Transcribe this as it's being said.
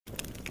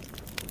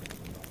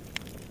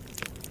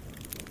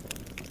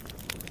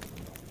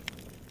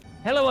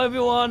Hello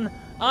everyone,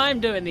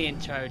 I'm doing the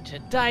intro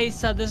today,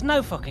 so there's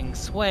no fucking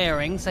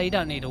swearing, so you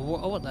don't need to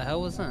oh, what the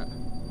hell was that?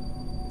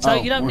 So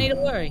you don't need to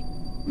worry.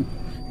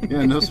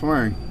 Yeah, no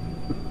swearing.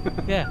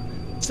 Yeah.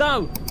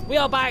 So, we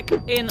are back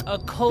in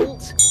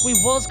Occult. We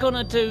was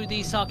gonna do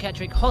the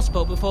psychiatric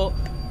hospital before,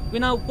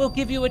 we'll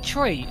give you a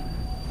treat.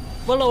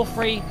 We'll all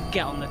three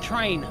get on the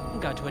train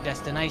and go to a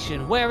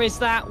destination. Where is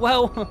that?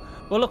 Well,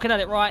 we're looking at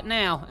it right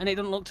now, and it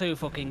doesn't look too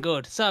fucking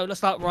good. So,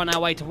 let's we're on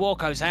our way to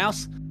Worco's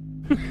house.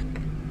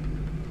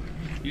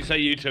 You say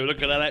you two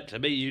looking at it. To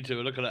me, you two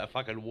are looking at a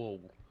fucking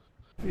wall.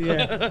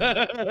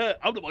 Yeah.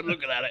 I'm the one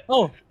looking at it.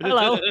 Oh,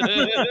 hello.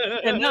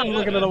 Yeah, now I'm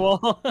looking at the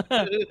wall.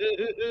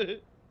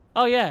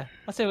 Oh, yeah.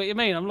 I see what you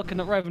mean. I'm looking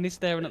at Rev and he's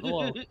staring at the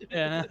wall.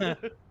 Yeah.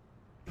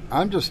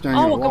 I'm just staring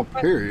at the wall,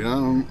 period. I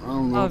don't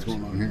know what's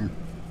going on here.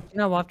 You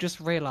know, I've just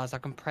realised I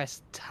can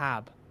press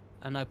tab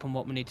and open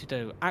what we need to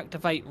do.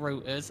 Activate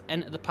routers,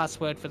 enter the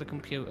password for the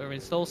computer,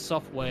 install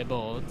software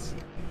boards,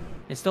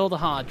 install the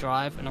hard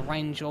drive, and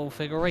arrange all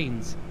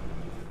figurines.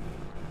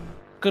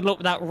 Good luck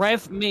with that,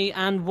 Rev, me,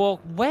 and Walk.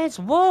 Where's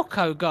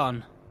Worco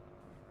gone?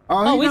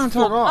 Oh, he's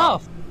took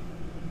off.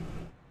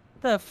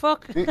 The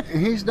fuck?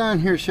 He's down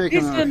here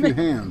shaking a few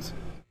hands.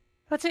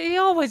 But he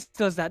always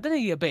does that, doesn't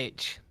he, you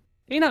bitch?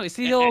 You notice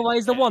he's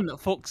always the one that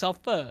fucks off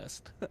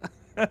first.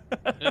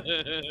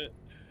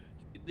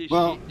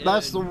 Well,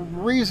 that's the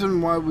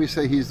reason why we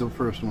say he's the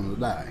first one to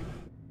die.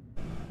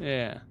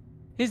 Yeah.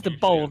 He's the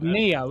bold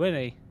Neo, isn't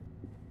he?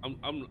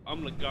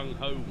 I'm the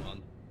gung-ho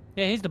one.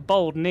 Yeah, he's the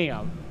bold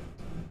Neo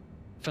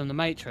from the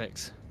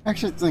Matrix. I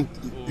actually think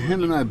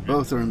him and I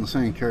both are in the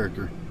same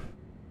character.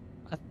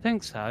 I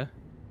think so.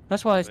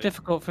 That's why it's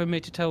difficult for me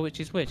to tell which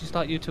is which. It's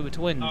like you two are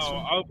twins.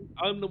 Oh,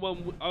 I'm the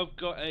one. I've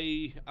got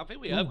a. I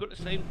think we have got the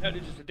same colour,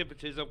 just the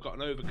difference is I've got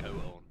an overcoat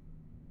on.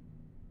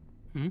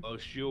 Hmm? Oh,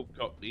 she'll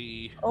got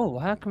the. Oh,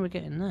 how can we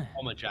get in there?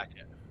 Bomber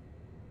jacket.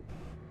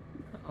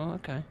 Oh,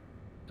 okay.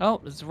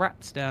 Oh, there's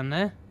rats down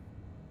there.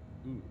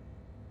 Ooh.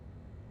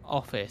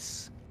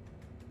 Office.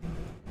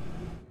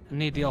 I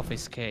need the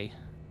office key.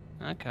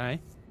 Okay.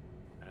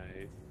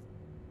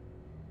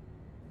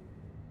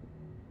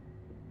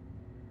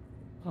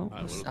 Oh,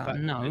 what's that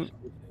note?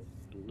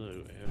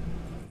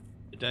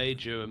 Today,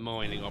 during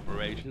mining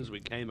operations,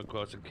 we came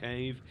across a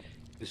cave.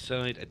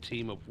 Inside, a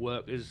team of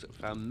workers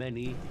found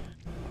many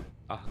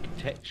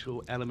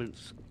architectural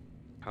elements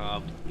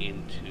carved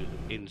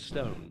in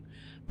stone.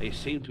 They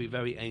seem to be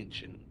very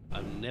ancient.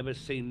 I've never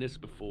seen this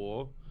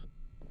before.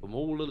 From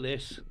all of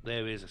this,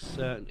 there is a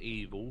certain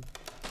evil.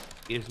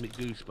 Gives me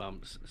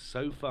goosebumps.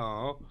 So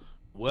far,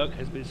 work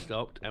has been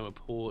stopped and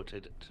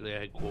reported to their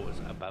headquarters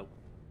about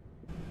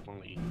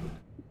fine.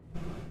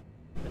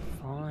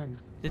 Fine.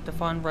 Did the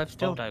fine Rev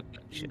still do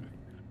collection?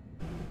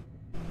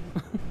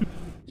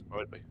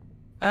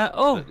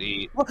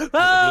 Holy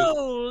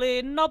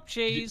knob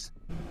cheese!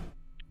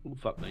 Oh,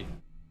 fuck me.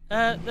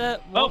 Fuck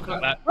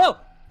that. Oh,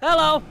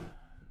 hello!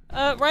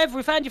 Rev,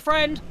 we found your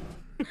friend!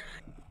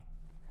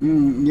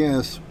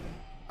 Yes.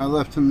 I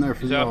left him there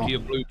for y'all. He's after your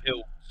blue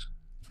pills.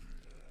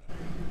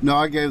 No,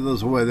 I gave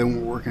those away. They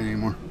won't work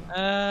anymore.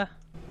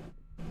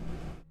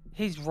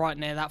 He's right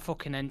near that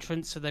fucking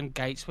entrance to them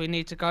gates we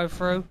need to go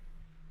through.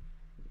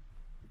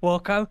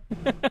 Worco.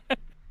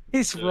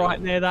 He's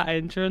right near that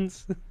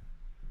entrance.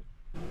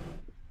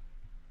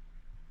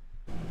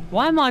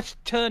 Why am I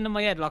turning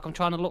my head like I'm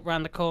trying to look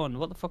round the corner?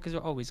 What the fuck is...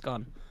 Oh, he's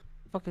gone. What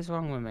the fuck is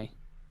wrong with me?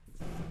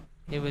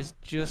 He was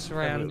just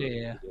round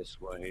here. This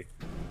way.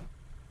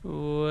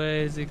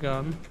 Where's he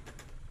gone?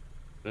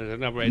 There's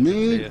another entrance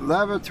Need here.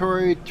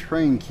 lavatory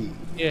train key.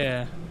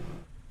 Yeah.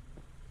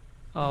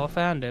 Oh, I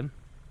found him.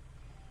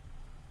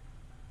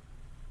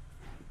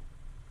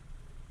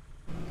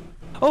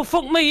 Oh,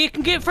 fuck me, he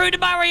can get through the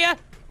barrier!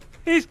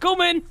 He's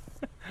coming!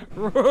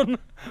 Run!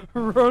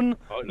 Run!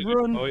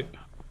 Run!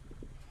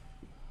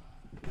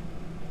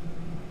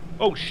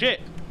 Oh,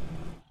 shit!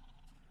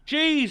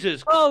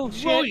 Jesus Oh,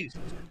 Christ!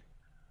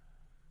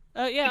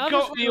 shit! Yeah, I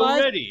got me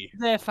already!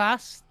 They're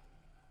fast.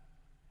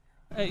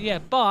 Yeah,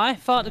 bye.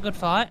 Fight the good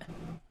fight.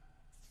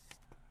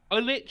 I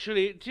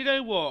literally, do you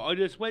know what? I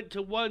just went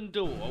to one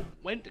door,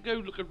 went to go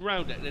look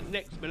around it, and the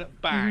next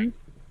minute, bang!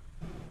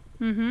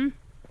 Mm-hmm.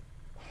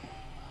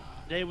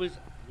 There was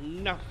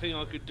nothing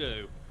I could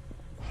do.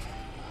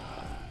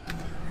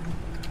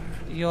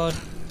 You're...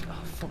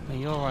 Oh, fuck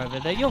me, you're over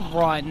there. You're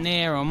right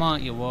near him,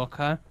 aren't you,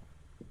 Worco?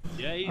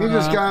 Yeah, He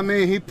just got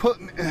me. He put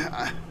me...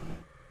 I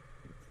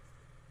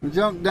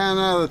jumped down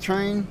out of the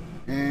train,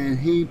 and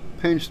he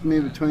pinched me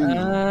between the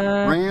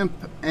ramp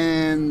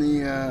and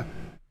the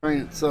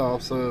train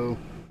itself, so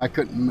I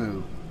couldn't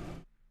move.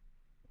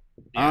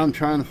 Yeah. I'm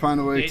trying to find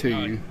a way to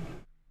you.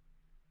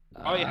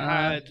 I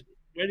had...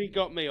 When he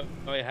got me,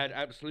 I had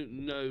absolute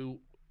no...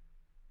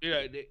 You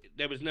know,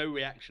 there was no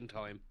reaction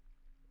time.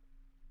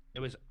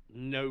 There was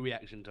no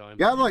reaction time.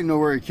 Yeah, I'd like to know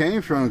where he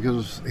came from,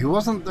 because he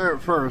wasn't there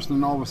at first,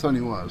 and all of a sudden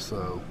he was,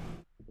 so...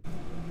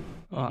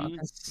 Oh, I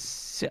can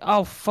see...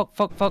 Oh, fuck,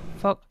 fuck, fuck,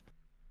 fuck.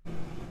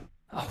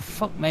 Oh,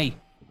 fuck me.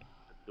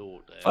 The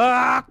door there.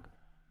 Fuck!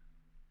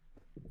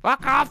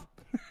 Fuck off!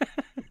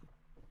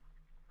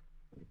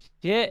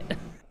 Yeah.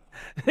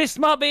 This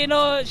might be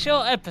a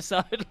short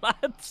episode,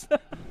 lads.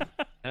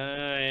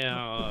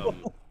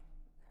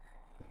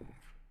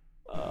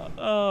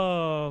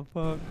 Oh,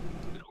 fuck.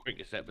 The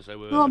quickest episode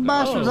we've No, ever done.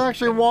 Bastard's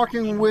actually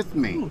walking with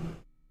me.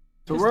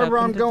 So wherever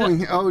I'm going,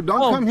 don't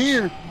come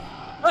here.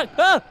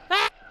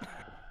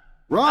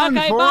 Run,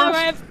 Okay, Forrest. bye,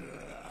 Rev.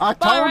 I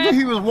told you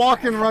he was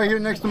walking right here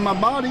next to my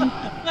body.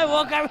 No,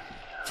 Walker.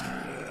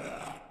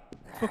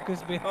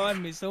 Fucker's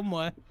behind me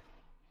somewhere.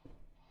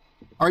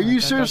 Are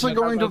you seriously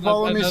going to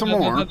follow me some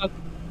more?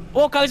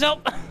 Walker's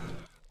up.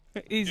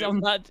 He's on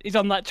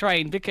that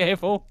train. Be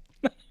careful.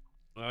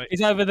 Right.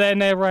 He's over there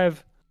near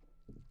Rev.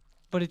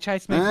 But he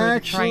chased me through the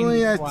train.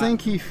 Actually, I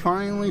think he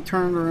finally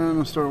turned around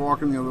and started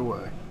walking the other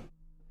way.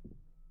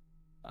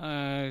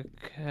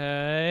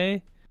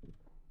 Okay.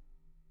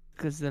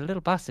 Because the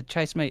little bastard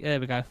chased me. There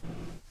we go.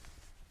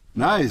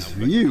 Nice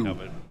view.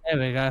 There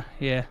we go.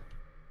 Yeah.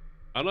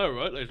 I know,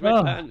 right? Those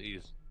red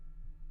panties.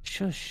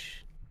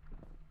 Shush.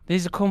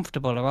 These are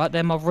comfortable, alright?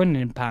 They're my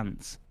running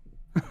pants.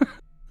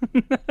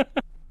 Yeah,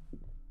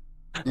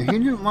 he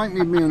didn't like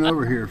me being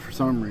over here for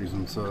some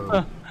reason,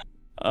 so...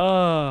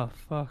 Oh,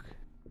 fuck.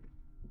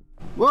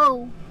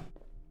 Whoa!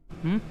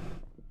 Hmm?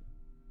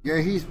 Yeah,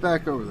 he's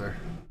back over there.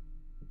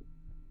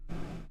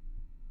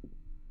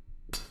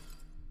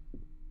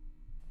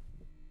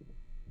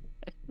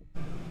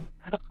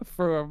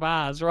 Through a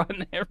vase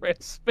right near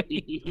his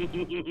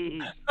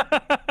speed.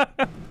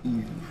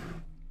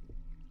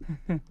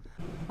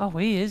 Oh,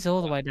 he is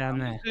all the way down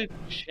there. I'm gonna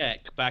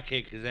check back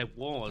here because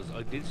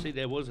I did see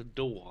there was a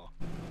door.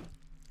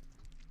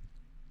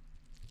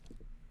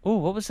 Oh,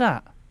 what was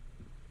that?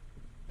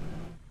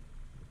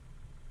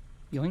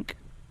 Yoink.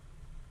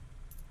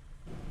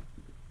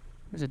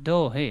 There's a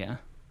door here.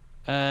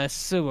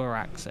 Sewer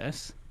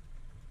access.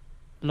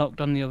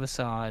 Locked on the other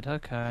side,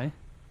 okay.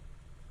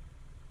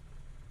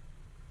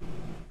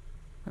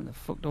 How the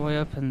fuck do I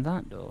open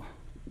that door?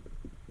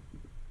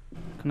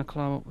 Can I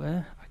climb up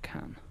there? I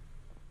can.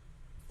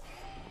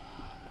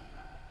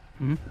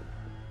 Hmm?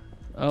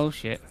 Oh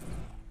shit.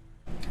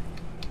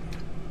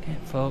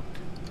 Get fucked.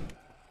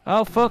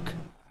 Oh fuck!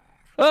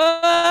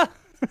 Ah!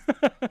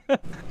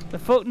 The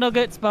fuck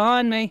nugget's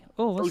behind me.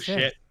 Oh, what's Oh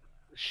this?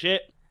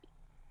 shit.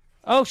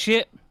 Oh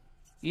shit.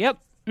 Yep.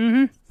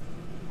 Mm-hmm.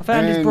 I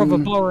found his brother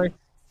Boris.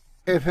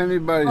 If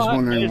anybody's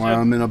wondering why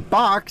I'm in a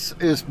box,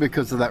 it's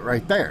because of that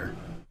right there.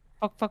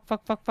 Fuck.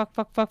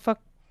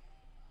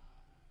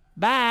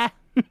 Bye.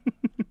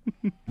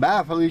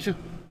 Bye, Felicia.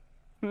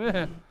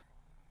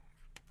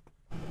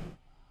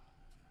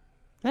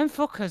 Them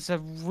fuckers are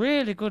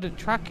really good at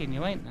tracking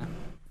you, ain't they?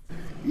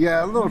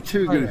 Yeah, a little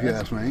too good if you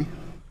ask me.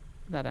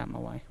 That out of my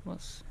way.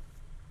 What's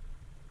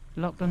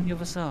locked on the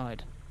other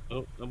side?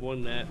 Oh, number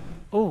one there.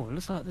 Oh,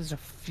 looks like there's a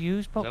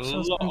fuse box There's a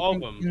or lot of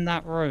something them. in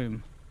that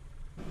room.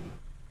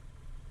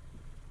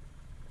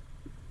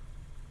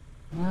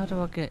 How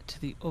do I get to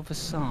the other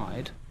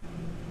side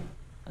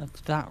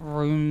of that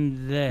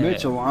room there?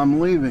 Mitchell, I'm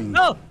leaving.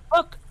 No!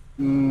 Fuck!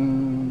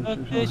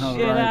 Fuck this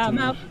shit out of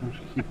my mouth.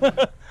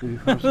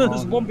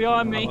 There's one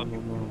behind me.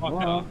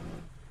 Oh,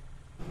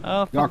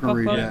 Y'all fuck, can fuck,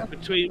 read fuck.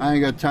 that. I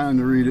ain't got time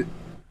to read it.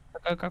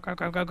 Go.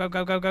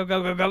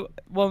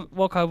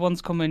 Wocko,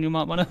 one's coming. You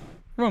might want to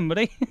run,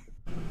 buddy.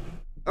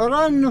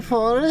 Run,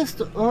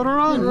 Forrest,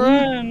 run.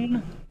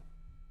 Run.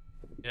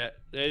 Yeah,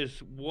 there's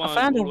one. I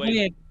found a all the way-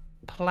 weird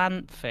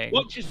plant thing.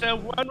 Watch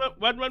yourself.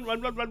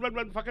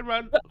 Run, fucking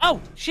run.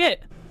 Oh,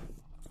 shit.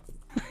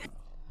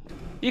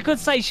 You could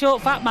say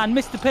short fat man,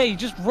 Mr. P,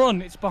 just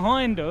run. It's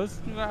behind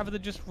us. Rather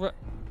than just run.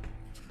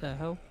 The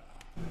hell?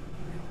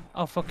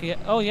 Oh, fuck yeah.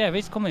 Oh, yeah,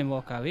 he's coming,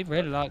 Wocko. He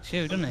really likes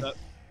you, doesn't he?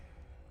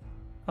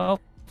 Oh,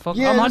 fuck.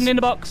 Yeah, I'm hiding in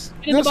the box.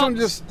 This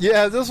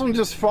one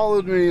just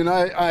followed me, and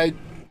I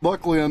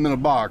luckily I'm in a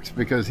box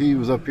because he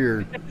was up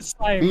here.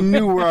 He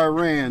knew where I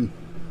ran.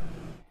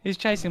 He's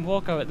chasing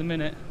Wocko at the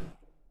minute.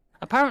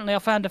 Apparently, I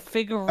found a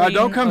figurine.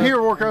 Don't come here,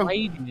 Worco.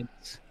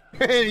 Radiance.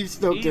 And he's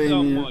still He's taking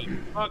on you. my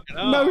fucking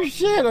No arse.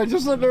 shit, I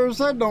just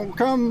said don't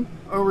come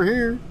over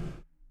here.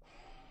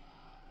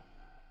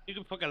 You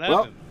can fucking have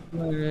Well, him.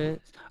 Where is...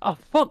 Oh,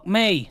 fuck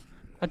me.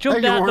 I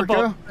jumped Thank you, out the box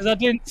Worco. because I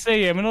didn't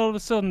see him, and all of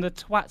a sudden the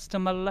twat's to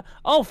my left.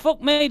 Oh,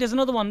 fuck me, there's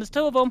another one. There's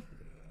two of them.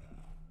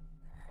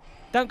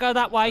 Don't go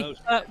that way.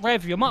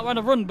 Rev, you might want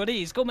to run, buddy.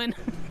 He's coming.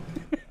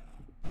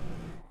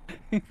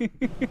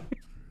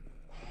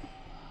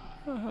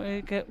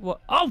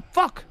 Oh,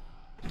 fuck!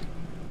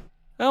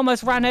 I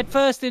almost ran head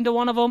first into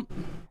one of them.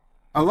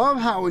 I love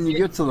how when you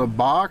get to the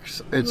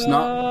box, it's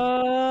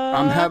not.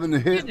 I'm having to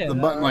hit the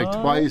button like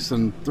twice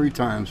and 3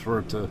 times for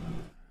it to.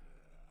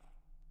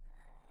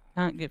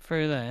 Can't get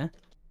through there.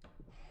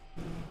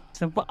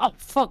 So, oh,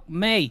 fuck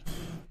me.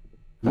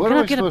 What Can are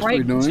I we get a supposed to be break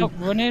and doing? stop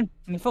running?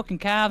 My fucking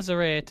calves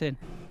are hurting.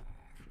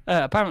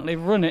 Apparently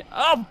run it.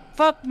 Oh,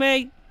 fuck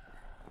me.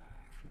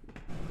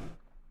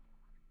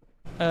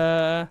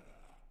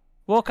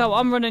 Walk out.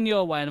 I'm running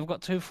your way, and I've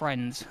got 2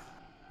 friends.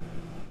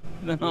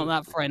 They're not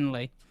that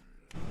friendly.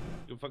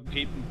 You fucking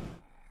keep him.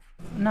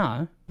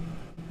 No.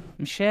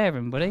 I'm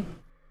sharing, buddy.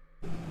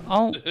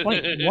 Oh,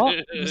 wait,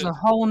 what? There's a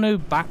whole new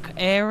back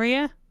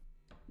area?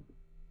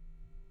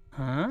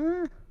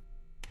 Huh?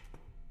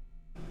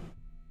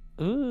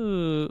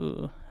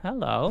 Ooh,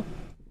 hello.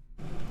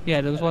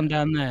 Yeah, there was one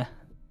down there.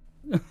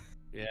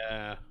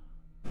 Yeah.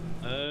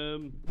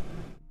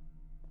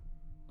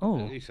 Oh.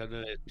 At least I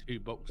know there's 2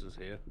 boxes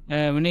here.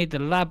 We need the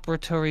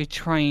laboratory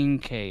train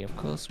key. Of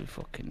course we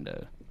fucking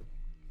do.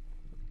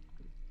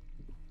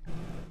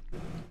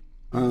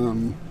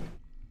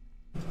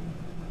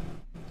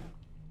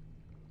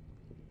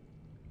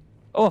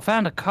 Oh, I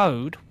found a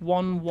code.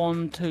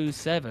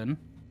 1127.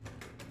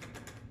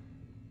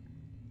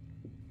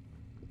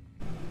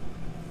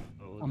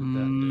 What did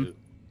that do?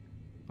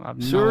 I have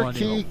no Sewer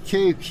idea. key,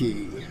 cave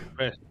key.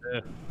 Press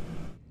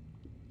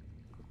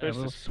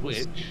the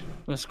switch.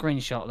 We'll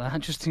screenshot that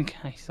just in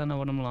case. I know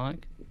what I'm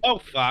like. Oh,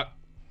 fuck.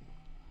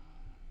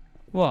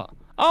 What?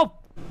 Oh,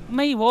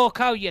 me,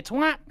 Walko, you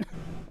twat.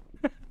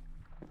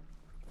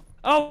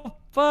 Oh,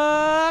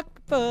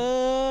 fuck,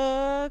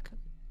 fuck.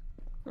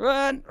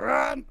 Run,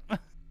 run.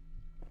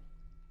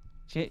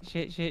 Shit,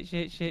 shit, shit,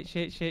 shit, shit,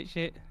 shit, shit,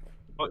 shit.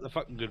 Fight the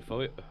fucking good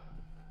fight.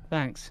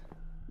 Thanks.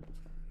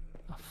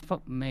 Oh,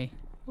 fuck me.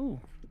 Ooh.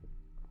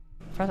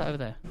 Throw that over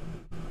there.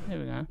 There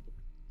we go.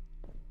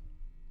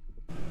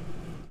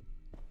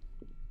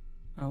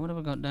 Oh, what have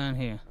we got down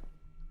here?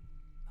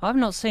 I've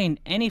not seen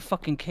any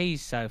fucking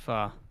keys so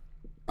far.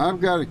 I've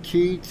got a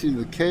key to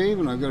the cave,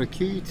 and I've got a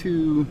key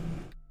to...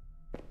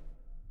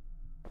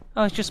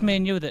 Oh, it's just me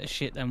and you that are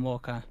shit then,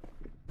 Walker.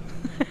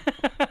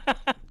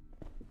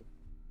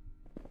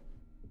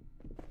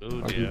 Oh,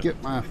 I dear. can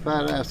get my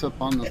fat ass up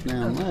on this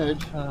damn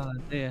ledge. Oh,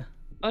 dear.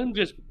 I'm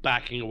just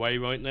backing away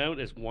right now.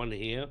 There's one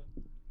here.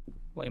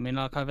 What, you mean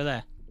like over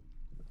there?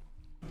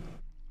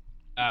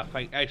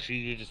 Actually,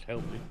 you just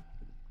helped me.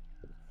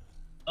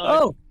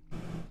 Oh!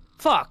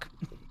 Fuck!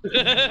 You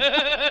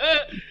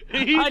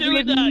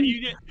doing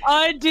that?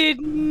 I did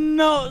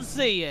not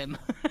see him.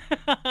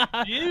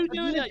 You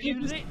doing that?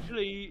 You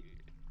literally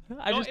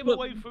got him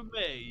away from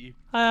me.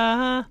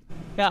 Yeah,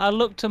 I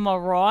looked to my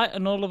right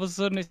and all of a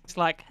sudden it's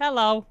like,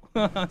 hello.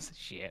 That's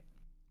shit.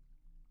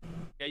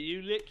 Yeah,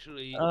 you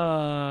literally Oh,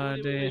 got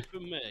him dear. away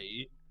from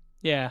me,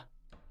 Yeah.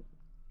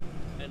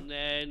 and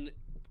then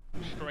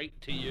straight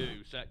to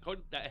you. So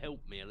that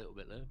helped me a little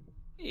bit there.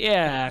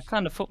 Yeah, I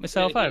kind of fucked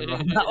myself over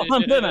on that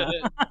one, didn't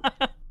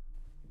I?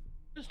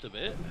 Just a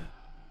bit.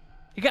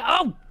 You go,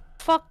 oh,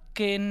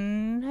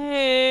 fucking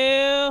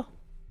hell.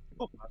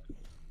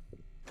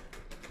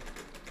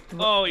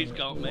 Oh, he's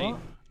got me. What?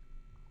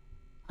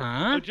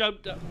 I Huh?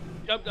 jumped up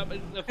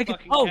in the Pick it-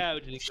 fucking oh,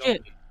 couch and he got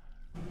shit. me.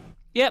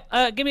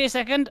 Yep, give me a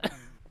second.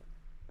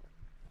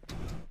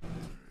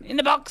 In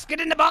the box, get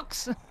in the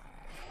box.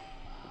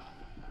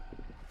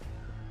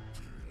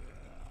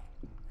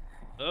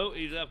 Oh,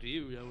 he's after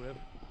you, Rev.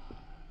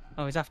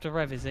 Oh, he's after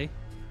Rev, is he?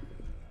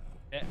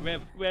 Yeah,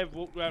 Rev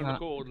walked around the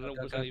corner and all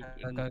of a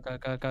sudden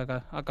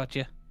Go. I got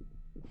you.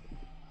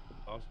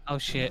 Oh, Oh,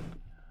 shit.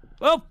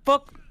 Oh,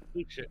 fuck.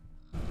 shit.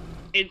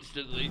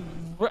 Instantly.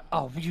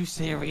 Oh, are you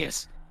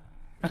serious?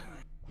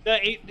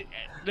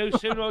 No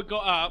sooner I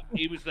got up,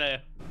 he was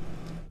there.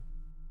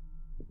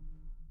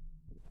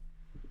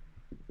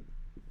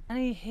 Can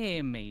he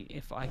hear me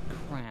if I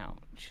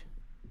crouch?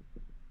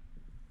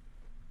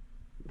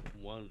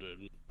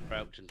 Wondered,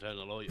 crouch and turn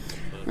the light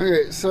on.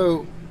 Okay,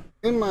 so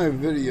in my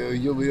video,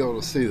 you'll be able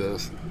to see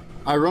this.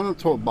 I run up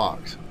to a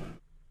box.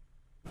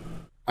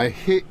 I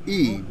hit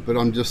E, but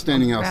I'm just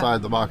standing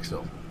outside the box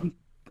still.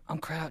 I'm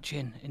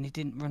crouching, and he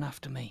didn't run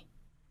after me.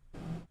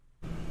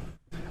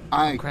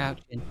 I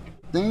Crouching.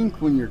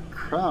 think when you're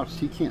crouched,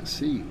 he can't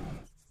see you.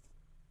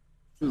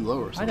 Too low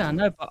or I something. don't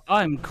know, but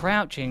I'm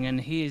crouching,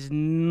 and he is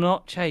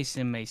not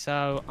chasing me,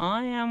 so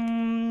I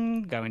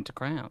am going to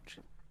crouch.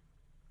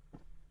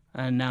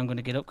 And now I'm going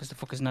to get up because the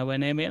fucker's nowhere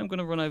near me, and I'm going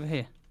to run over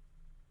here.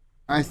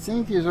 I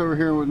think he's over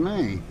here with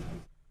me.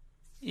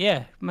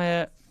 Yeah,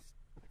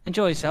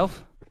 enjoy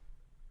yourself.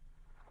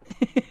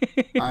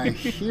 I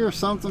hear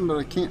something, but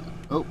I can't.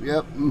 Oh,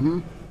 yep. Mm-hmm.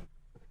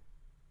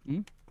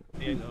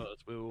 Yeah, no,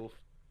 that's werewolf.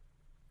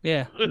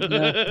 Yeah.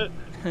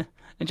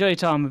 Enjoy your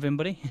time with him,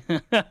 buddy.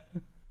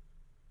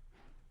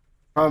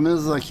 Problem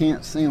is I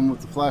can't see him with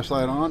the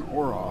flashlight on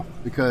or off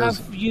because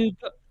Have you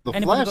got, the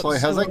anyone got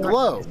flashlight has a sewer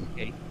glow. access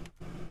key?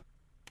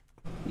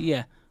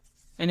 Yeah.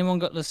 Anyone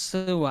got the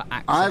sewer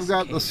access I've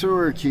got key? the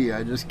sewer key.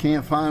 I just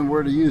can't find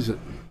where to use it.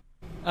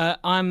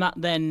 I'm up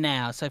there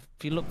now, so if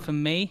you look for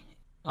me,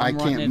 I'm I right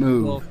near can't the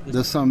move. door.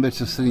 This son of a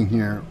bitch is sitting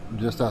here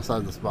just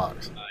outside this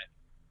box.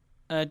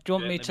 Do you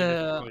want me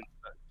to?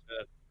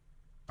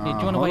 Yeah, do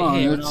you want to hold wait on,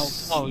 here? And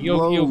it's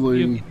you'll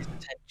get his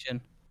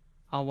attention.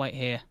 I'll wait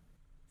here.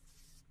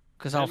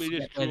 Because I'll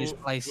forget where this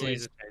place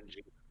is.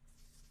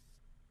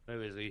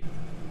 Where is he?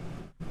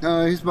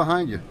 He's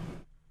behind you.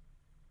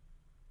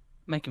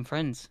 Making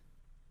friends.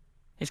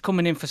 He's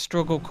coming in for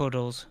struggle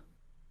cuddles.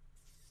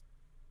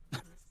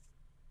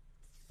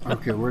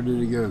 Okay, where did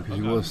he go? Because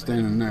he was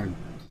standing there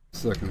a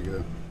second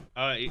ago.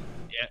 Alright,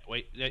 yeah,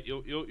 wait, yeah,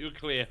 you're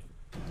clear.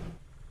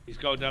 He's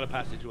going down a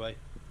passageway.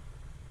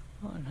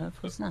 What on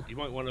earth was that? You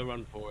might want to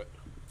run for it.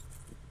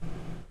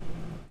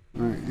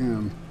 I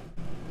am.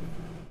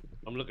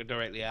 I'm looking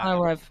directly at Oh,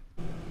 him. Rev.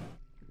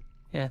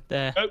 Yeah,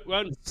 there. Oh,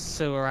 run!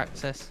 Sewer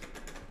access.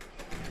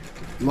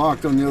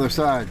 Locked on the other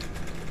side.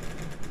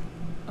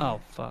 Oh,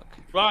 fuck.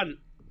 Run!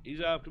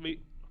 He's after me.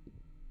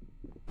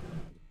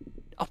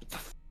 Oh, for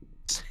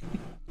fuck's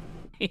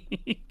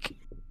sake.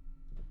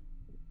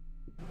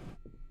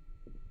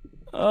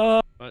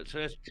 Oh. Right, so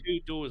there's 2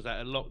 doors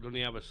that are locked on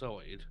the other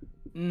side.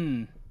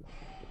 Hmm.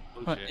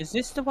 Right, Bullshit. is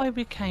this the way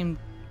we came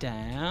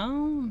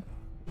down?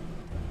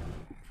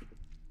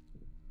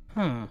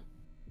 Huh.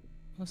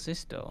 What's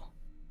this door?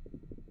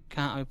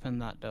 Can't open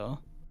that door.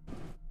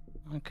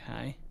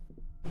 Okay.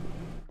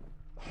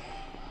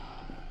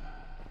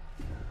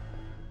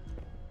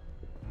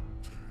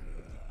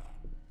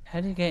 How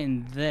do you get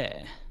in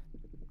there?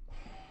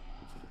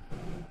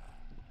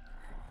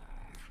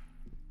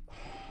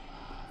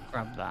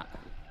 Grab that.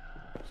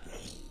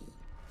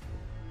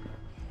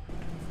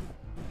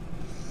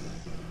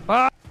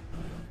 Ah!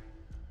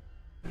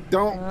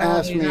 Don't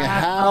ask me you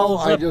have how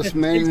holes I up just the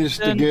managed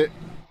to piston. get.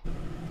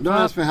 Don't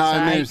ask me how I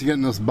Fuck's managed to get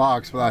in this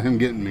box without him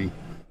getting me.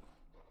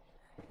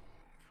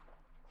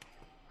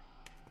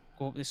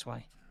 Go up this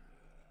way.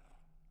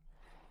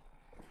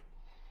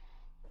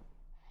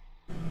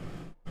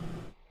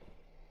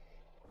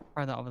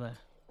 Try that over there.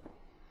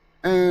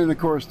 And of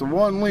course, the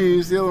one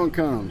leaves, the other one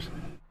comes.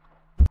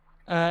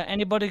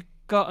 Anybody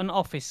got an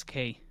office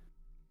key?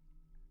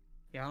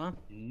 Yeah.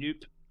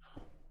 Nope.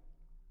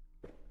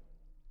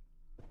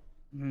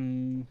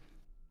 Hmm.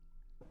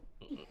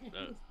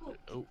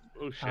 Oh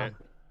shit.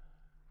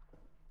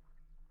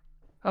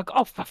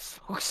 Oh, for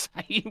fuck's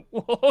sake,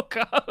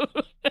 Walker!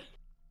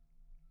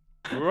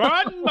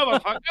 Run,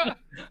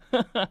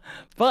 motherfucker!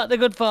 Fight the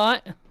good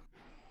fight.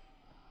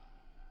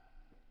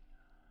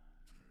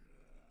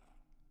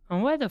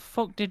 And where the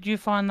fuck did you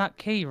find that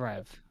key,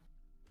 Rev?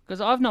 Because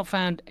I've not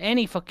found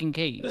any fucking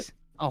keys.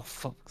 Oh,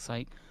 fuck's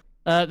sake.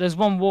 There's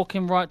one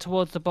walking right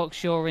towards the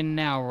box you're in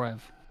now,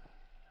 Rev.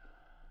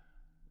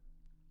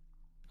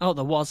 Oh,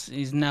 there was.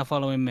 He's now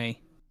following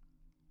me.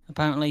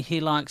 Apparently he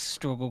likes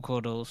struggle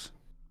cuddles.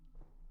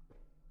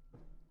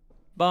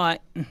 Bye.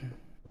 Just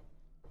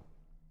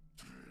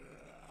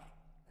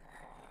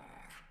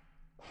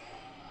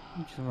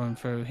run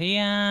through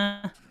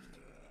here.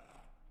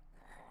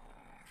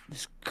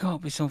 There's got to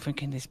be something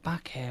in this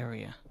back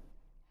area.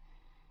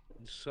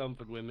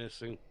 Something we're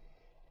missing.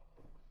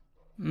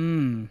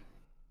 Hmm.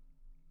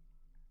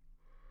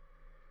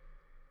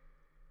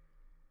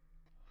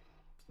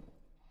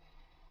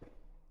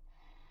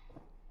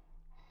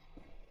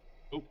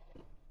 Oh.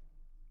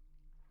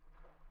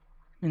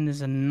 I mean,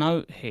 there's a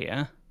note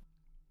here.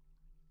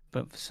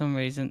 But for some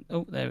reason...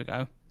 Oh, there we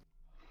go.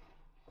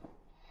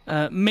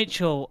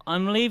 Mitchell,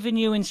 I'm leaving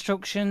you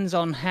instructions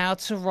on how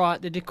to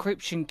write the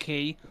decryption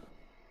key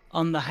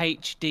on the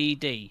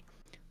HDD.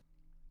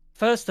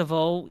 First of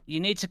all, you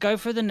need to go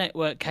through the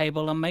network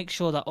cable and make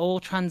sure that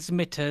all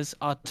transmitters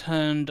are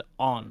turned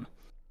on.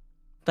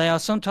 They are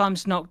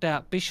sometimes knocked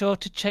out. Be sure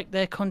to check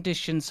their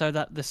condition so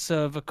that the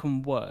server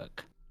can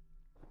work.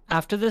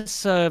 After the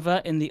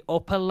server in the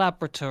upper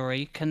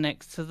laboratory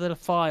connects to the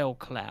file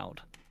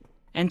cloud,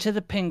 enter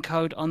the PIN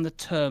code on the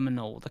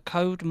terminal. The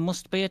code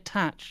must be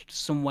attached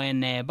somewhere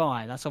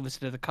nearby. That's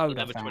obviously the code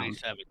I Level found.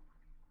 27.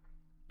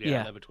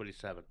 Yeah. Level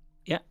 27.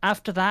 Yeah,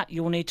 after that,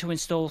 you'll need to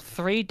install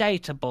 3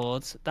 data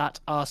boards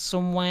that are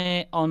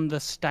somewhere on the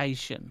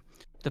station.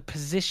 The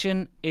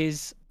position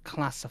is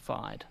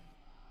classified.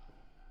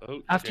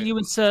 Oh, After shit. you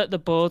insert the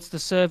boards, the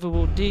server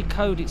will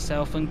decode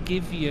itself and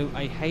give you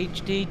a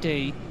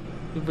HDD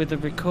with a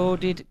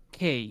recorded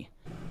key.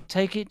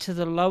 Take it to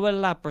the lower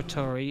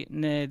laboratory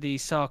near the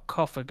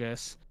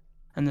sarcophagus,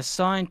 and the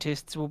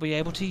scientists will be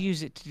able to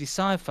use it to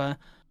decipher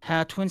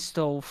how to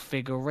install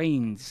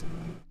figurines.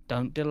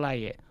 Don't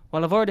delay it.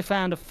 Well, I've already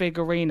found a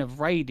figurine of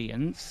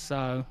Radiance,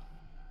 so...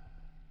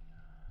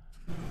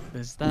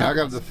 there's that. Yeah, I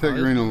got the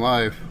figurine of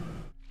life.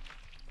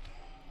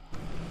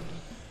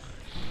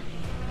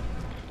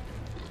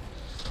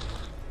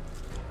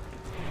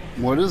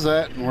 What is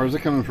that? And where's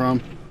it coming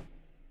from?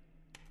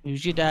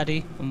 Who's your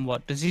daddy? And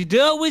what does he do?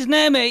 Always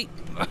near me!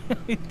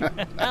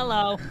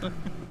 Hello!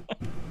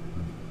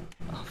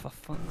 Oh, for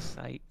fuck's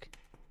sake.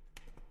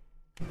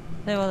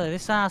 Hey, well,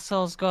 this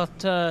arsehole's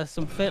got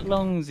some fit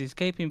lungs. He's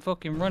keeping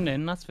fucking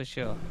running, that's for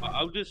sure.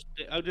 I'll just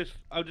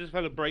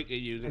have a breaker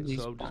unit, These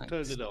so I'll just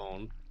turn it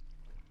on.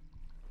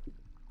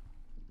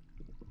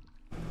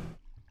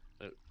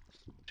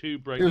 2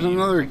 breaker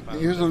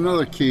Here's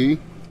another key.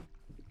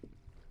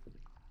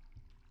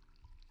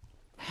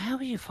 How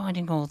are you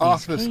finding all these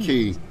Office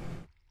keys? key.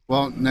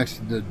 Well, next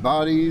to dead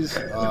bodies.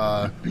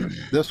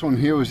 This one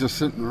here was just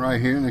sitting right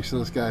here next to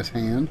this guy's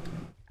hand.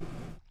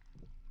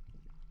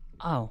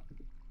 Oh.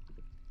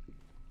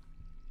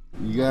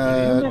 You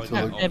got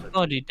That dead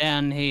body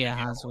down here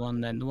has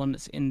one then, the one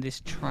that's in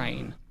this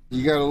train.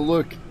 You got to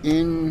look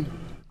in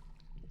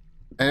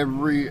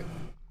every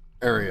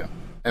area.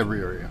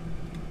 Every area.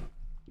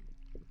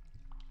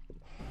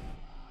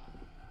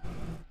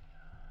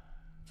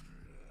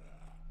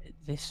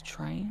 This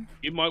train?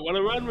 You might want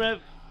to run,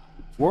 Rev.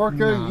 Worco,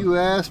 No. you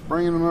ass,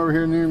 bringing them over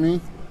here near me.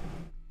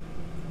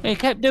 He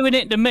kept doing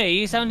it to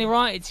me. It's only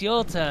right. It's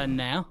your turn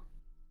now.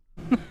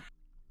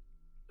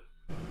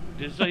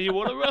 Just so you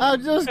want to run. I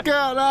just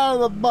got out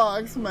of the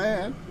box,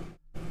 man.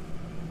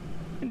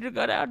 You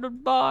got out of the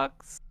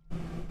box.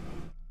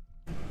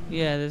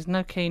 Yeah, there's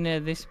no key near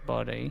this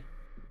body.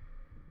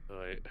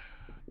 Right.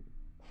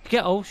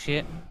 Get oh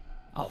shit.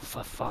 Oh,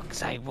 for fuck's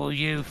sake, will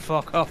you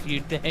fuck off, you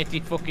dirty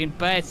fucking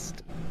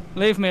pest?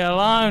 Leave me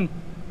alone.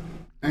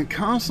 And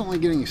constantly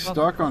getting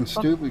stuck on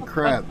stupid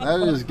crap. That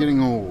is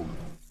getting old.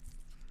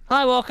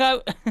 Hi,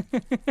 Worco.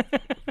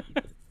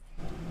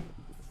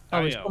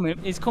 Oh, he's Hiya. coming.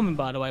 He's coming,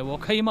 by the way,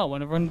 Worco. You might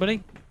want to run,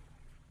 buddy.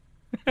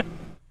 Where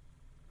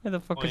the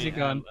fuck is he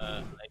gone?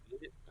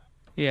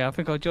 Yeah, I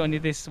think I'll join you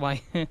this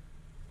way.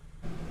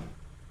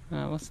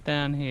 What's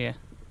down here?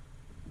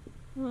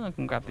 Oh, I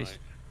can grab this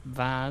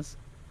vase.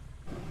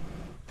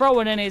 Throw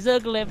it in his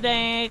ugly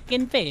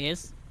fucking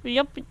face.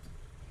 Yup.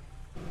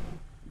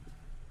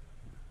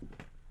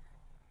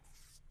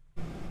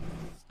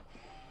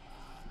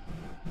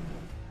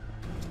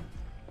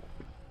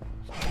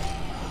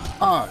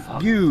 Oh,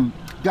 you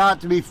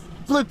got to be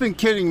flipping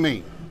kidding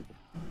me.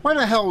 Where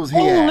the hell was he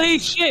at? Holy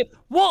shit!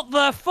 What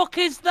the fuck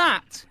is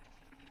that?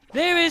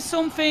 There is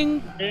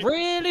something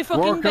really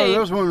fucking Worco, big.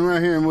 there's one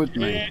right here with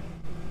me.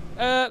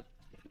 Yeah.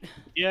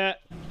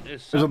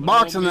 There's a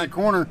box in that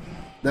corner.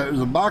 There's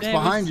a box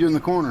behind you in the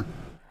corner.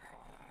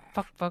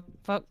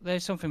 Fuck.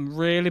 There's something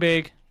really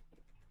big.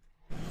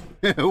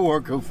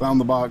 Worco found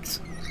the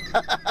box.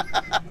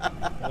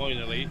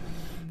 Finally.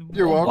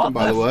 You're welcome,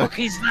 by the way. What the fuck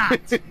is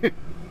that?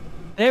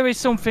 There is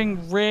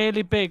something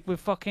really big with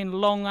fucking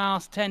long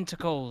ass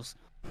tentacles.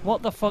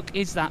 What the fuck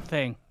is that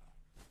thing?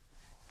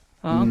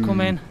 Oh, I'm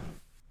coming.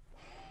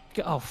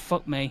 Oh,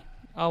 fuck me.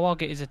 Oh, I'll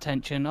get his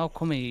attention. Oh,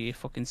 come here, you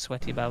fucking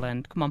sweaty bell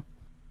end. Come on.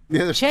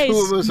 Yeah, there's Chase two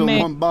of us me.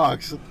 in one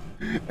box.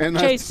 And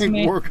Chase I think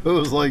me.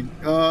 Worco's like,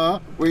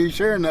 we you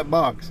sharing that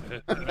box?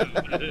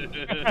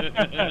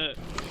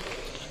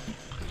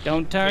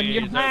 Don't turn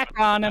your back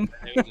on him.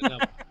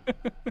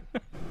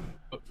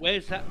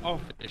 Where's that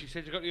office? She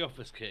said you got the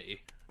office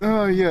key.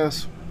 Oh,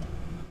 yes.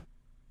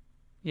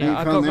 Yeah,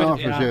 I found got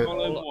the rid of office yet.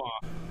 Follow the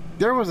what?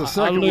 There was a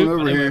second loop one over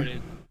Whatever here. it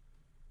is.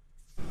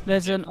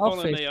 There's an Follow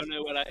office me, I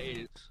know where that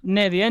is.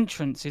 near the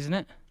entrance, isn't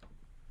it?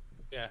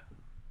 Yeah.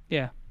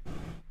 Yeah.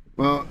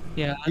 Well,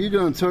 Yeah. you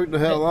done took the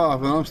hell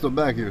off, and I'm still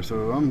back here,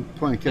 so I'm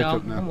playing catch Yeah,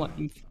 up now.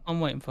 I'm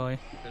waiting for you.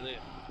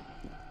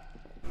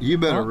 You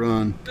better What?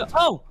 run.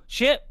 Oh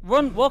shit!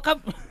 Run! Walk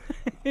up!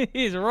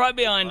 He's right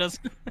behind us.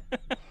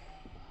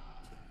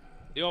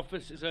 The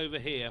office is over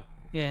here.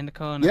 Yeah, in the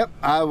corner. Yep,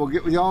 I will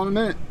get with y'all in a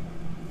minute.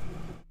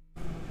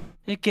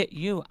 They get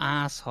you,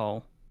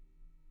 asshole.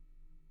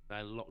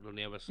 They're locked on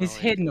the other side. He's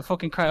hidden the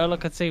fucking crate. All I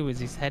could see was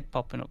his head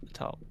popping up the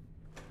top.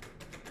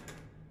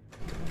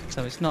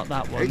 So it's not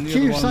that one. It The other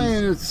keeps one's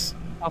saying it's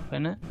up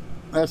in it.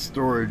 that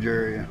storage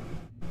area.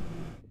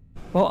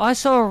 Well, I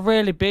saw a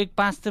really big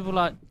bastard with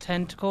like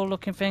tentacle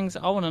looking things.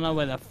 I want to know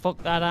where the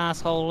fuck that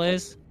asshole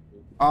is.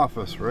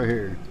 Office right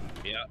here.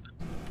 Yeah.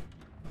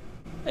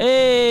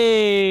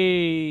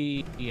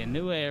 Hey, a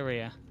new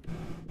area.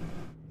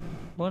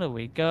 What have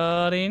we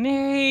got in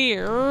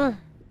here?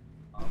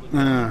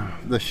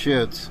 The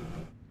shits.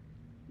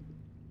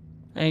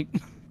 Hey,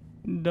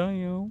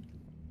 damn.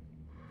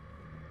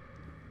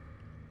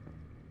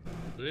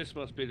 This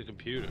must be the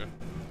computer.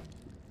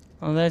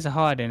 Oh, there's a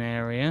hiding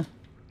area.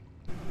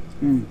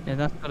 Hmm. Yeah,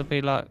 that's got to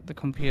be like the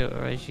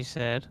computer, as you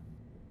said.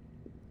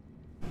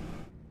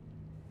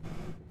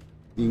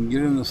 You can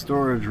get in the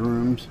storage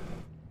rooms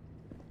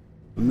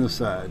from this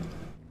side.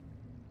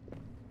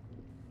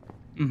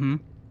 Mm-hmm.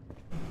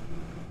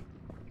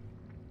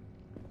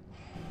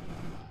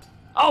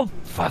 Oh,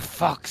 for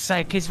fuck's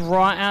sake, it's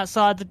right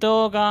outside the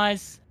door,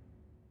 guys.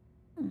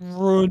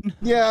 Run.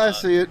 Yeah, I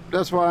see it.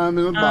 That's why I'm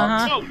in the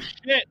box. Oh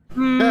shit!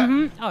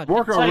 Mm-hmm. Oh,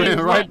 Worco I did say ran you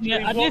was right-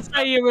 near- I did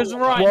say you was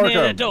right near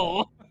Worco. the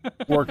door.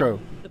 Worco,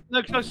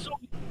 Look, I saw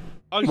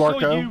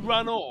Worco? you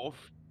run off.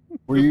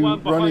 were With you one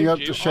behind running up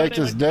you, to I shake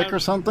never his dick or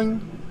turned-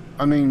 something?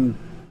 I mean,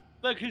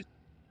 Look, if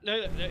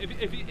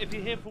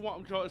you're here for what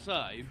I'm trying to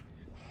say,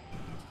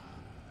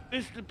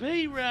 Mr.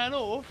 P ran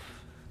off.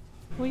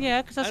 Well,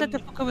 yeah, because I said the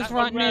And fucker was that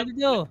one right near ran-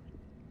 the door.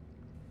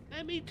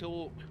 Let me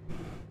talk.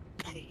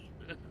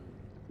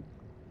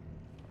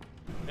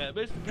 Yeah,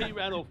 Mr. P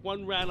ran off,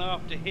 one ran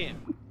after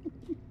him.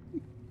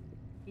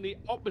 In the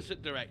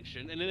opposite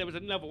direction, and then there was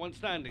another one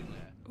standing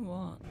there.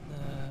 What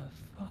the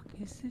fuck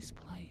is this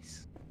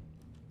place?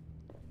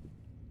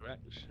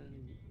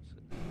 Directions.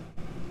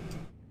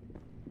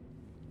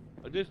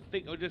 I just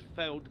think I just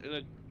failed in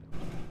a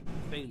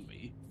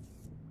thingy.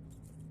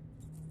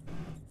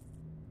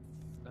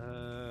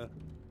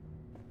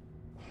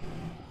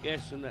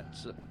 Yes, and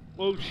that's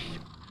well,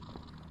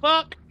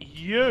 fuck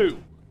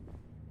you!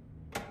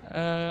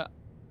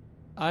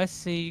 I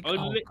see. I Oh,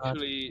 God.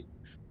 literally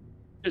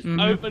just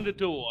Mhm. opened the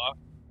door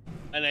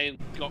and then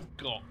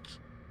got.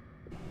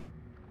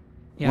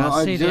 Yeah, Well,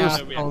 I I see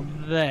just- the asshole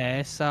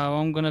there, so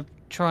I'm gonna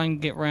try and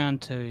get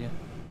round to you.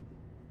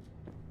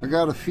 I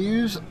got a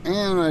fuse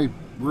and I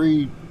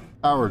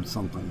re-powered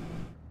something.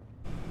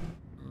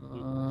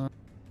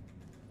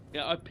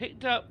 Yeah, I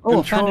picked up. Oh,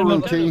 I found, Control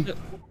room key.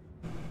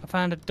 I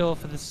found a door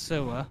for the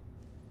sewer.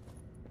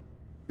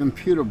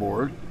 Computer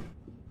board.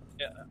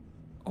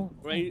 Oh,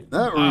 Right.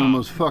 That room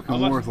was I fucking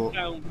must have worthless.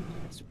 found-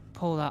 let's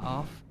pull that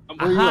off. I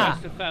Where you Aha!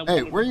 must have found Hey,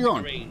 one of where you the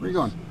going? figurines. Where you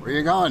going? Where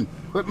you going?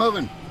 Quit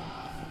moving.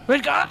 We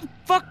got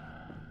fuck.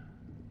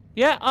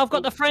 Yeah, I've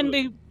got the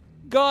friendly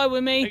guy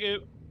with me. Thank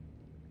you.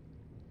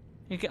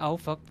 You get, oh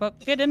fuck,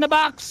 get in the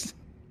box.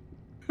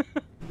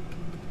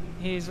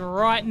 He's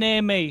right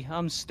near me.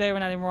 I'm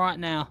staring at him right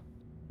now.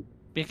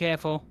 Be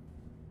careful.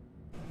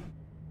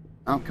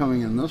 I'm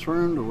coming in this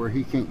room to where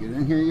he can't get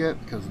in here yet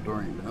because the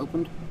door ain't been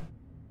opened.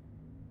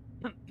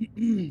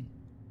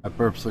 I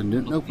purposely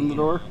didn't open the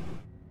door.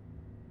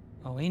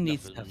 Oh, he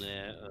needs to Nothing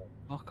there.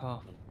 fuck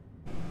off.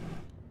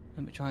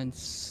 Let me try and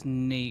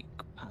sneak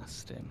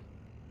past him.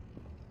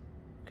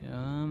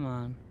 Come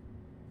on.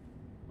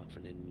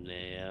 Nothing in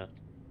there.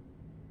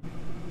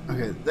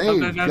 Okay,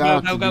 they've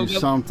got to do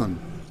something.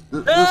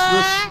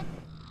 Ah!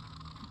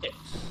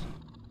 It's...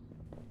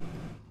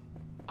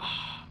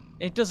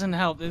 It doesn't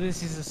help that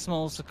this is a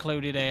small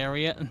secluded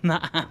area and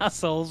that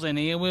asshole's in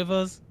here with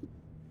us.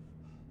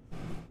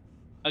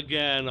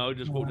 Again, I'll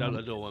just walk down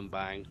the door and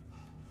bang.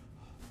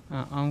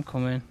 I'm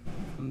coming.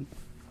 I'm Maybe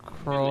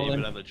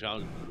crawling. have a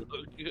chance.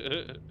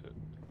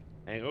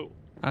 Hang on.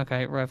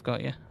 Okay, Rev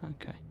got you.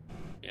 Okay.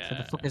 Yeah. So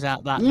the fuck is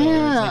out that door, is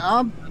Yeah, he?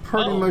 I'm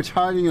pretty much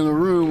hiding in a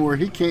room where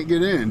he can't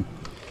get in.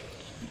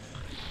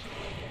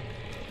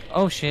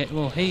 Oh shit,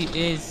 well he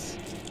is...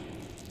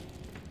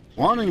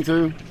 Wanting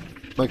to,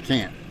 but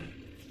can't.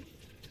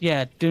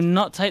 Yeah, do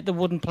not take the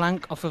wooden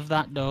plank off of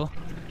that door.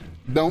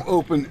 Don't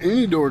open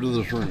any door to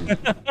this room.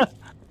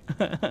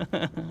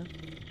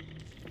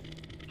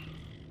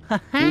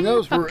 He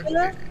knows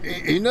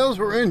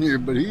we're in here,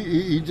 but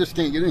he just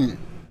can't get in here.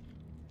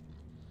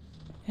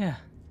 Yeah.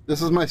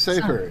 This is my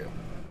safe Son. area.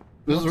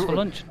 This What's is for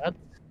lunch, lad?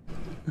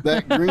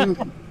 that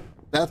green,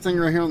 that thing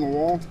right here on the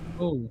wall.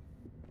 Oh.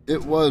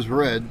 It was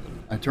red.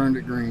 I turned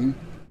it green.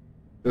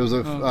 There was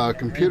a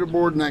computer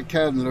board in that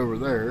cabinet over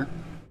there.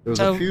 There was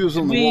So a fuse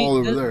on the we- wall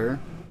over there.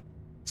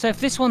 So if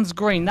this one's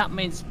green, that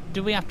means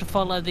do we have to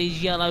follow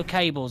these yellow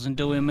cables and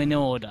do them in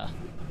order?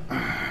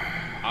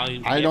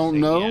 I don't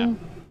know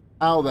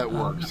how that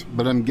works,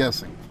 but I'm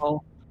guessing.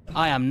 Oh,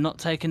 I am not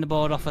taking the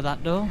board off of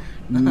that door.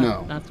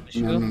 No. That's for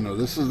sure. No.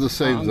 This is the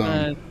safe I'm zone.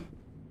 gonna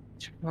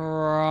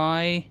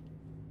try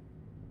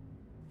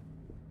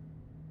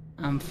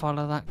and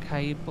follow that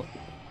cable.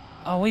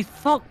 Oh, he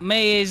fucked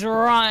me. He's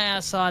right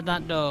outside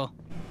that door.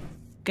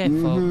 Get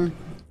fucked.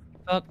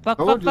 Fuck,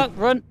 Told you.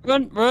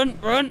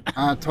 run.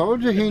 I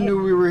told you he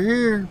knew we were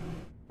here.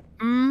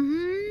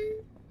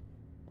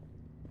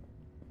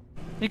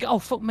 Oh,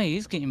 fuck me.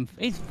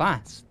 He's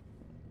fast.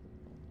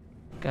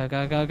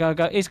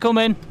 Go. He's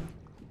coming.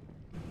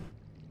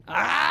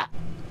 Ah!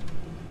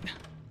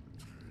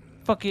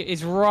 Fuck it.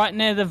 He's right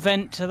near the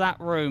vent to that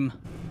room.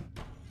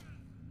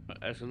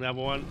 That's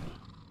another one.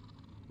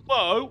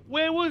 Whoa,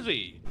 where was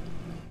he?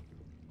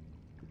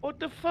 What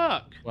the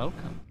fuck?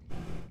 Welcome.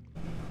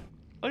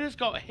 I just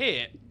got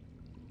hit.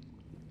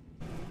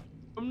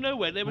 From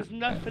nowhere, there was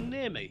nothing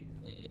near me.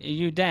 Are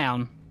you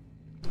down?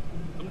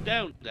 I'm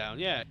down,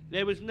 yeah.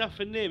 There was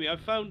nothing near me. I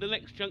found the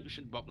next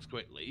junction box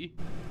quickly.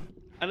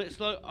 And it's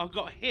like, I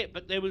got hit,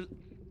 but there was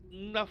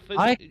nothing.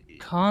 I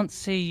can't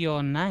see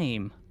your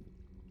name.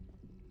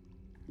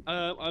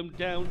 I'm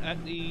down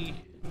at the...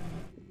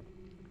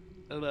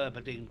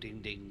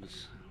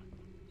 dings.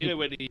 You know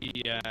where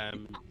the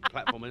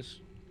platform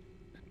is?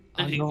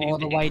 Oh, you're all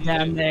the way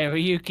down there. Are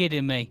you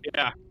kidding me?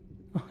 Yeah.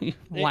 You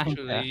wanker.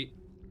 Literally,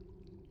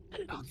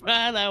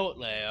 ran out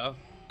there.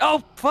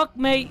 Oh, fuck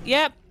me.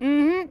 Yep.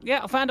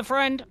 Yeah, I found a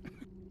friend.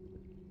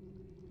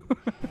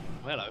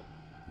 Hello.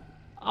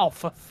 Oh,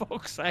 for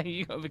fuck's sake.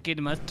 You gotta be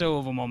kidding me. There's two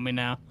of them on me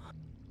now.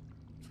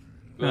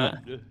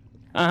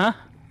 Uh-huh.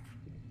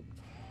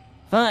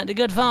 Fight a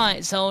good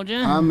fight,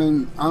 soldier. I'm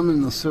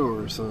in the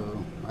sewer,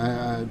 so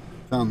I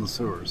found the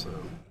sewer, so.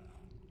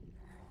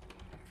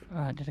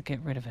 Alright, did I get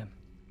rid of him?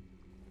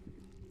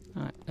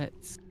 Alright,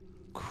 let's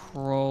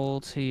crawl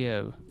to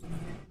you.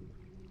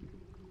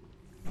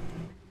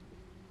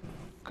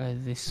 Go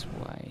this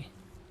way.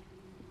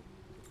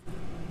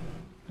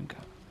 And go.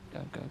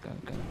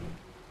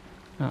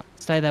 Alright,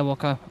 stay there,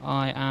 Walker.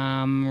 I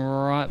am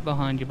right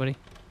behind you, buddy.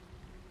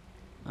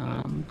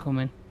 I'm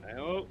coming.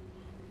 Hello.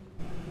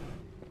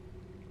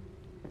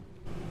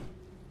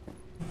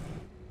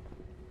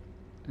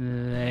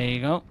 There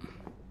you go.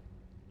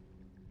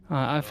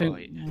 Alright, I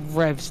think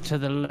Rev's to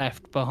the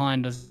left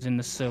behind us in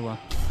the sewer.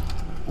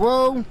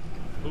 Whoa!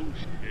 Oh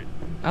shit.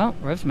 Oh,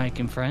 Rev's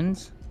making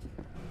friends.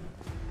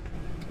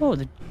 Oh,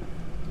 the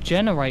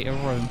generator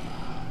room.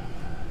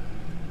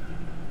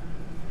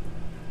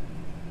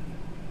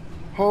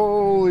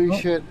 Holy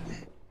shit!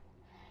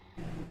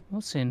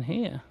 What's in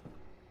here?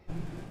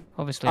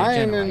 Obviously, a I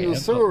am generator. in the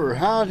sewer.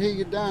 How'd he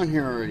get down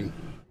here already?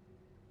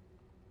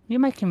 You're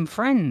making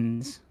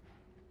friends.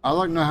 I'd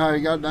like to know how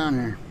he got down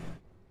here.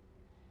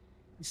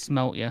 He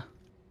smelt you.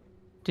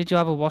 Did you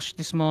have a wash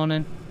this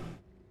morning?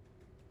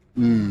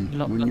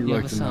 When on you the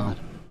like other to know. side.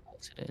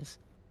 Yes, it is.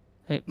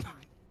 Hey.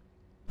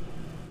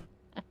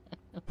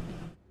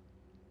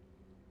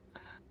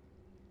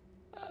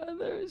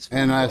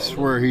 And I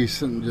swear he's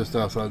sitting just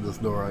outside this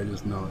door. I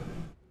just know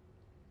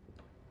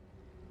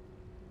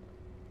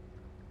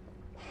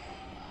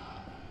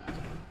it.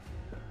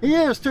 He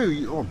is too,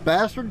 you little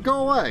bastard.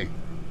 Go away.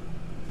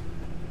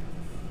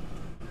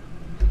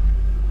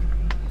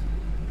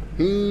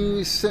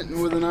 He's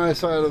sitting with an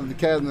eyesight of the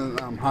cabinet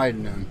that I'm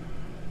hiding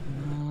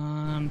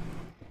in.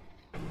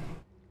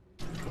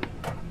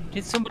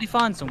 Did somebody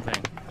find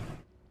something?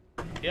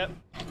 Yep.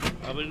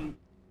 I've been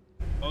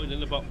finding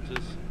the boxes.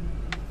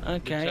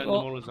 Okay,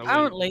 well,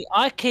 apparently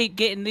I keep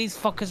getting these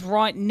fuckers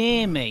right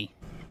near me.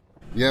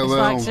 Yeah, it's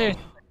well... like,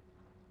 seriously,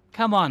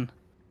 come on.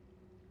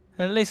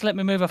 At least let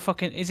me move a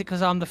fucking... Is it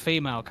because I'm the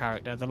female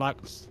character? They're like,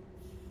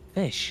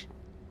 fish.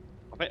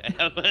 I think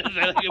they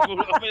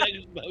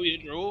can smell your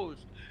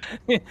drawers.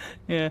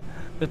 Yeah,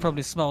 they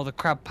probably smell the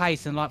crab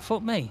paste and like,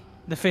 fuck me,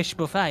 the fish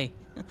buffet.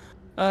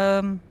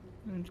 Oh,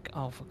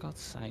 for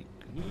God's sake.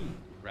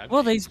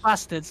 Well, these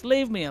bastards,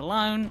 leave me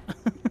alone.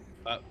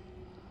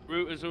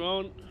 Routers are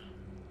on.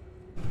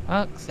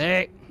 Fuck's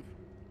sake.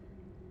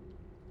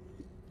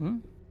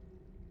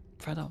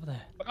 Fred over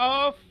there. Fuck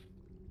off!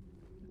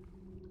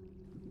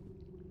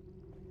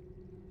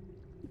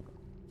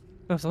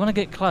 Well, if I want to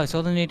get close,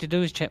 all they need to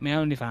do is check my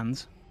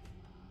OnlyFans.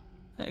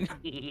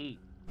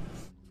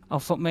 Oh,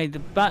 fuck me. The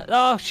back.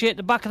 Oh, shit.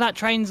 The back of that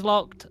train's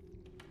locked.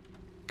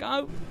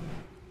 Go.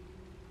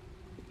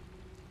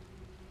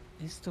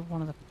 Is there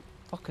one of the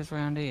fuckers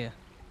around here?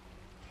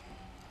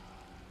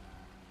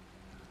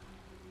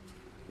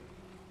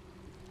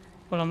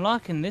 Well, I'm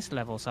liking this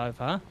level so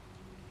far.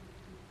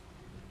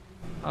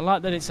 I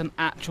like that it's an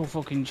actual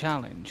fucking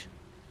challenge.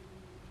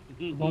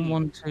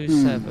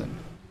 1127.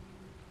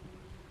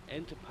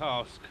 Enter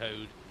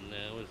passcode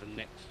now as the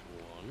next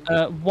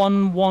one.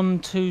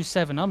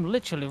 1127. I'm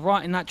literally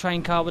right in that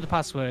train car with the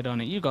password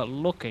on it. You got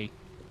lucky.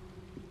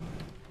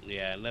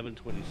 Yeah,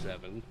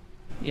 1127.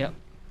 Yep.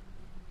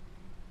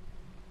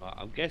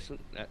 I'm guessing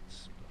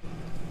that's...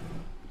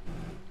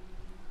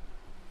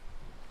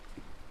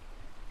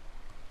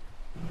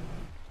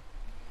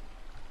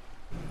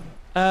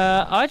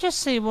 I just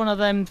see one of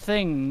them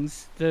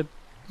things, the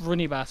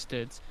runny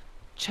bastards,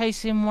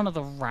 chasing one of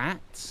the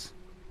rats.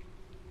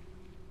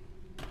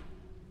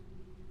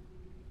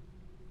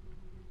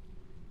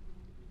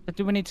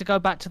 Do we need to go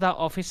back to that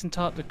office and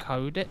type the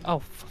code? Oh,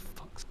 for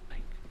fuck's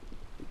sake.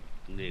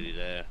 Nearly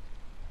there.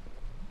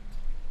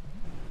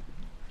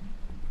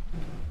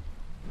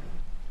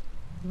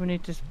 Do we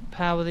need to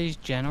power these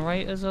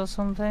generators or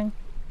something?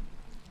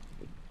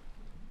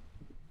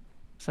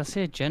 So I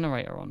see a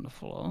generator on the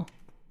floor.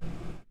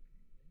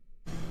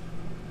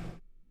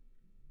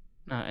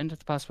 Now, enter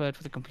the password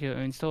for the computer,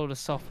 install the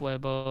software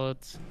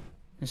boards,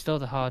 install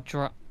the hard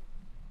drive.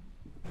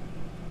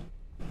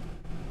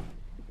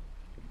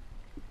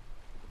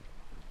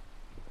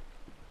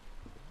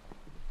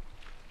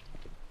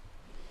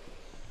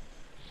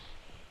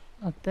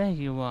 Oh, there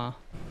you are.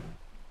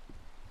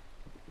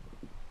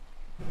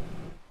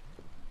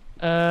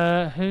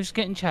 Who's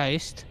getting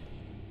chased?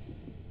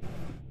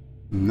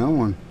 No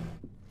one.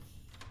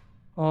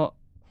 Oh,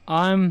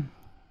 I'm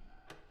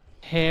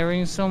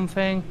hearing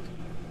something,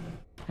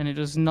 and it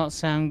does not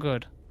sound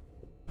good.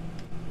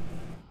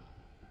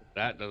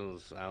 That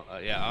doesn't sound...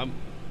 yeah, I'm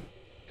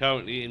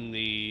currently in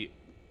the...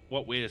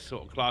 what we're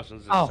sort of classing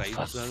as a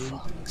safe zone. For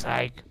fuck's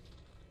sake.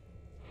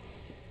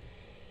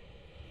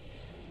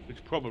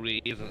 Which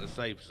probably isn't a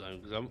safe zone,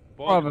 because I'm...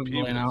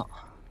 Probably not.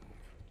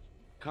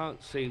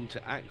 Can't seem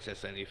to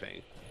access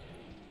anything.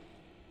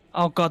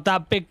 Oh god,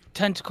 that big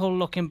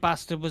tentacle-looking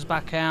bastard was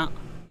back out.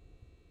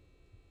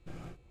 I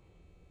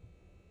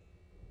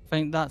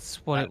think that's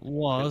what it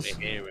was.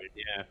 Hear it,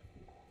 yeah.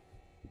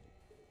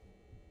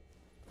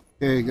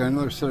 Okay, you got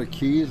another set of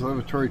keys.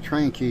 Laboratory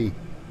train key.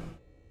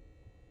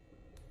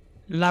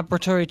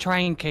 Laboratory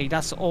train key.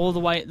 That's all the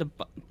way at the... Do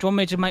you want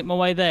me to make my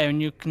way there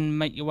and you can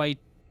make your way...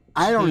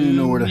 I don't even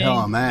know where the hell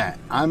I'm at.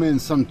 I'm in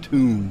some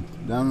tomb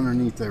down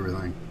underneath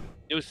everything.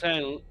 You were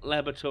saying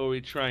laboratory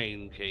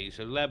train key,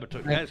 so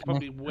laboratory, that's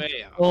probably where...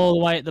 All the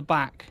way at the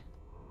back.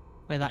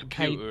 Where that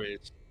computer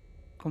is.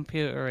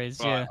 Computer is,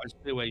 right, yeah. I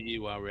see where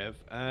you are, Rev.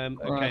 Okay,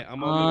 Right,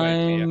 I'm on my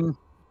way here.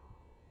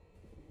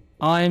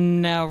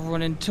 I'm now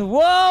running to... Whoa!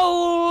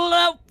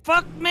 Oh,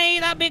 fuck me!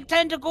 That big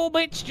tentacle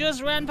bitch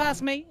just ran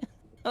past me.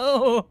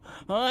 Oh,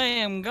 I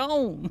am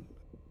gone.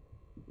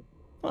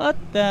 What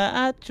the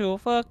actual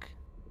fuck?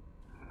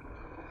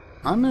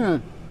 I'm in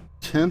a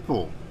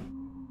temple.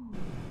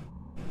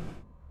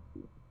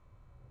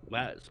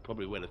 That's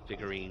probably where the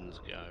figurines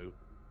go.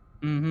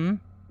 Mm-hmm.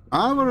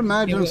 I would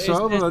imagine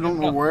so, but I don't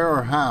know where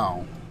or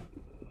how.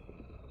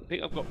 I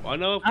think I've got... I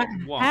know I've got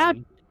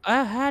one.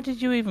 How did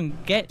you even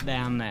get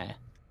down there?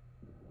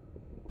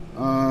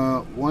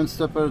 One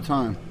step at a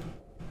time.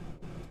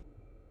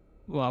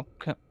 Well,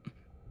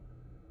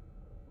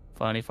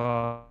 Funny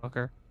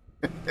fucker.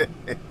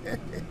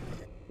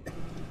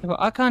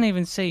 I can't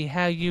even see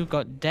how you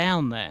got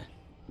down there.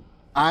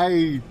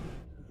 I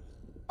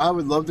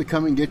would love to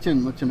come and get you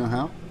and let you know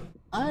how.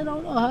 I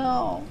don't know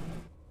how.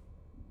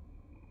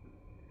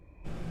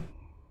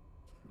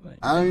 Wait,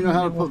 I don't even know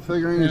how to put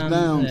figurines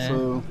down, there.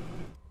 so...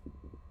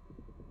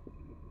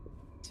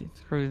 Is it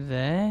through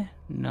there?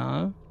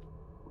 No.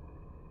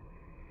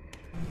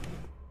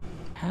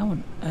 How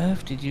on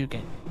earth did you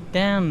get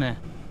down there?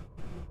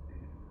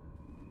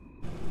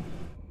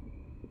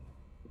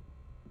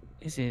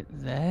 Is it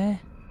there?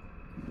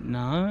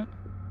 No.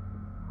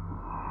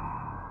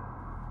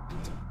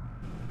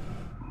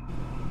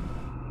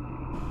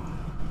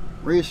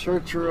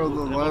 Researcher of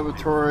the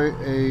laboratory,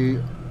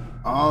 a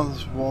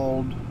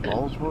Oswald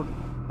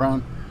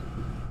Brown,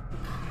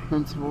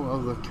 principal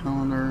of the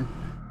calendar,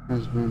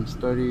 has been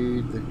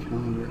studied. The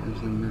calendar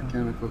is a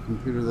mechanical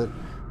computer that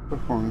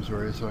performs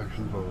various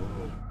actions. Blah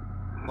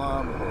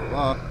blah blah blah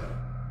blah.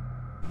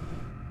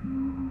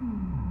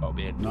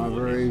 Not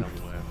very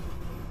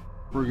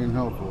friggin'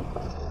 helpful.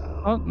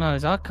 Oh no,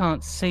 I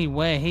can't see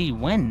where he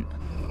went.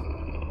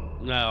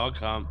 No, I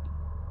can't.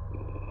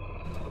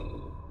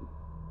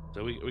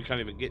 So we can't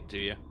even get to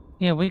you.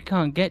 Yeah, we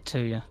can't get to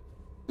you.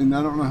 And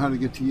I don't know how to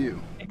get to you.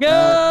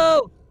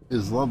 Go! That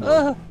is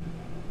lovely.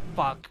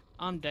 Fuck,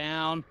 I'm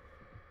down.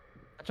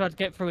 I tried to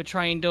get through a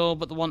train door,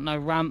 but there wasn't no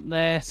ramp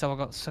there, so I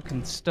got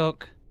fucking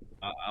stuck.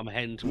 I'm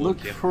heading towards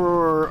Look you.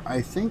 for,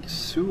 I think,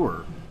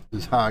 sewer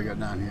is how I got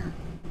down here.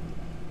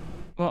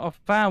 Well, I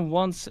found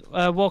once.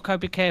 Worco,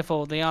 be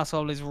careful. The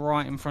arsehole is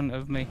right in front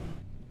of me.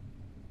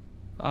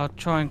 I'll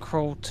try and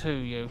crawl to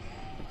you.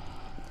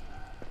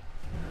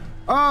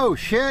 Oh,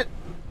 shit!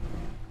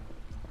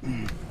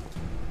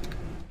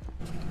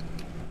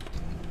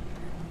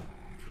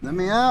 Let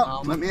me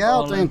out! Let me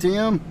out,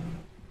 ATM!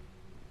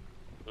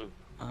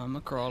 I'm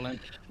a crawling.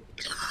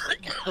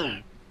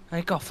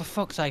 Hey, God, for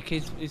fuck's sake,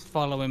 he's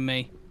following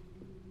me.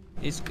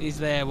 He's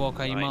there,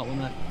 Worco. You might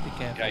want to be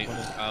careful. Okay,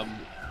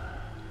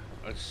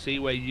 I see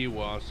where you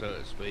are, so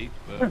to speak,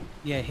 but...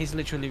 Yeah, he's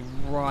literally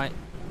right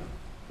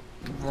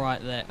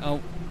there.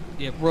 Oh,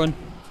 yeah, run.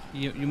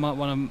 You might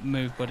want to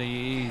move,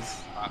 buddy. He's...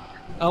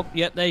 Oh,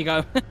 yeah, there you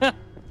go.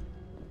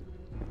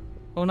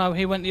 Oh no,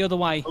 he went the other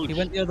way. Oh, he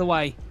went the other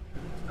way.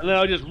 And then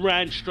I just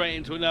ran straight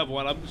into another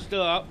one. I'm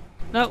still up.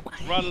 No.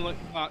 Running like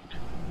fuck.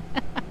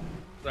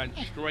 Ran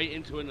straight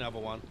into another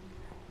one.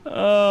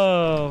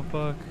 Oh,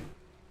 fuck.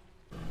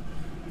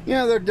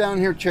 Yeah, they're down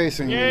here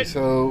chasing me,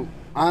 so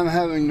I'm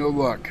having no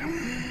luck.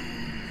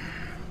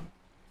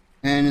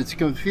 And it's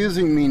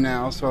confusing me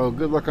now, so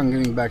good luck on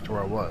getting back to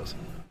where I was.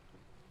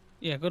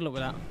 Yeah, good luck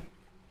with that.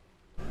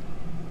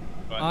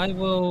 Right. I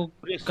will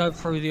go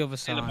through the other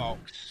side. In a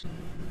box.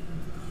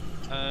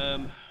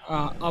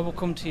 I will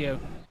come to you.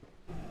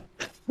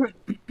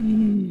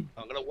 I'm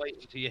gonna wait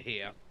until you're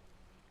here.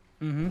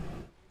 Thinking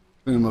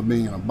about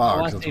being in a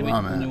box, that's where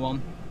I'm at.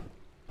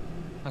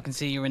 I can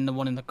see you're in the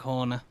one in the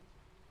corner.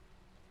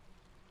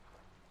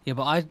 Yeah,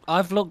 but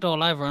I've looked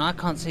all over and I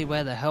can't see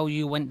where the hell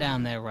you went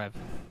down there, Rev.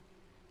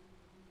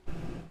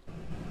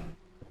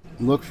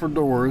 Look for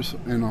doors,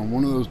 and on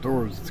one of those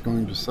doors it's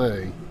going to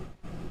say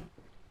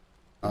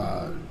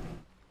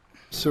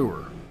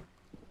sewer.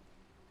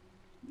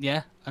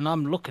 Yeah, and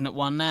I'm looking at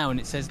one now and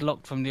it says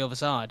locked from the other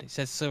side. It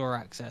says sewer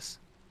access.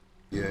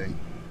 Yay.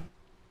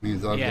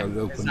 Means I've got to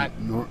open it.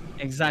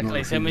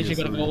 Exactly, so it means you've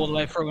got to go all the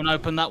way through and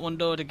open that one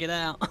door to get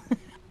out.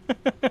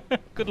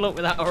 Good luck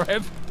with that,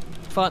 Rev.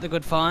 Fight the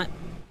good fight.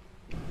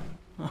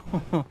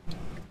 Oh,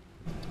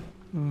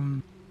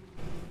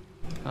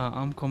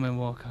 I'm coming,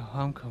 Walker.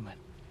 I'm coming.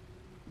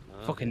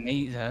 Fucking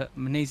knees hurt.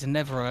 My knees have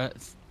never hurt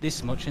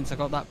this much since I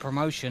got that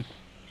promotion.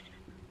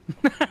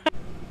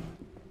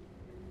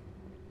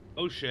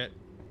 Oh shit.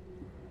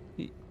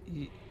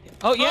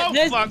 Oh yeah, Oh,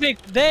 there's fuck. the big.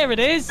 There it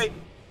is. Hey.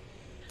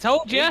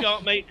 Told you. He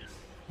got me.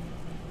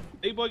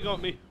 E-boy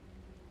got me.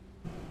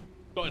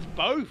 Got us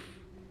both.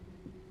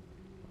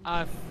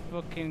 I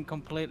fucking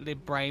completely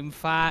brain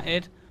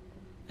farted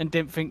and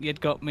didn't think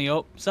you'd got me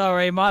up.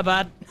 Sorry, my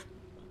bad.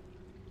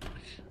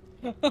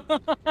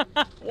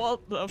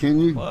 What the Can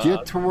you fuck?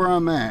 get to where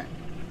I'm at?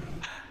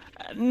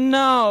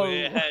 No.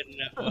 We're heading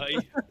that way.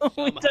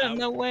 We don't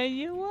know where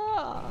you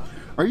are.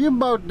 Are you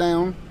boat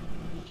down?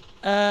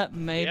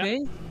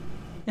 Maybe.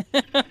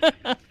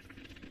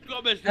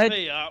 Got Mr.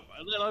 P up,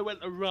 and then I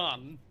went to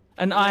run.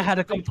 And I had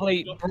a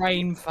complete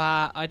brain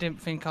fart. I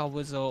didn't think I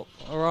was up.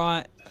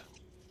 Alright?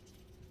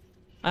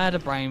 I had a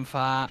brain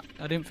fart.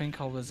 I didn't think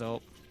I was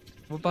up.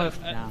 We're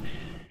both down.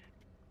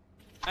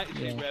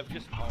 Actually, Rev,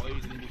 just hide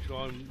and we'll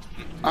try and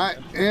get to I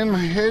them. am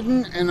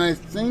hidden, and I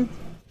think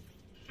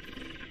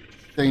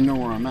they know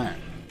where I'm at.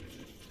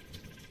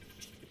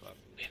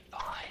 We're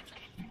fine.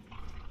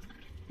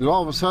 Is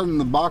all of a sudden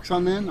the box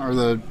I'm in, or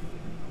the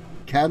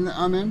cabinet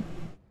I'm in,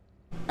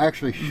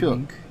 actually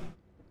shook.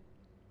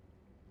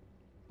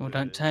 Well,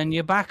 don't turn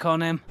your back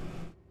on him.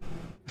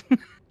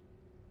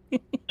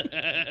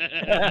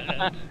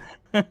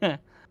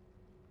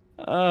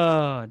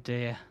 Oh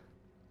dear.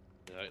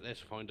 Right, let's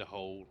find a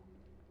hole.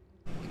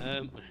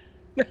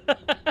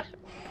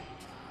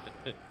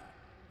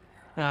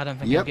 I don't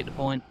think I get the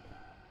point.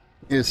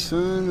 As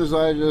soon as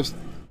I just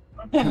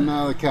come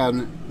out of the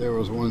cabinet, there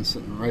was one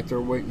sitting right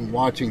there waiting,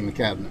 watching the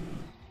cabinet.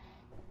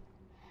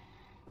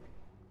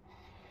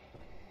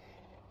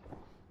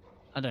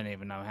 I don't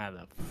even know how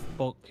the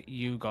fuck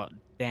you got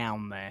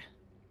down there.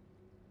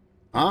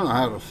 I don't know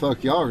how the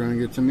fuck y'all are gonna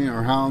get to me,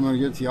 or how I'm gonna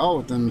get to y'all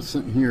with them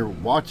sitting here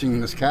watching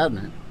this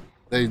cabinet.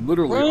 They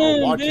literally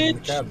are watching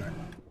the cabinet.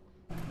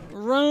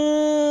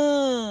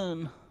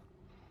 Run!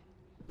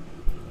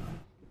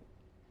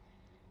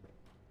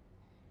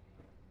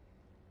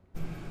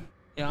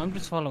 Yeah, I'm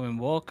just following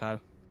Worco.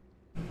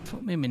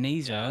 Fuck me, my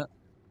knees hurt.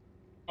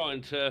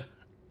 Trying to.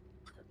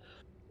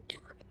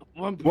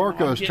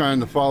 Worco's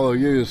trying to follow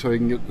you so he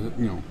can get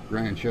the,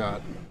 grand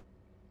shot.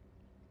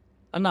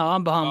 I know,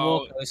 I'm behind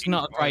Worco. It's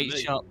not a great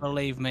shot,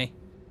 believe me.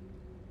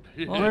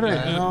 Where the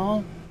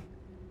hell?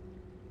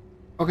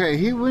 Okay,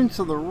 he went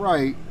to the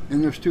right,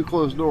 and there's 2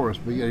 closed doors,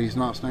 but yet he's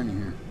not standing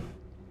here.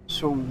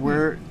 So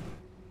where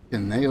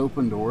can they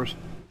open doors?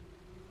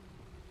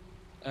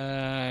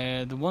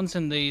 The ones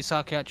in the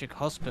psychiatric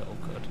hospital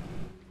could.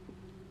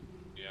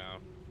 Yeah.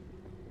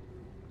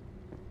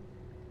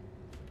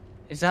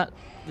 Is that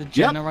the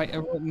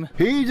generator room?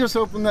 He just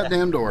opened that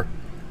damn door.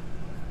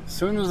 As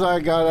soon as I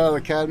got out of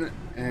the cabinet,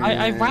 and...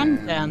 I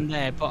ran down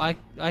there, but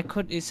I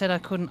could. It said I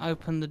couldn't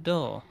open the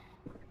door.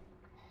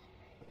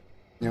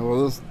 Yeah,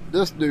 well,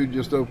 this dude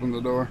just opened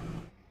the door.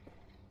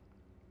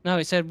 No,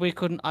 it said we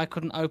couldn't. I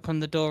couldn't open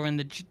the door in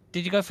the.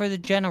 Did you go through the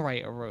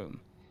generator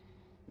room?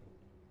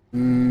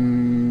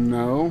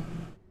 No.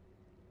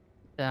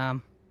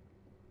 Damn.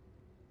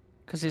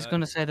 Because it's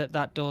gonna say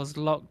that door's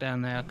locked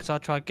down there. Because I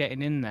tried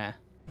getting in there.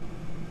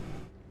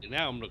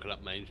 Now I'm looking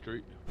up Main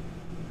Street.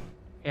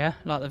 Yeah,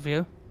 like the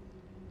view.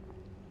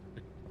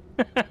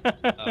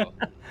 Oh.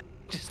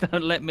 Just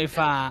don't let me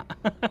fart.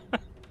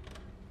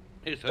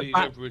 It's how you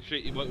go for a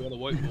shit you might want to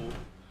wait for.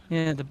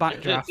 Yeah, the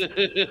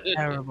backdraft.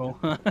 Terrible.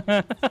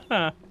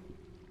 I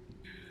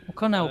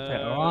couldn't help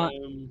it, alright?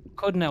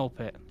 Couldn't help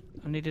it.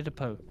 I needed a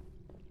poo.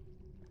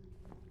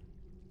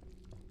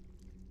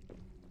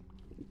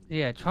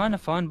 Yeah, trying to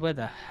find where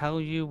the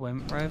hell you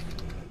went, Rev,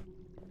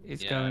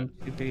 is going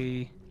to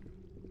be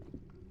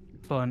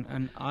fun.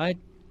 And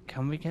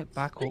can we get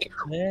back up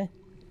there?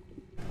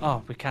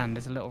 Oh, we can.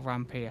 There's a little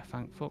ramp here.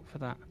 Thank fuck for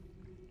that.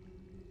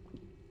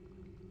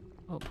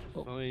 Up.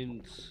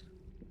 Finds.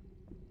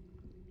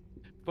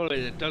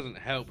 Probably it doesn't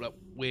help that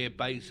we're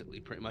basically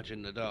pretty much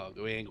in the dark.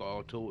 We ain't got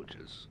our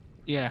torches.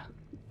 Yeah.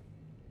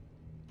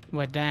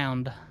 We're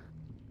downed.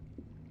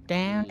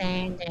 Down.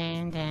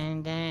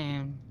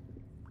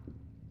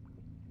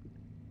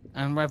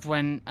 And Rev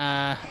went,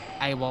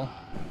 AWOL.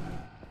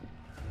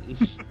 Yeah,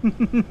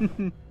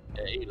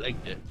 he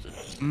liked it.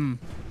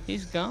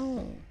 He's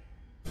gone.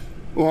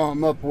 Well,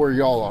 I'm up where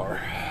y'all are.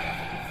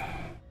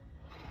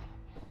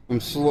 I'm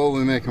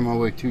slowly making my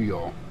way to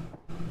y'all.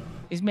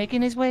 He's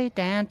making his way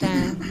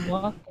downtown,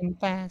 walking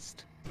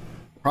fast.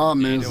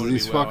 Problem is,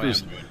 these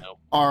fuckers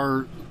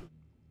are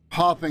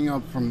popping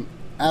up from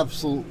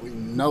absolutely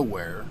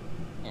nowhere.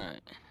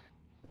 Right.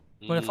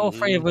 Well, if all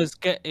three of us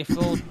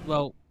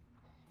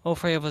all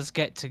three of us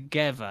get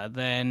together,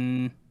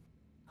 then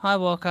hi,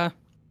 Walker.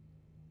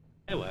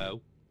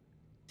 Hello.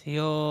 So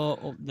you're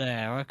up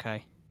there,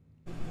 okay.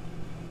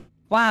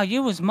 Wow,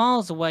 you was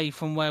miles away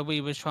from where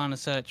we was trying to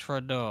search for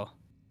a door.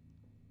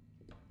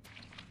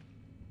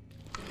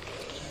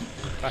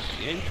 That's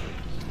the entrance.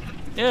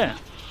 Yeah.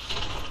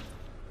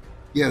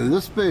 Yeah,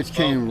 this bitch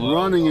came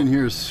running in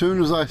here as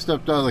soon as I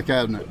stepped out of the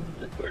cabinet.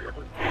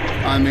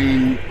 I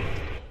mean,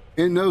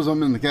 it knows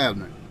I'm in the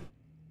cabinet.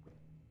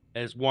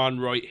 There's one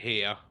right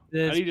here.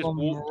 There's and he just one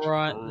walked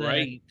right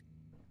straight.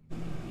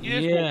 He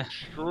just walked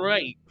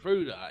straight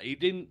through that. He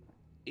didn't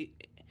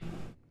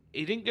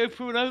go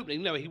through an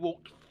opening. No, he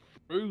walked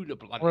through the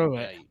bloody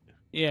gate.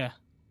 Yeah.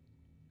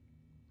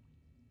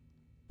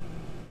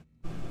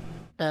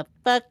 The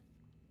fuck?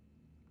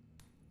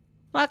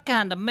 What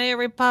kind of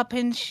Mary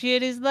Poppins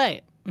shit is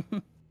that?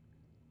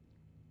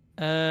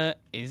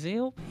 Is he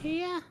up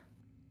here?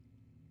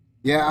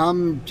 Yeah,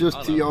 I'm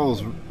just to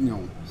y'all's,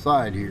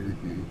 side here.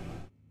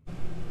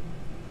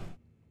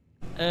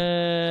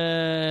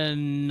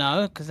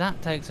 No, because that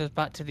takes us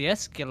back to the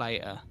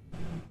escalator.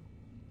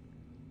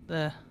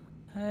 The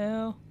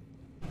hell?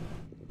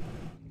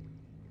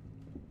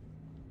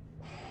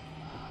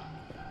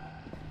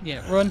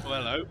 Yeah, run. Oh,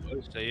 hello.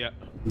 I see ya.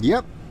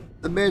 Yep,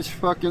 the bitch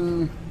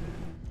fucking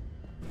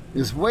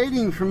is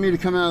waiting for me to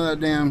come out of that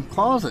damn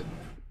closet.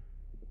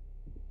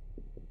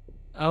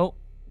 Oh,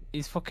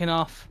 he's fucking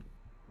off.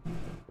 Right.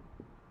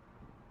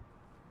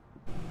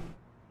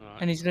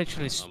 And he's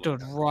literally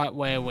stood right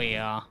where we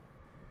are.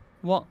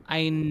 What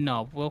a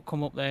knob. We'll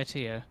come up there to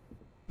you.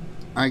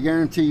 I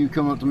guarantee you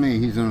come up to me,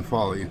 he's gonna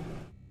follow you.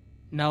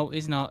 No,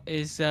 he's not.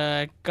 He's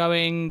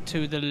going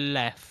to the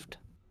left.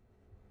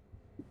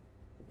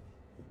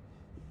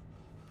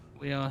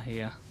 We are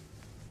here.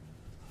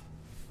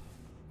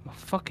 My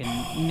fucking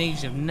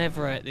knees have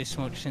never hurt this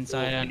much since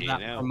I earned that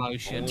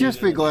promotion.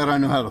 Just be glad I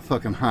know how to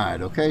fucking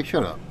hide, okay?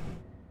 Shut up.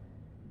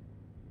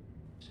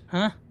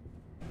 Huh?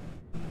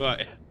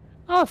 Right.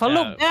 Oh, if I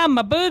look down,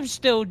 my boobs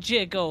still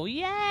jiggle.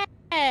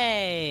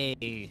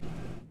 Yay!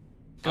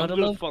 Gotta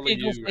love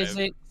jiggle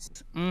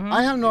physics.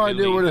 I have no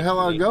idea where the hell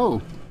I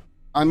go.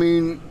 I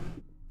mean,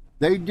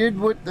 they did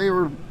what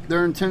they're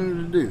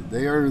intended to do.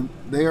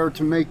 They are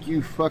to make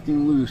you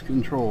fucking lose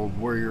control of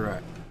where you're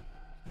at.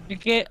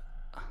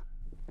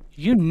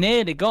 You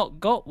nearly got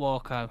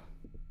Worco.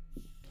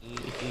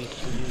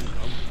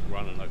 I'm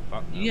running like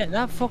fuck now. Yeah,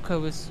 that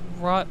fucker was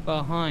right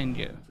behind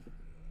you.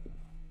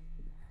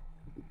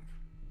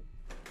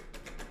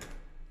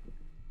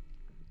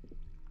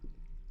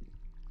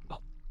 Oh,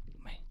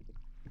 man.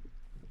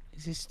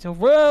 Is he still...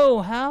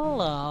 Whoa,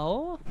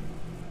 hello?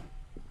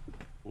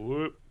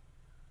 Whoop.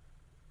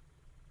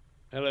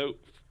 Hello.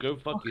 Go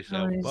fuck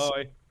yourself.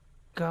 Bye.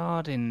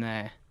 Guard in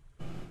there.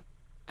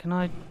 Can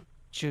I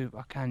dupe?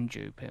 I can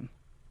dupe him.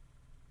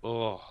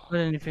 Oh. Got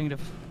anything to...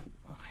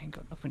 I ain't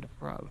got nothing to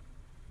throw.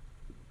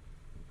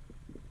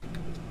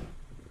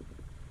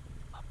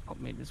 Got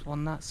me. There's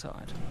one that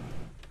side.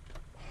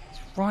 It's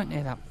right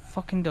near that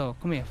fucking door.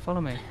 Come here. Follow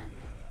me.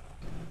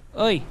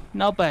 Oi,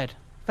 not bad.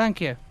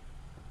 Thank you.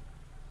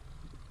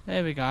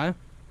 There we go.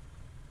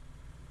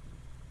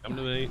 Come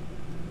to me.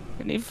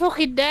 And he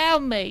fucking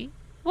downed me.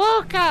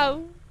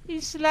 Worco! He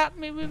slapped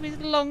me with his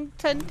long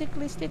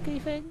tentacly sticky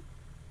thing.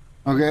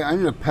 Okay, I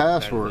need a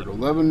password.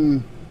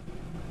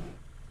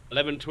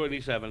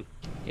 1127.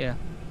 Yeah.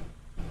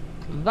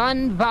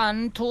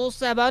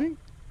 1127.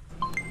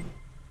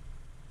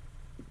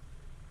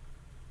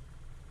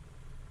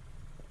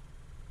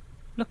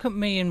 Look at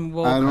me and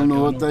Worco. I don't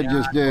know what that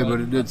just did,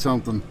 but it did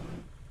something.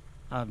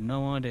 I have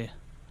no idea.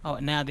 Oh,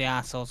 now the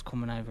asshole's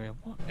coming over here.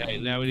 What? Okay,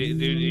 now we do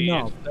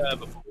the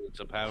server boards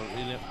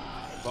apparently.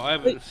 But I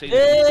haven't seen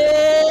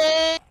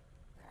it.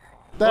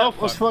 That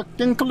was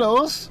fucking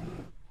close.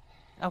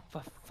 Oh,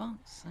 for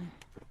fuck's sake.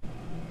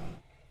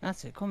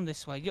 That's it. Come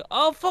this way.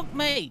 Oh, fuck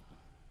me.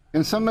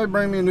 Can somebody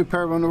bring me a new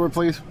pair of underwear,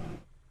 please?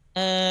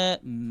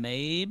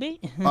 Maybe.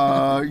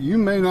 You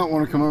may not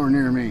want to come over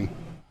near me.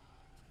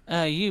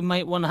 You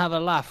might want to have a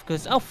laugh,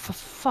 because... Oh, for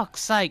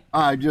fuck's sake.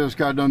 I just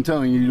got done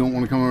telling you don't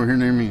want to come over here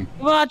near me.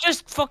 Well, I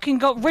just fucking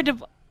got rid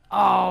of...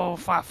 Oh,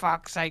 for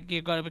fuck's sake,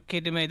 you've got to be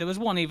kidding me. There was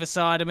one either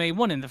side of me,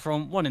 one in the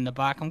front, one in the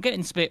back. I'm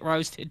getting spit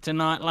roasted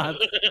tonight, lad.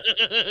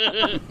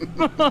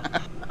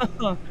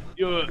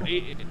 You're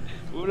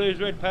all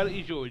those red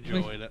panties, you're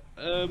enjoying it.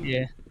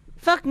 Yeah.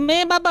 Fuck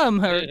me, my bum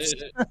hurts.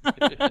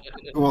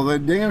 Well, they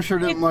damn sure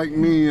didn't like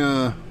me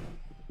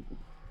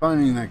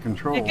finding that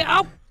control.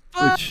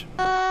 Which...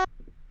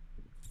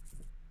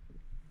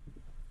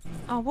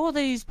 Oh, all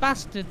these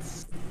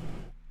bastards.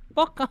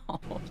 Fuck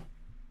off.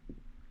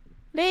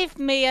 Leave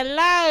me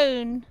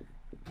alone.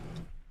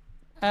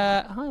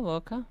 Hi,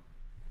 Worco.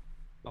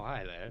 Oh,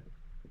 hi there.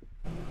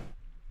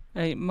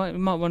 Hey, you might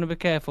want to be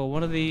careful.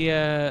 One of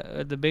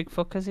the big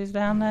fuckers is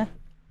down there.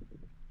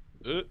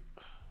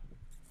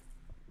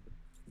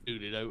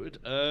 Duly noted.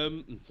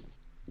 I'm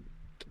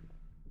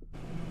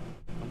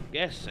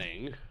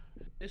guessing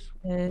this.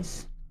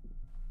 Yes.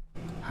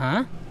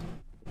 Huh?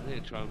 I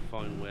need to try and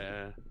find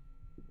where.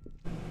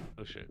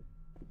 Oh shit.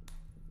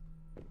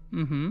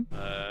 Mm-hmm.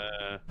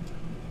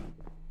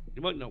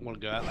 You might not want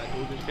to go out that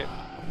door just yet.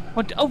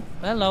 What? Oh,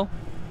 hello.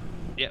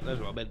 Yeah, that's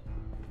what I meant.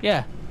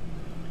 Yeah.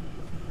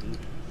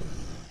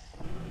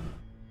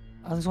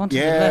 I was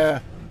wanting to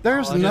left.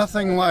 There's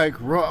nothing like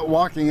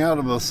walking out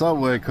of a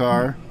subway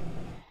car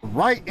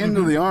right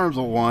into the arms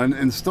of one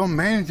and still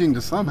managing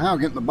to somehow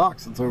get in the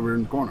box that's over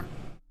in the corner.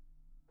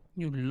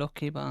 You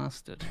lucky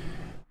bastard.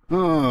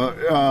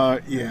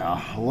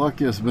 Yeah, luck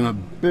has been a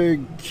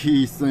big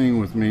key thing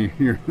with me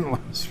here in the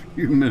last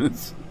few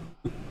minutes.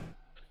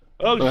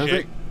 Oh, so shit. I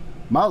think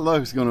my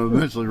luck's gonna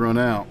eventually run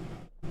out.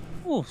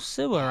 Oh,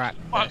 sewer rat.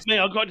 Fuck me,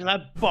 I got to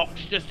that box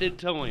just in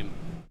time.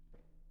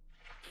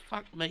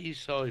 Fuck me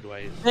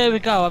sideways. There we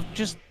go, I've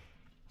just...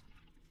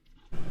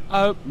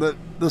 Oh.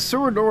 The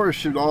sewer doors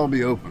should all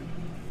be open.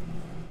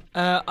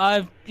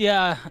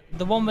 Yeah,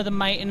 the one with the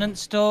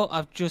maintenance door,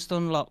 I've just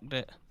unlocked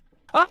it.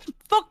 Oh,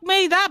 fuck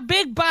me, that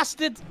big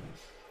bastard!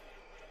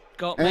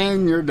 Got me.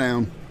 And you're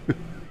down.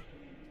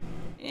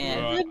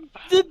 Yeah, right.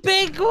 the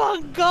big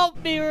one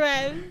got me,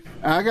 Rev.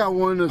 I got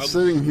one that's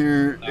sitting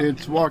here.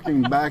 It's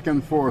walking back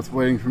and forth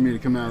waiting for me to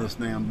come out of this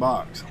damn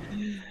box.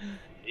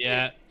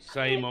 Yeah,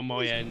 same on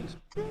my end.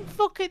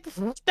 Fucking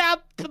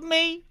stabbed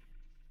me.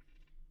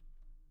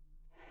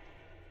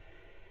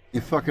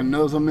 It fucking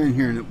knows I'm in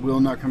here and it will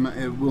not come out.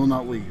 It will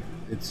not leave.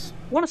 It's...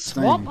 Want to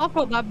swap? I've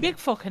got that big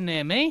fucker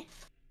near me.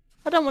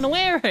 I don't want to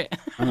wear it.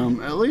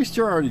 At least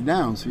you're already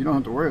down, so you don't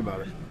have to worry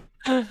about it.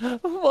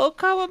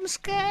 Worco, I'm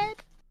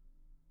scared.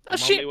 I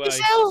shit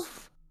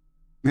myself.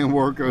 And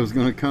Worco's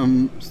gonna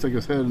come stick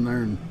his head in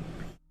there and...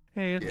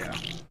 Yeah.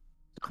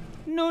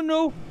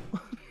 No.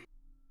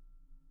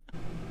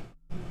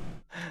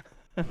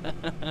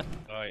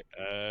 Right,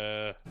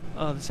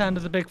 Oh, the sound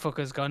of the big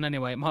fucker's gone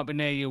anyway. It might be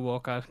near you,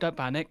 Worco. Don't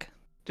panic.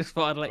 Just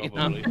thought I'd let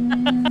probably. you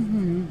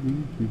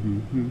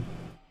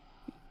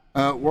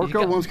know.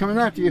 Worco, one's coming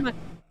after you.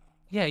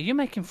 Yeah, you're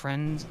making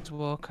friends,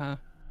 Worco.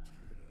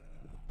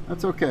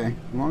 That's okay.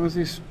 As long as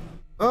he's...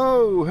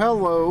 Oh,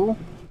 hello.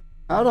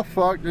 How the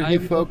fuck did he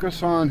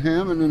focus on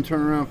him and then turn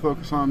around and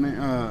focus on me?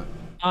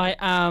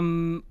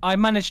 I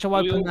managed to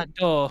open that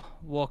door,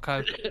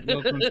 Worco.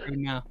 You're going through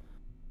now.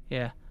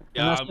 Yeah.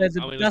 Yeah,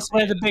 And that's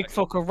where the big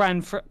fucker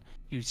ran for.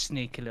 You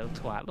sneaky little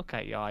twat. Look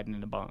at you hiding in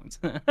the bones.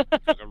 Right.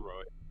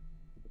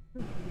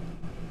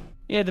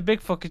 Yeah, the big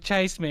fucker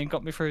chased me and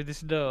got me through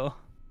this door.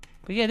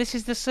 But yeah, this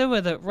is the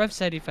sewer that Rev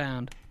said he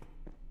found.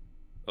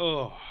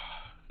 Oh,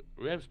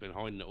 Rev's been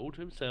hiding it all to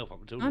himself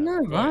up until now. I know,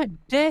 right?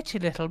 Dirty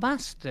little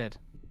bastard.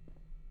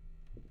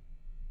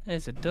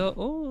 There's a door.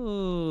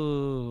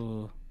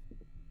 Ooh.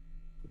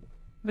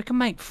 We can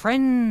make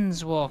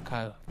friends,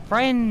 Worco.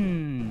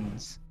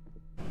 Friends.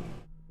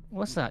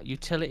 What's that?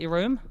 Utility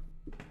room?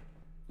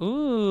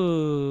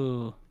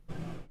 Ooh.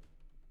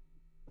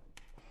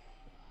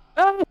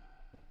 Oh!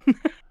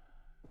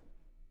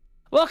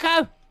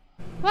 Worco!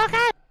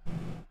 Worco!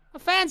 I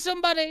found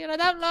somebody and I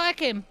don't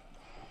like him.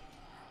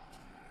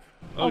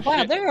 Oh wow,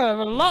 shit. there are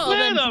a lot of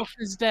them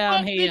fuckers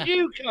down here. Where did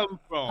you come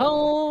from?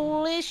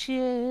 Holy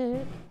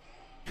shit.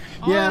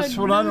 Yeah, that's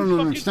what I don't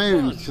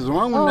understand. Because when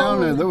I went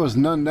down there was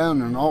none down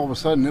there, and all of a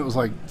sudden it was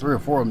like 3 or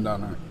 4 of them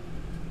down there.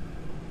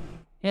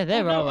 Yeah,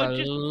 there are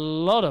a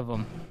lot of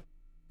them.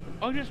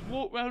 I just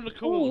walked round the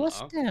corner. Oh,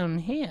 what's down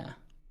here?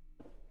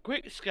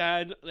 Quick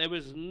scan, there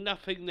was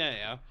nothing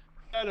there.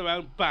 Turn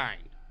around, bang.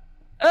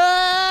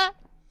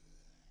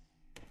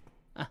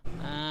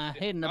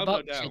 Hitting the I'm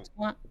box. not down.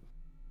 What?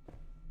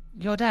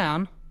 You're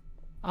down?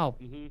 Oh,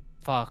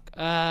 fuck.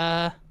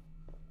 Oh,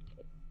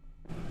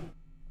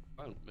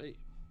 me.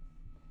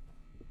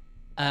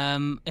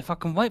 If I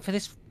can wait for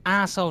this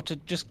asshole to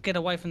just get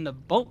away from the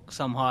box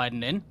I'm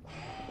hiding in.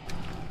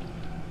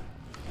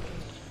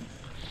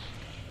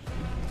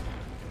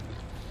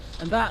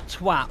 And that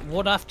twat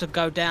would have to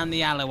go down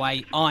the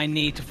alleyway. I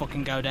need to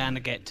fucking go down to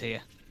get to you.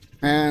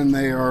 And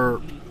they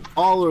are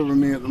all over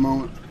me at the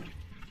moment.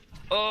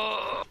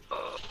 All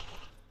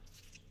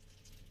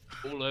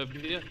over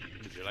here.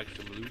 Would you like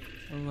some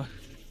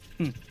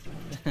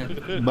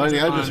loot? Buddy,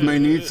 I just may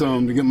need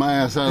some to get my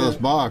ass out of this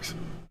box.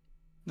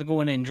 They're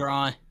going in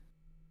dry.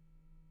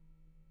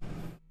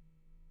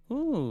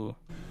 Ooh.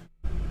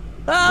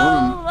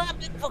 Oh, that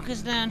big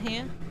fucker's down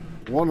here.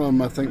 One of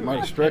them, I think, might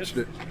have stretched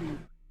it.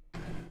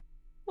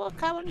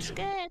 Look, I'm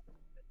scared.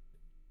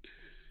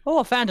 Oh,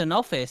 I found an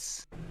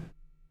office.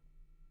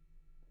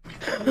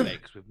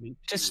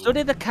 To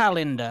study the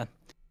calendar,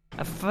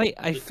 a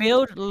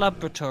field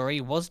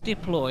laboratory was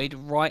deployed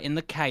right in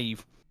the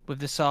cave with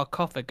the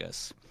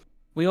sarcophagus.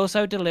 We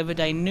also delivered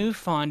a new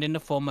find in the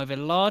form of a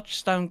large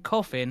stone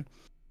coffin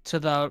to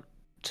the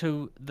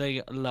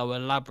lower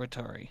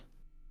laboratory.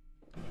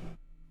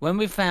 When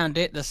we found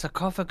it, the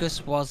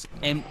sarcophagus was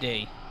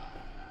empty.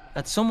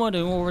 Had someone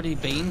who already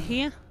been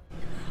here?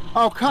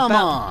 Oh, come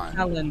on.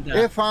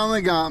 It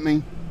finally got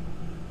me.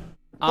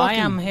 I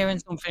am hearing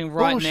something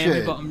right bullshit. near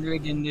me, but I'm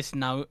reading this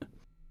note.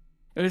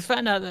 It was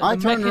found out that I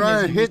turned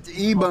around and hit the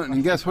E button,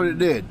 and guess what it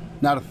did?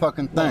 Not a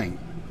fucking thing.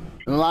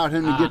 It allowed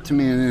him to get to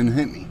me and then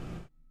hit me.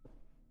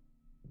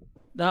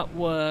 That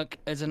work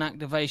as an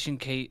activation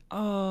key.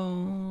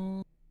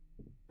 Oh,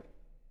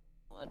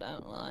 I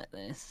don't like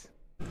this.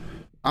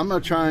 I'm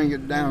gonna try and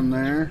get down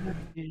there.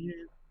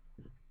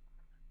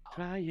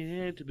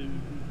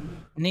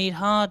 Need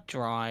hard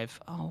drive.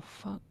 Oh,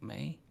 fuck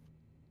me.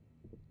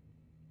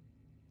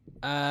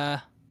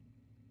 I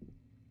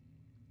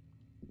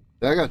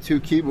got 2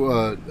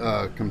 keyboard,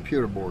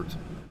 computer boards.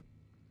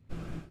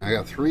 I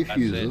got 3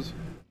 fuses.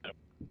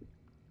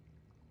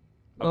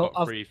 I've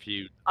got 3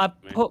 fuses. I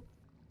put...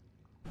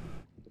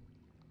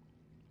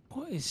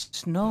 What is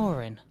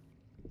snoring?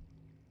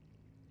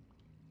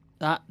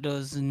 That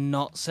does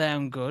not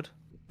sound good.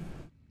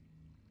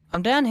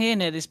 I'm down here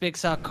near this big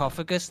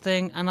sarcophagus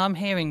thing, and I'm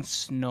hearing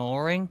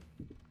snoring.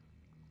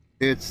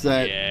 It's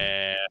that...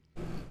 Yeah.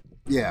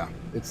 Yeah,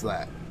 it's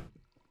that.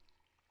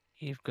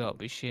 You've got to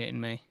be shitting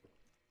me.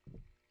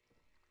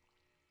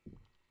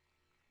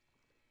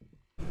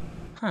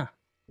 Huh.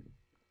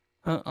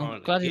 Oh,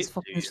 I'm glad he's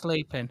fucking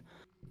sleeping.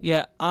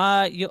 Yeah,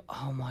 oh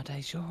my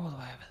days, you're all the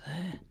way over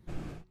there.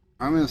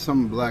 I'm in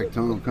some black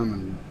tunnel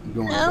coming,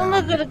 going down. I'm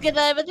not gonna get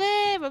over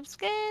there, I'm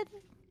scared.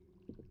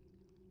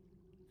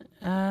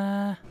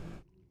 I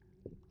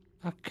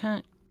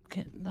can't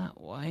get that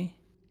way.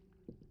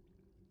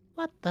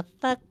 What the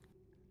fuck?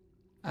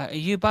 Are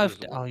you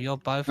both? Oh, you're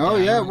both. Oh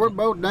down, yeah, we're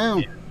both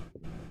down.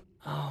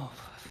 Oh,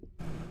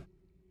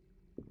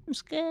 I'm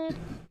scared.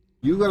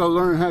 You gotta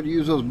learn how to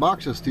use those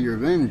boxes to your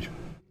advantage.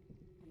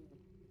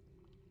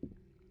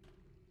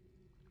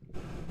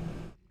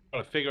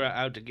 Gotta figure out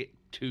how to get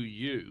to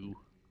you.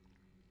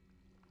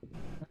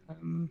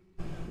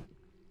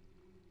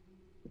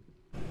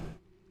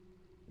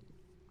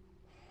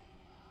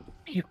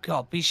 You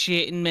gotta be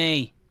shitting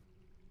me.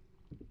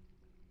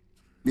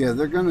 Yeah,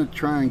 they're gonna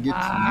try and get to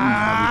you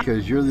now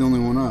because you're the only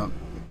one up.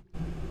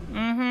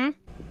 Mm-hmm.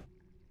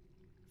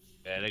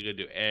 Yeah, they're gonna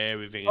do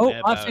everything. Oh,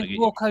 I think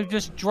Worco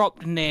just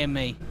dropped near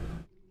me.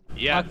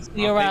 Yeah, I can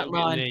see your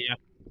outline.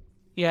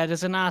 Yeah,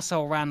 there's an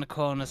asshole around the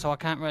corner, so I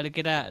can't really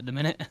get out at the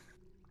minute.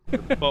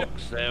 The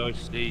box there, I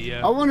see.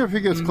 I wonder if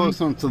he gets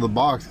close enough to the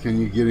box, can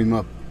you get him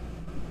up?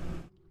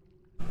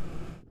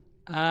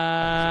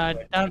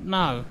 Don't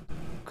know.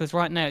 Because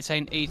right now it's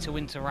saying E to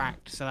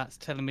interact, so that's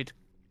telling me to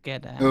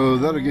get out. Oh,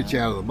 that'll get you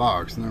out of the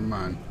box. Never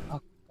mind. I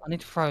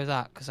need to throw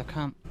that, because I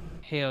can't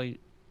hear you.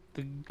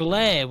 The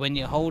glare when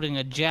you're holding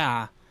a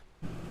jar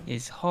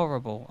is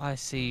horrible. I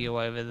see you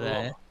over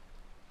there.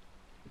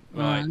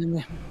 Right. Let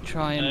me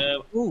try and...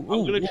 I'm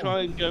going to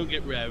try and go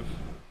get Rev.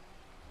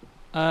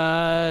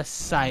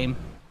 Same.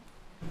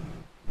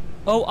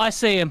 Oh, I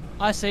see him.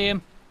 I see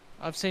him.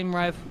 I've seen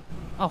Rev.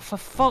 Oh, for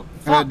fuck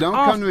Don't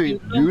off, come to me.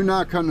 Do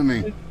not come to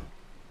me.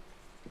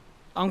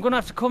 I'm gonna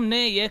have to come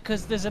near you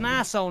because there's an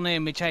asshole near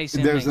me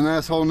chasing There's me. an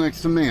asshole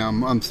next to me.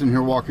 I'm sitting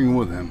here walking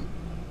with him.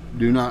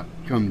 Do not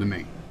come to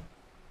me.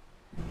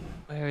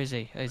 Where is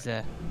he? He's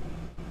there.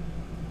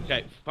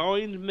 Okay,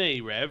 find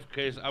me, Rev,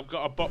 because I've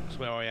got a box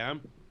where I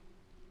am.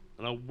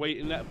 And I'll wait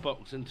in that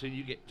box until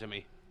you get to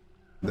me.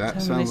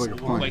 That sounds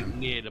like a I'll wait plan.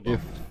 near the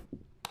box.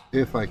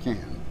 If I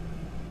can.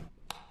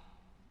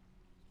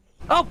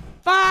 Oh,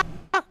 fuck!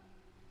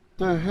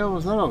 The hell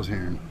was that I was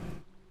hearing?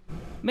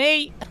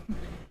 Me!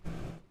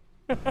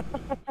 I'm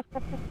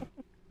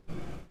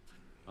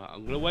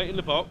going to wait in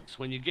the box.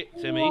 When you get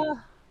to me,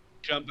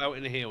 jump out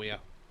in here with you.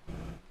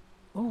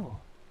 Oh.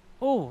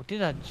 Oh,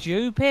 did I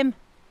dupe him?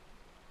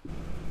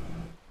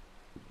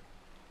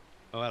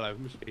 Oh, hello,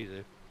 Mr.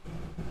 Easy.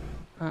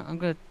 I'm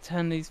gonna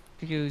turn these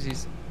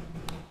fuses.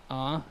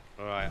 Alright,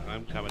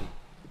 I'm coming.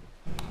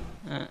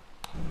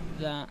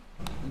 That.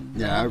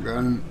 Yeah,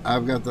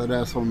 I've got that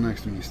asshole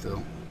next to me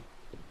still.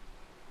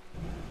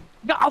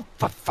 Oh,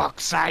 for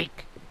fuck's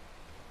sake!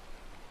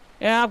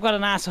 Yeah, I've got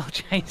an asshole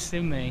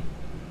chasing me.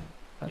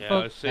 Yeah,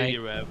 I see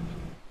you, Rev.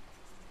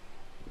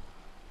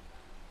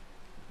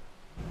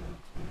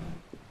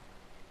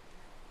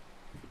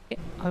 Get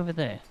over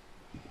there.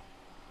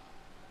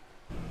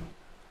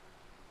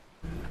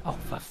 Oh,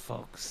 for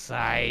fuck's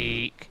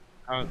sake!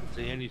 Can't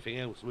see anything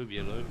else with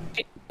you, Lou.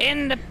 Get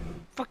in the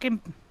fucking...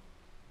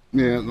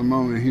 Yeah, at the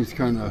moment he's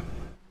kind of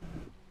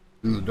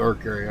in the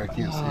dark area. I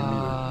can't see him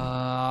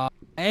either.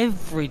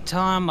 Every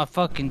time I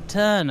fucking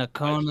turn a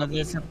corner,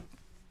 there's a...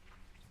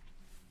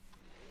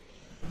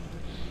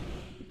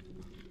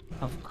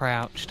 I've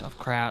crouched,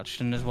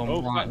 and there's one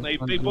right in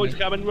front big of boys me.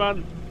 come and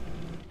run.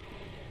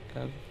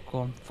 Go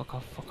on, fuck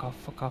off, fuck off,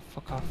 fuck off,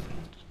 fuck off.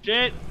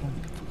 Shit!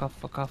 Fuck off,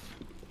 fuck off.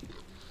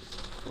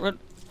 Run,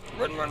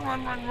 run, run,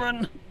 run, run,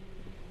 run.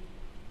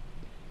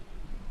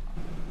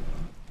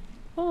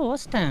 Oh,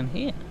 what's down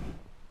here?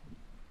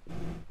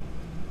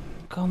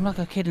 God, I'm like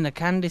a kid in a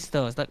candy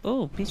store. It's like,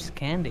 oh, piece of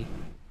candy.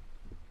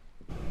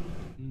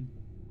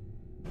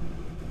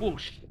 Oh,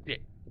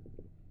 shit.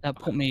 That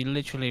put me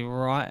literally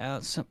right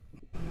out.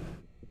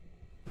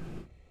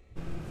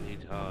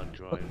 Need hard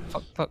drives.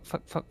 Fuck, fuck,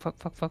 fuck, fuck, fuck,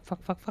 fuck, fuck,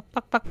 fuck, fuck, fuck,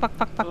 fuck, fuck, fuck,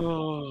 fuck, fuck.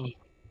 Oh.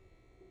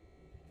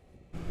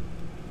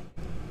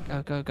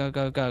 Go, go, go,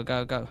 go, go,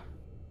 go, go.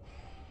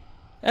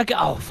 Okay.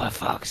 Oh, for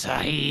fuck's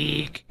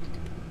sake.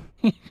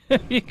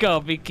 You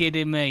gotta be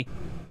kidding me.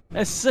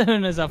 As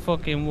soon as I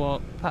fucking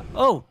walk past...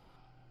 Oh!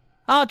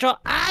 Hard drive.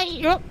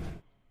 Yup!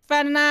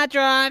 Found an hard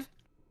drive.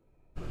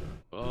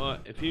 Alright,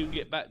 if you can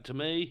get back to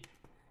me.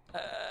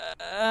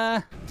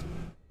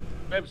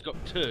 Rev's got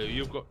 2,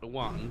 you've got the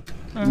 1.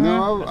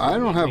 No, I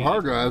don't have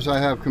hard drives. I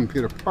have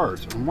computer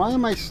parts. Why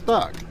am I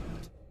stuck?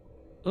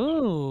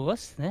 Ooh,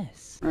 what's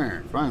this?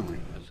 There, finally.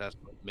 That's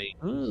not me.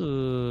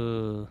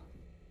 Ooh.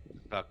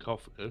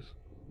 Sarcophagus.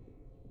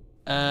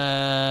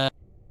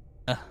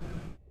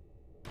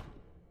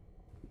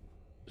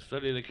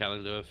 Study the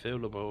calendar. A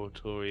field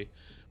laboratory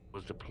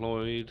was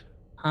deployed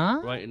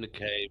Huh? right in the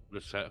cave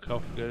with the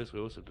sarcophagus. We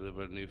also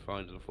delivered a new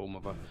find in the form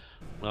of a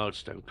large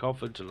stone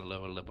coffin to the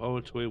lower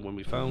laboratory. When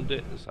we found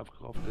it, the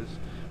sarcophagus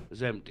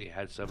was empty.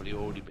 Had somebody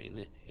already been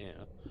in here?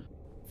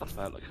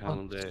 About the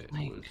calendar. It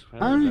was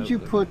How did you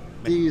put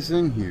these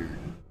in here?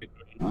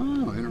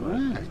 Oh,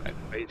 interact.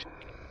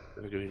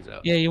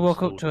 Yeah, you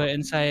walk up to it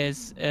and say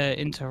it's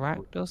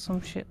interact or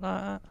some shit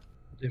like that.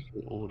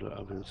 Different order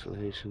of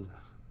installation.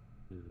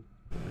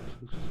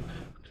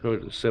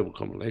 Tried several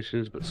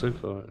combinations, but so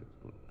far.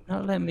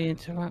 Not let me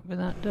interact with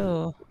that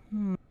door.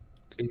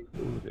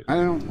 I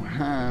don't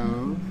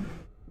have.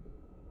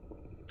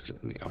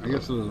 I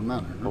guess it doesn't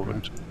matter.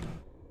 Okay.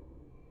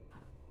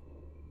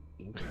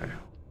 Okay.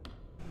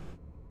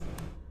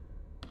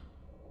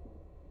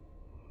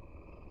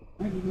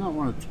 I do not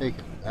want to take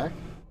it back.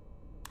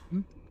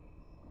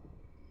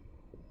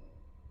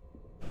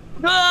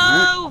 No,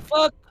 Right.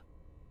 fuck!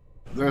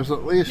 There's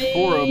at least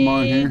 4 of them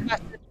on here.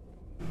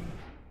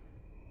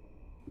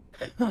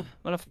 Well,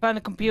 I found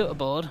a computer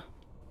board.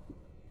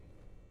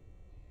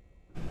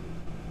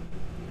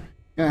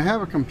 Yeah, I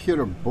have a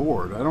computer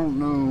board. I don't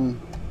know.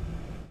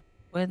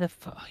 Where the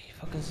fuck? Oh, you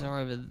fuckers are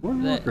over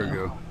Where'd there. Worker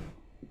go?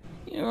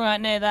 You're right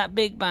near that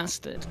big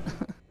bastard.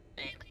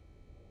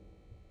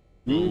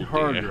 Need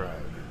hard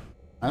drive.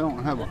 I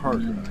don't have a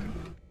hard drive.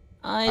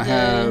 I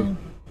have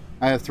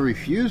I have 3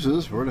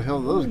 fuses. Where the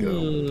hell do those go?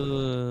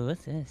 Ooh,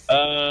 what's this?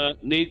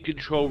 Need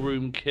control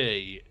room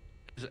key.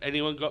 Has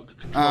anyone got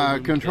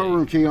control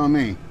room key? Room key on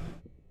me.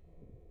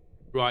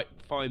 Right,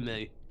 find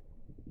me.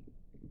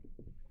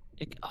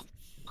 Oh,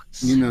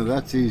 You know,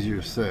 that's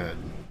easier said.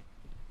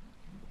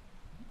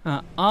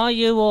 are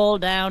you all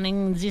down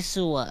in the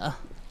sewer?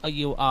 Oh,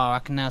 you are. I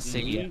can now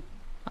see you.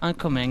 I'm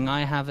coming.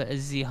 I have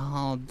the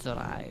hard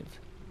drive.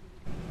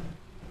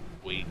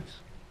 Sweet.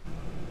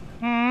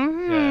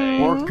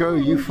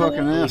 Worco, you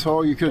fucking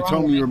asshole. You could have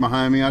told me you were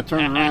behind me. I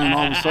turned around and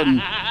all of a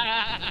sudden...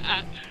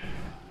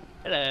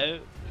 Hello.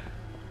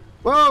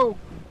 Whoa!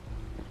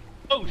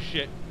 Oh,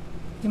 shit.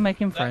 You're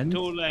making That friends?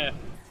 door there.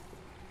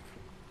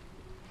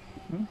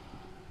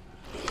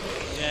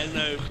 Yeah,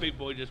 no, big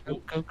boy just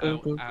walked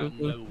out of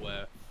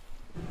nowhere.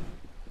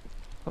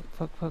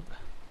 Fuck.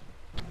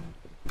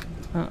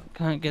 Oh,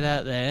 can't get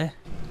out there.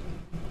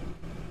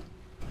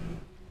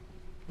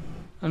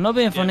 I'm not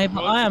being funny,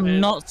 but I am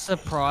not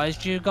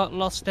surprised you got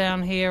lost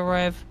down here,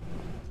 Rev.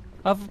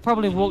 I've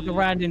probably walked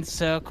around in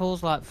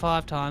circles like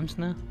 5 times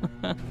now.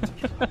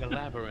 Like a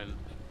labyrinth.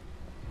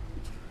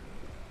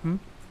 Yeah,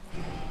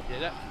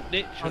 that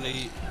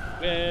literally...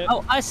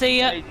 Oh, I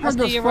see you. There's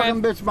this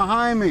fucking bitch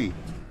behind me.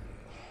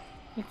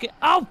 Okay.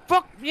 Oh,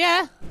 fuck,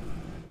 yeah.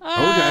 I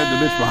told you I had the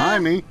bitch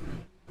behind me.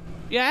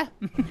 Yeah.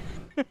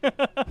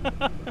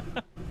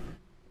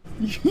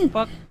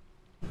 Fuck.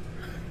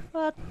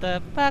 What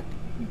the fuck?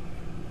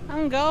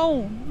 I'm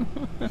gone.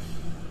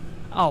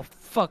 Oh,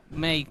 fuck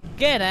me.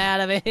 Get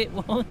out of it,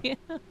 will you?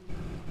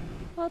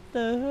 What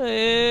the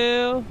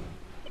hell?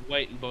 I'm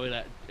waiting by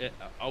that...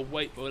 I'll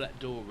wait by that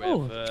door, Rev.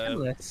 Oh,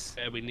 where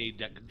we need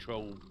that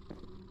control...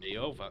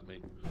 Oh, fuck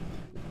me.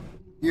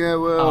 Yeah,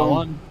 well...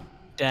 Oh,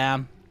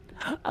 damn.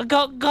 I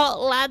got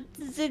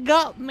lads. He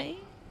got me.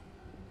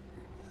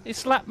 He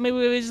slapped me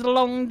with his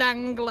long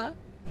dangler.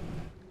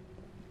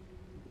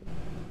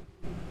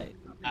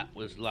 That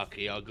was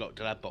lucky. I got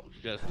to that box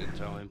just in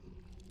time.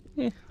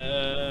 Yeah.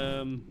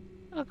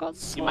 I got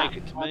slapped. You make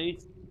it to me?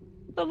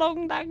 The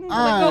long dangler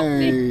got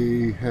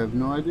me. I have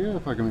no idea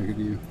if I can make it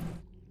to you.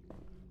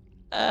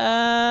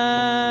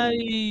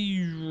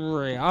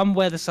 I'm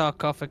where the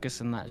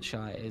sarcophagus and that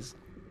shite is.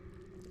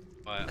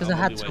 Because I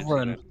had to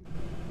run.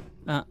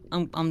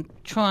 I'm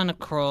trying to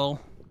crawl.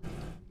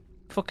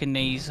 Fucking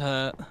knees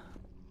hurt.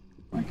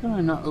 Why can I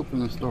not open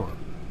this door?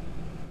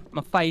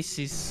 My face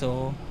is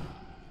sore.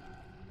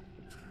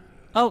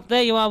 Oh,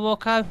 there you are,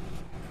 Worco.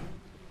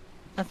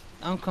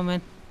 I'm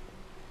coming.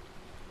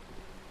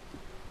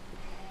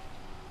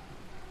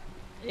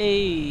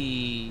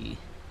 Hey.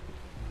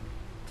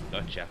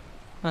 Gotcha.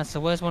 So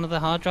where's one of the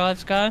hard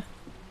drives go?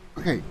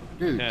 Okay,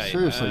 dude, Okay,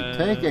 seriously,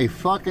 take a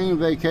fucking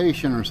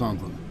vacation or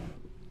something.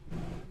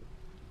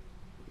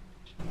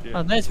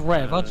 Oh, there's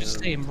Rev. I just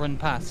see him run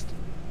past.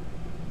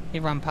 He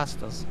ran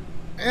past us.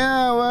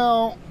 Yeah,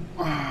 well...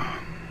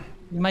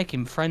 He's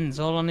making friends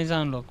all on his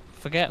own, look.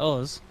 Forget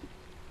us.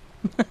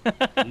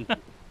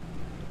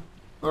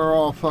 They're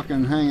all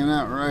fucking hanging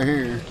out right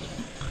here.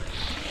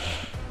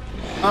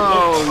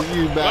 Oh,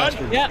 you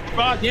bastard.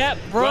 Yep,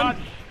 run.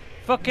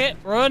 Fuck it,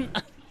 run.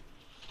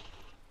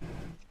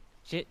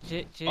 Shit.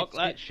 Fuck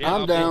that shit.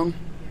 I'm down.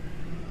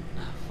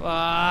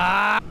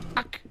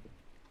 Fuck.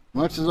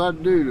 Much as I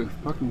do to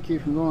fucking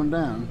keep from going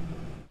down.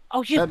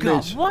 Oh, you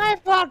got... Why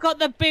have I got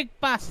the big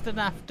bastard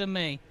after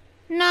me?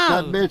 No.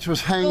 That bitch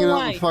was hanging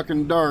out in the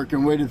fucking dark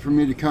and waited for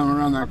me to come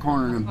around that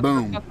corner and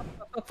boom.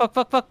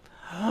 Fuck.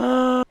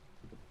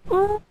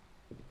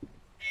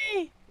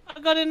 Hey, I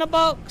got in a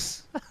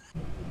box.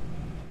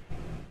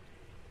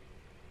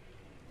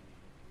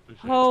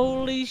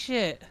 Holy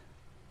shit.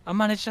 I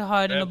managed to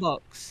hide in a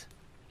box.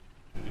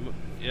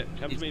 Yeah,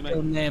 come to me, It's mate.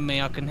 still near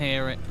me, I can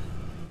hear it.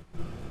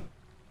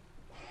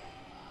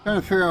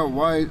 Trying to figure out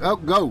why... Oh,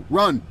 go!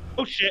 Run!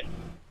 Oh, shit.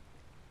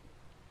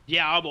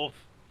 Yeah, I'm off.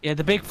 Yeah,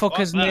 the big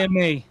fucker's near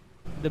me.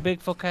 The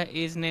big fucker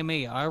is near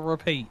me, I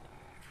repeat.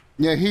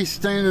 Yeah, he's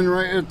standing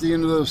right at the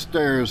end of those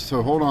stairs,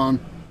 so hold on.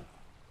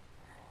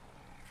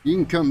 You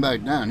can come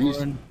back down.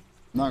 He's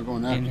not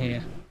going after in you.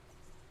 here.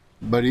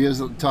 But he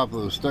is at the top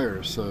of those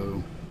stairs,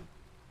 so...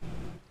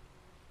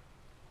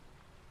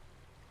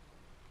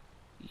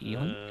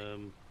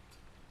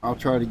 I'll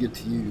try to get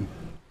to you.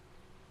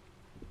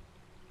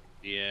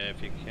 Yeah,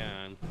 if you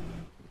can.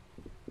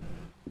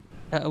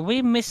 Are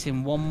we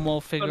missing one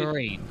more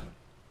figurine?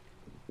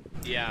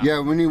 Yeah. Yeah,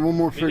 we need one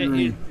more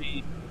figurine.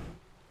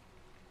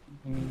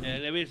 Yeah,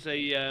 there's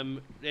a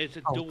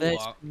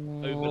door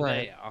over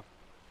there.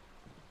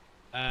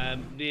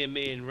 Near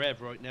me and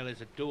Rev right now,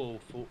 there's a door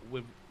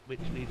which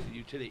needs a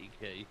utility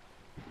key.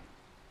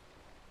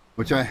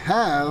 Which I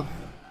have.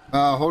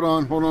 Hold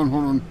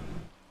on.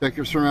 Check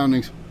your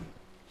surroundings.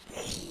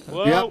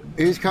 Whoa. Yep,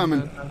 he's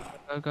coming. Go.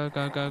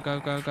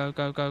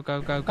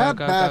 That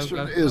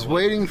bastard is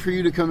waiting for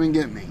you to come and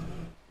get me.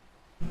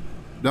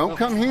 Don't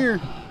come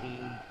here.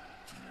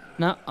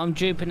 No, I'm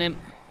duping him.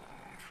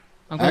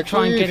 I'm gonna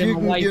try and get him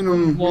away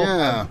from Worco.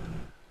 Yeah.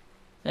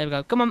 There we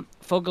go. Come on,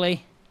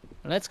 Fugly.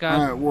 Let's go.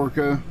 Alright,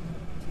 Worco.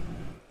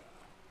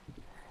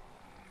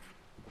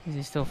 Is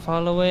he still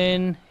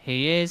following?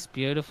 He is.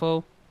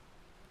 Beautiful.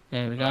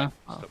 There we go.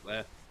 Stop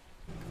there.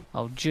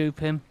 I'll dupe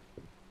him.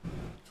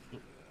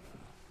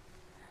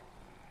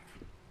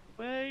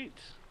 Wait.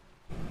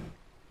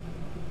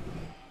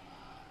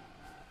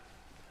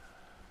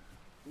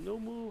 No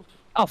move.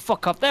 Oh,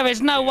 fuck off. There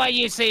is no way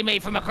you see me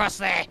from across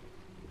there.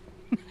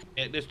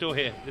 Yeah, they're still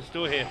here. They're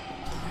still here.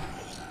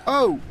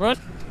 Oh! Run.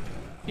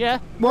 Yeah,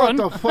 What run.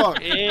 the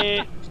fuck?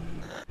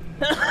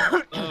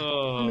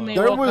 Oh.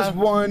 There was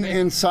one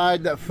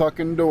inside that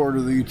fucking door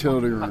to the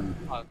utility room.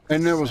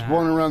 And there was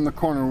one around the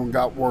corner and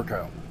got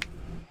Worco.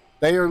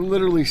 They are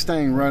literally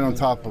staying right on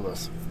top of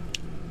us.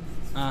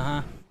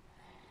 Uh-huh.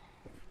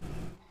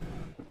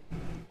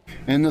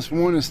 And this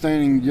one is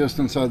standing just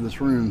inside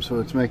this room, so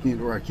it's making it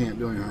where I can't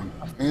do anything.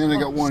 And I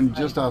got one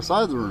just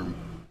outside the room.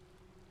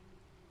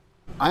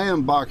 I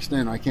am boxed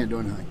in. I can't do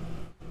anything.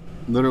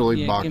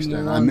 Literally boxed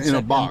in. I'm in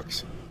a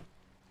box.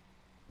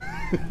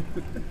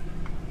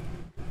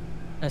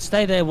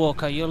 Stay there,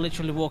 Walker. You're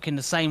literally walking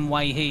the same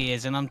way he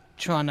is, and I'm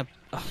trying to...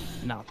 Oh,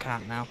 no, I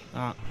can't now.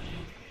 Alright.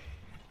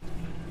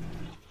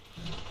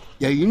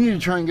 Yeah, you need to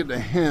try and get to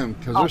him,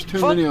 because there's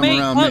too many of them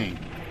around me.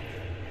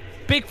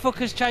 Big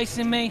fucker's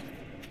chasing me.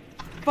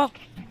 Fuck.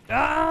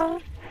 Ah!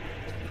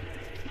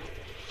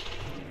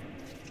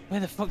 Where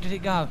the fuck did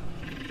it go?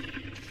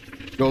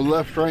 Go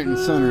left, right, and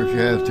center if you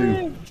have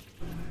to.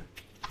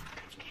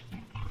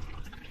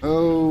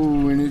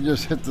 Oh, and it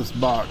just hit this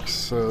box,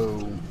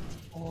 so...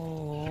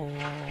 Oh.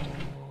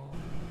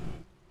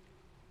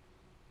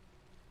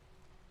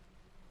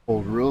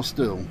 Hold real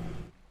still.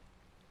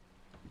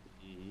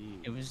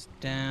 It was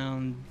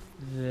down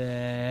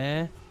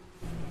there.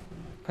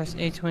 Press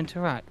A to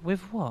interact. With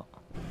what?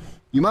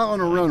 You might want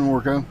to run,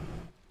 Worco.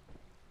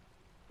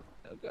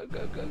 Go,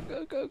 go, go,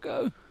 go, go,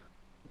 go.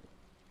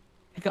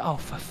 Oh,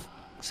 for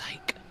fuck's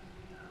sake.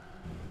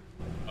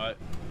 Alright.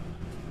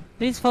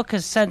 These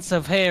fuckers' sense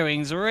of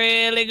hearing's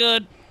really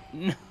good.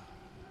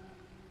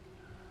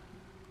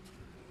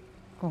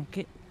 Go on,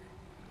 get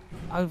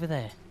over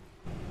there.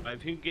 Right,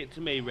 if you can get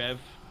to me, Rev.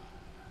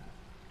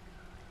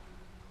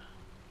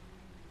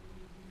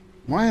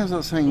 Why is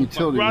that saying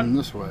utility room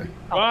this way?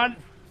 Run!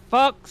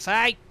 Fuck's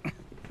sake.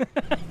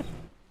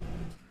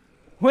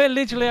 We're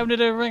literally having to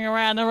do a ring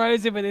around the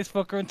rosy with this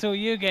fucker until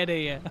you get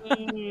here.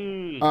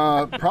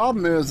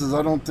 Problem is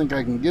I don't think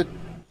I can get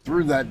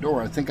through that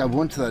door. I think I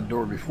went to that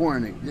door before,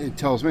 and it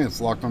tells me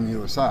it's locked on the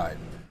other side.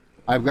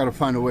 I've got to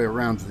find a way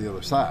around to the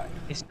other side.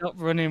 He stopped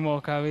running,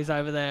 Walker. He's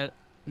over there.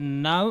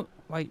 No.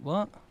 Wait,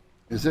 what?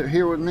 Is it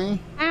here with me?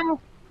 Ow.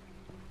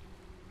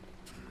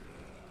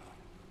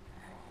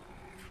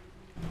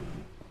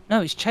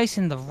 No, it's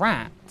chasing the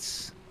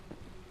rats.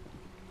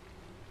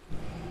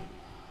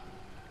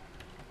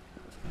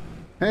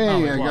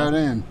 Hey, I got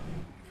in.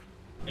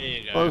 There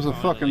you go. Close the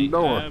fucking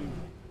door.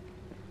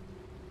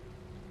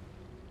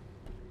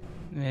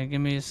 Yeah,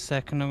 give me a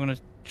second. I'm gonna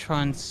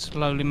try and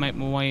slowly make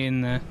my way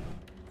in there.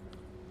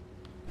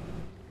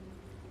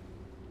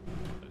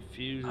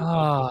 Fuses.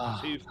 Ah.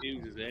 Two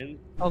fuses in.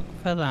 Oh,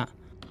 for that.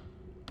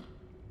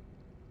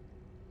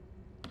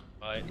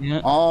 Right.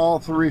 Yeah. All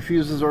 3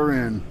 fuses are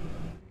in.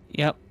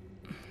 Yep.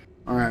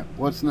 Alright,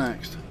 what's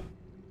next?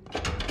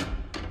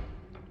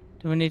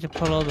 Do we need to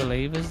pull all the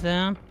levers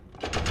down?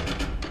 Okay.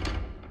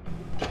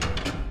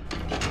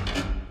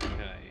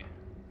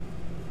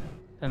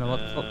 Don't know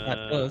what the fuck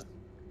that does.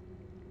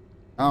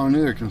 I don't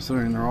either,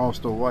 considering they're all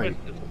still white.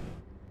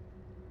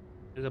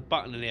 There's a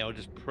button in there I'll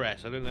just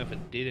press. I don't know if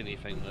it did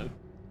anything though.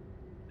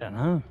 Don't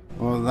know.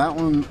 Well, that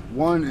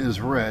one is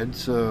red,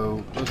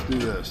 so let's do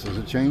this. Does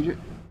it change it?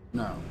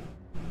 No.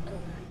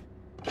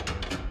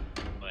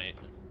 Wait.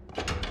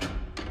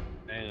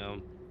 Hang on.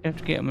 You have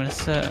to get them in a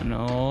certain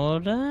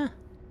order.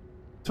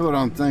 That's what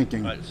I'm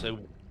thinking. Right, so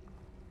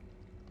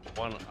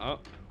one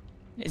up.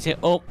 Is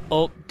it up,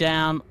 up,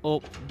 down,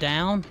 up,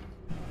 down?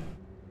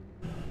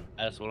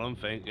 That's what I'm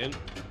thinking.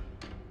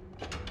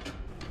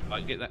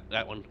 Right, get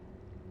that one.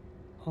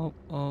 Up,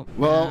 up,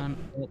 Well, down,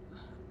 up.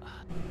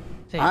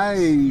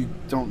 I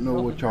don't know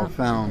what y'all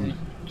found.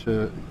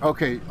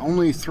 Okay,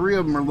 only 3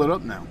 of them are lit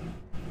up now.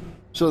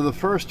 So the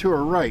first 2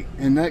 are right,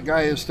 and that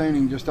guy is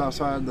standing just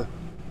outside the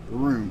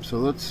room. So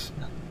let's...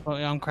 Oh,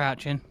 yeah, I'm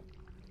crouching.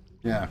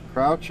 Yeah,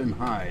 crouch and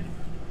hide.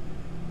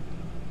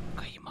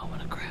 Okay, you might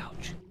want to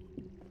crouch.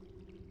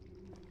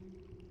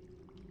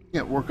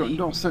 Yeah, work on.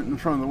 Don't sit in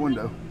front of the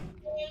window.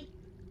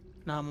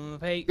 No, Mama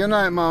P. Good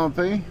night, Mama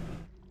P.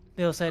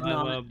 Bill said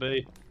no.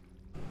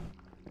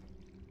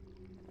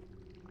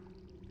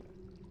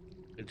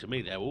 And to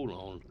me, they're all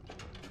on.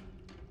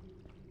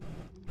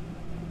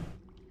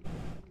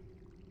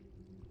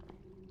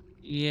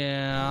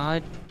 Yeah,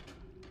 I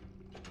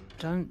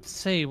don't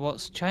see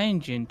what's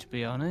changing, to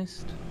be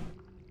honest.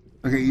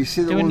 Okay, you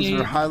see the ones that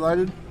are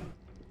highlighted?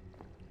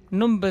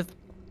 Number...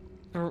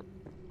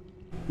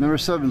 Number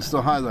 7's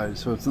still highlighted,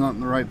 so it's not in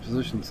the right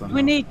position somehow.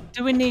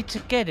 Do we need to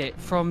get it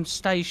from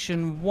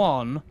station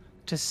 1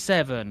 to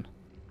 7?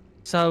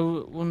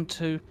 So 1,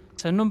 2...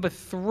 So number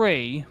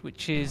 3,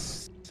 which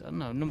is... I don't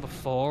know, number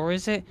 4,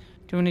 is it?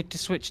 Do we need to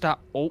switch that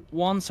up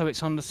one so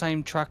it's on the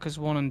same track as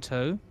 1 and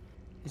 2?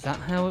 Is that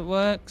how it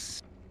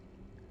works?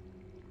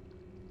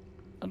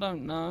 I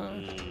don't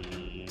know.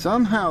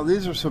 Somehow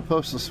these are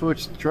supposed to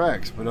switch the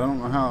tracks, but I don't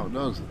know how it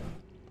does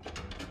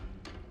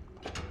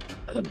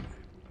it.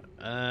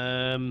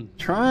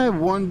 Try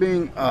 1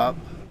 being up,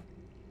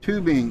 2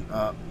 being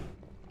up,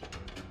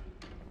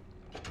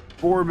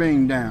 4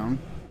 being down.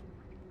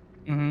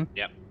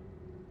 Yep.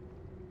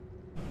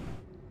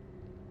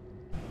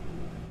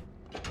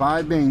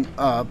 5 being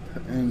up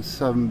and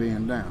 7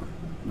 being down.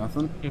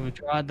 Nothing? Yeah, we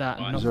tried that.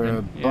 Right. Is there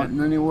a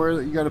button anywhere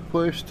that you got to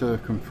push to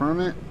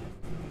confirm it?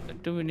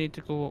 Do we need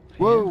to go up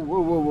Whoa, here? whoa,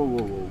 whoa, whoa,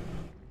 whoa, whoa.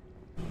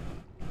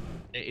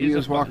 It He is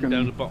is a button walking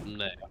down the bottom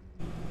there.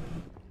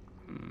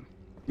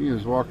 He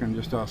is walking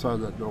just outside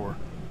that door.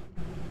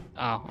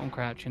 Oh, I'm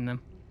crouching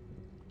them.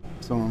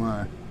 So am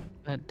I.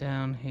 That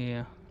down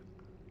here.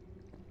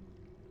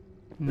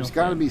 There's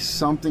got to be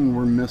something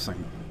we're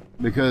missing.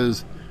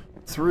 Because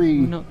 3...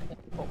 Not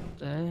up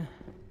there.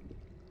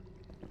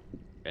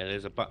 Yeah,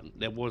 there's a button.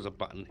 There was a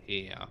button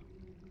here.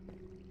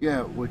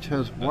 Yeah, which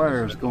has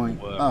wires going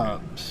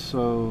up.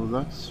 So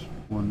that's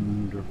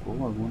wonderful. I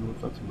wonder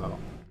what that's about.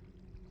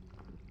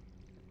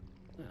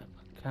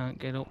 Can't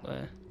get up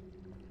there.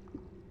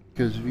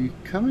 Because if you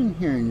come in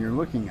here and you're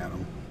looking at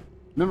them,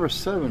 number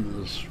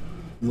 7 is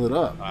lit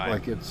up. Right.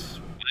 Like it's...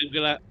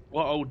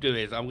 What I'll do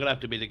is, I'm gonna have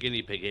to be the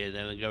guinea pig here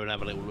then and go and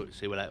have a little look to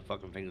see where that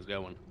fucking thing's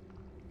going.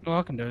 Oh,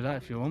 I can do that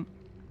if you want.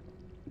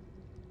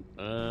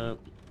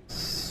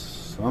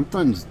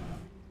 Something's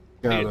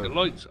Yeah, got the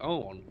light's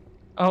on.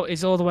 Oh,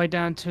 he's all the way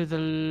down to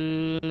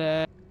the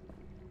left.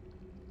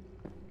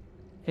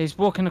 He's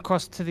walking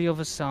across to the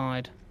other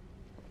side.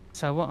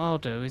 So what I'll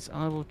do is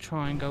I will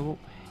try and go up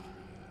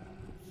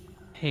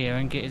here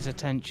and get his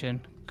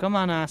attention. Come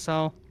on,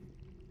 asshole.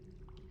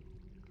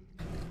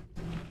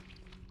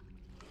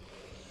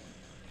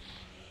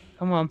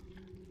 Come on.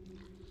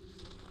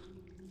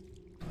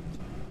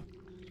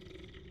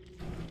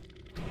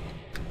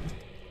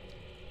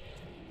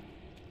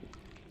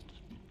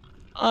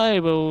 I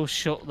will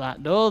shut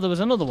that door. There was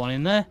another one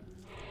in there.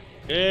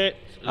 It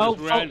Oh,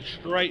 just ran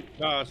straight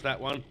past that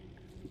one.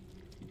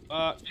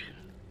 Fuck.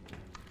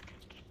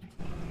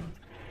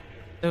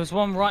 There was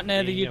one right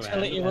near the Yeah,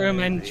 utility right. room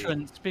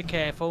entrance. Be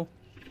careful.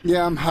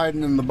 Yeah, I'm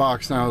hiding in the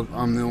box now.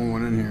 I'm the only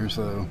one in here,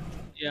 so...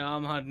 Yeah,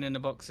 I'm hiding in the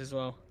box as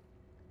well.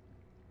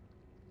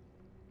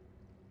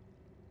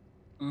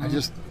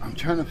 I'm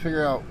trying to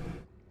figure out...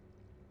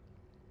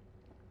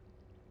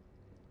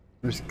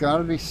 There's got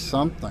to be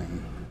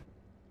something.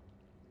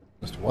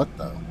 Just what,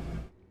 though?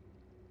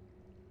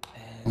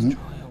 Let's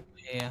try up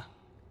here.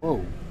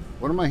 Whoa,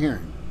 what am I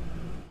hearing?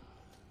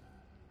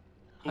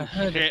 I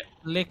heard Shit. it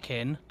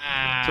licking.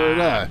 Ah, So did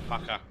I.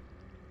 Fucker.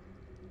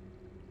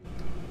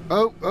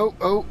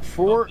 Oh,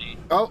 4.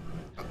 Oh,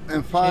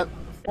 and 5.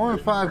 4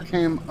 and 5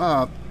 came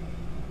up.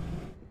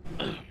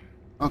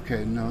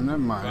 Okay, no, never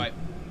mind. Right.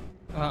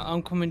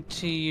 I'm coming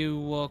to you,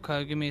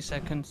 Worco. Give me a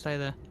second. Stay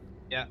there.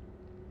 Yeah.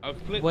 I've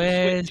flipped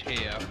Where's- the switch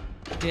here.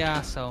 The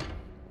asshole.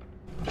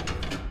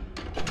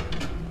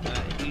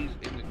 He's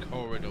in the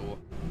corridor.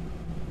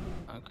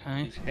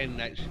 Okay. He's heading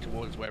actually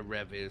towards where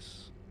Rev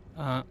is.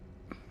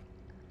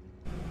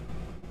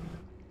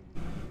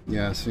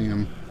 Yeah, I see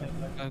him.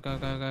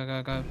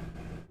 Go.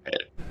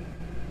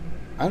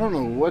 I don't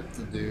know what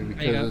to do There you go.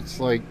 because it's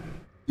like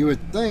you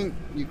would think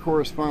you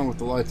correspond with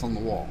the lights on the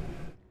wall.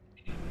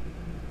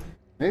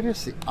 Maybe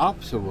it's the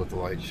opposite of what the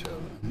lights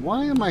show.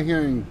 Why am I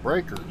hearing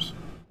breakers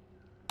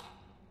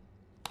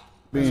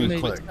being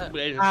That's me. clicked?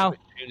 There's a Ow. switch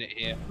unit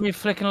here. We're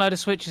flicking a load of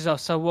switches off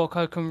so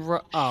Worco can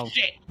oh,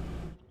 Shit!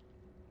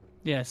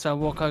 yeah, so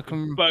Worco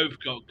can... Both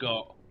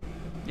got.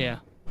 Yeah.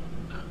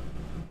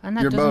 And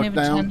that You're doesn't both even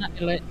down? turn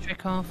that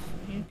electric off.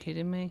 Are you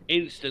kidding me?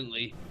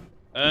 Instantly.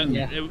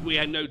 Yeah. We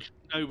had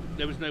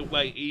there was no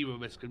way either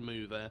of us could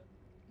move there.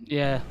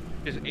 Yeah.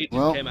 Because it just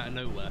Well- came out of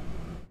nowhere.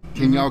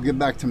 Can y'all get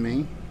back to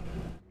me?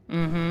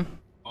 Mm-hmm.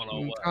 On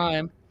our way. Try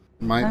him.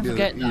 Might Don't be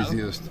forget, the though.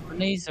 easiest. My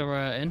knees are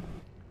hurting.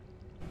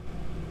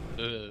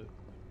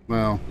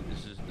 Well,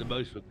 This is the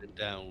most we've been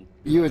down.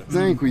 you would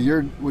think with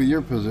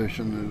your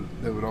position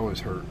that would always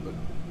hurt, but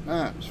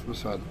that's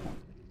beside the point.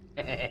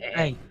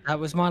 Hey, that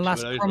was my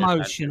last those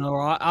promotion,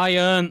 alright? I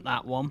earned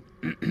that one.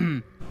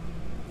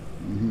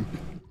 Mhm.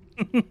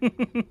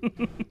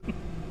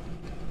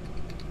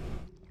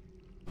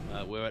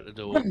 We're at the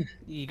door.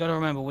 You gotta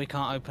remember, we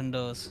can't open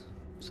doors.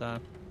 So.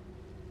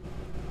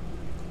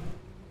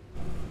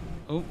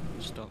 Oh,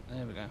 stop.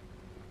 There we go.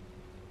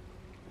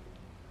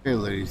 Hey,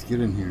 ladies,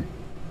 get in here.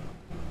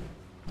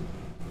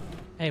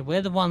 Hey,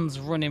 we're the ones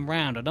running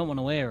round. I don't want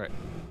to hear it.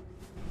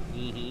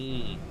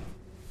 Mm-hmm.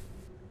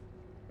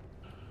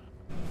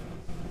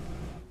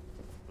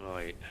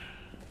 Right.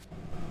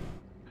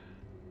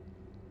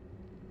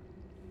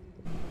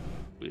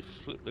 We've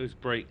flipped those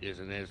breakers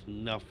and there's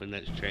nothing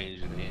that's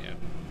changed in here.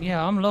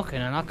 Yeah, I'm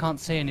looking and I can't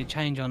see any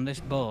change on this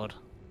board.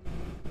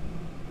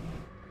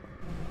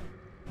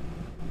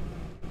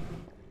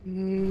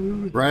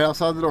 Right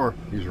outside the door.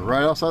 He's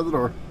right outside the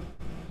door.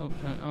 Oh,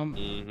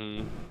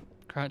 Mm-hmm.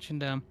 Crouching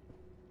down.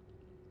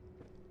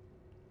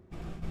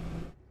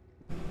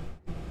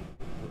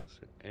 What's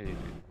it?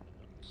 Anything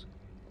else?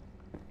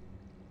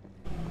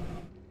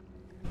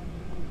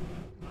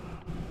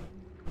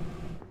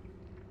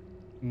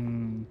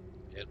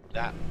 Yeah,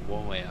 that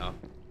wire.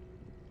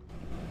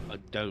 I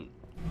don't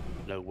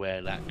know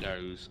where that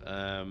goes.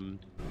 Well,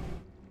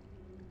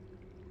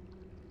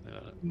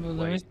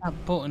 there is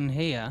that button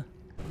here,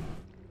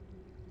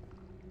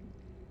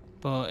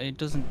 but it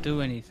doesn't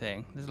do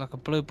anything. There's like a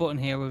blue button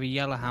here with a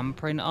yellow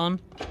handprint on.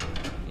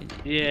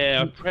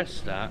 Yeah, I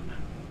pressed that.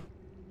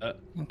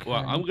 Okay.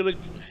 Well, I'm gonna.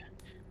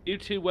 You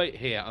two wait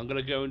here. I'm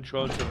gonna go and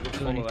try and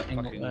follow that anything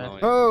up fucking there. line.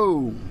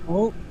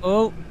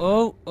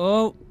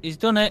 Oh! He's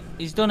done it.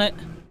 He's done it.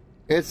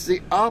 It's the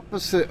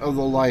opposite of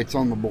the lights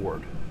on the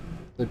board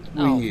that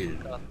we needed.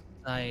 For God's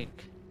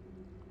sake.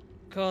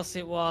 Of course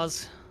it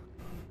was.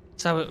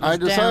 So it was I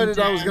decided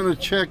down, I was going to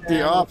check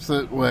the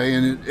opposite way,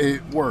 and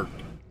it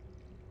worked.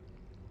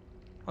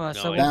 Alright,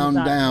 so Down, what was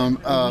that? down,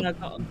 We've up, now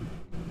got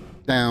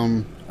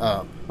down,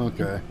 up.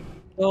 Okay.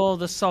 all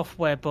the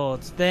software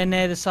boards. They're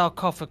near the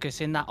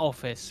sarcophagus in that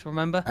office,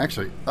 remember?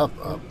 Actually, up,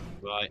 up.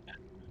 Right.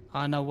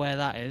 I know where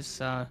that is,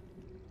 so...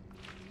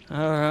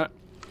 Alright.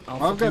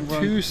 I've got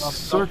two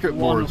circuit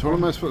boards. What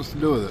am I supposed to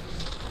do with it?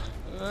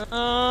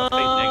 I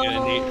think they're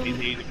gonna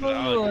need a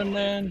guard. And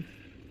then...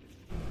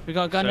 We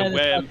gotta go So near the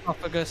where-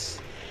 sarcophagus.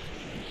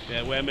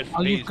 Yeah, where Mr.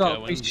 Oh, B's you've got to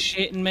going. be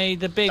shitting me.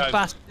 The big No.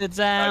 bastard's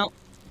out.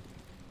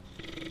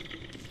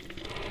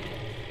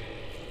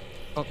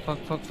 Fuck.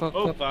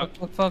 Oh, Fuck.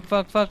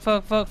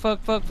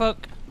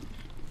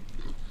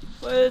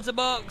 Where's the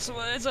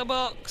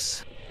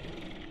box?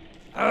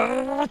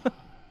 Ah.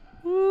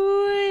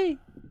 Whee.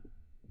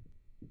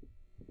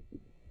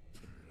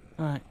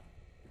 Alright.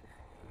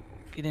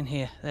 Get in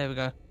here. There we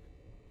go.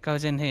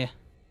 Goes in here.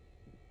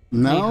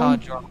 Need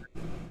hard No? drive.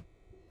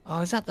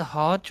 Oh, is that the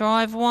hard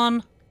drive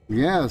one?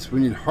 Yes,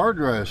 we need hard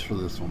drives for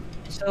this one.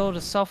 It's all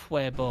the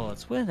software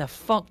boards. Where the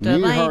fuck do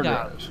Need they hard go?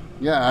 drives.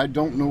 Yeah, I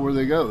don't know where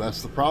they go.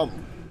 That's the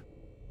problem.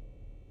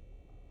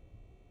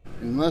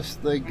 Unless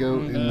they go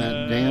in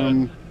that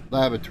damn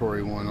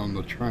laboratory one on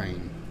the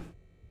train.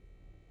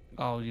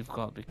 Oh, you've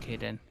got to be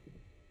kidding.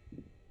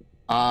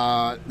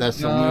 That's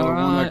the only other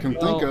one I can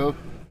think of.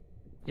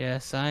 Yeah,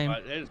 same.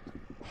 Right, there's...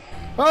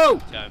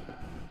 Oh! So,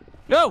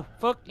 Go!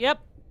 Fuck, yep.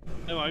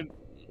 never mind.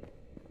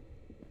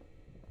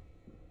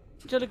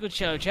 Still a good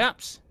show,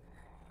 chaps.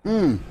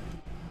 Hmm.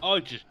 I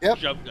just Yep.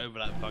 jumped over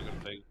that fucking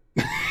thing.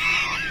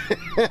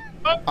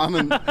 I'm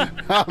in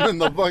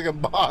the fucking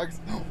box.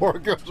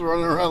 Orco's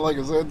running around like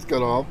his head's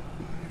cut off.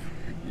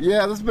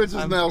 Yeah, this bitch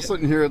is now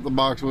sitting here at the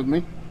box with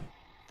me.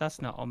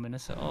 That's not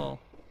ominous at all.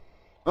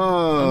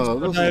 Oh, I'm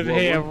this is over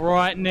here, lovely.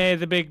 right near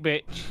the big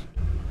bitch.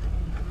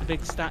 The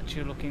big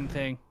statue-looking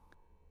thing.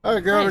 I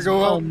gotta It's go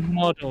well up.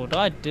 modeled.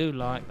 I do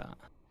like that.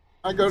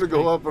 I go to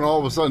go up, and all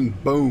of a sudden,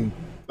 boom!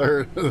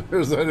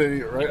 There's that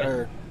idiot right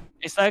there.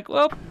 It's like,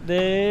 well,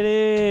 there it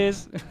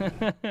is.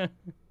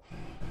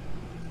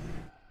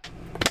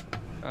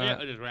 Yeah,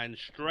 I just ran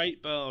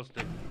straight past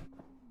him.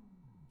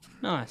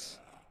 Nice.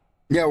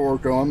 Yeah,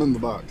 Worco, I'm in the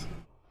box.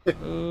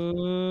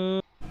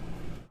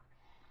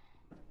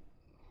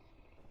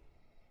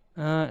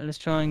 Let's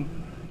try and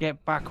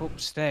get back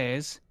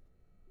upstairs.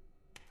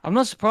 I'm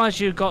not surprised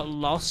you got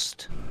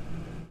lost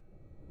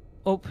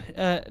up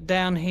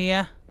down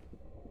here.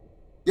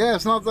 Yeah,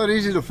 it's not that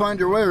easy to find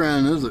your way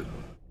around, is it?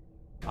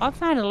 I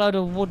found a load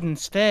of wooden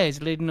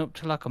stairs leading up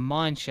to like a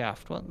mine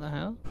shaft. What the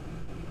hell?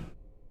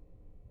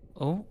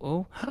 Oh.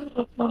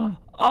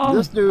 Oh,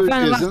 This dude I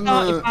found the is last in the-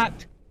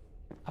 artifact.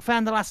 I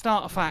found the last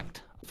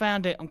artifact. I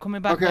found it. I'm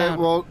coming back Okay, down.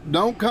 well,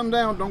 don't come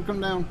down. Don't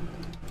come down.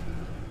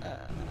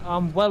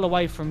 I'm well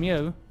away from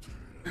you.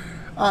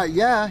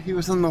 Yeah, he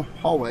was in the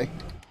hallway.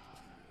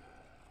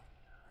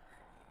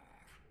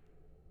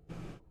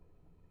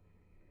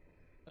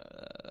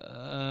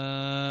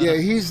 Yeah,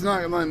 he's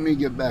not letting me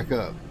get back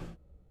up.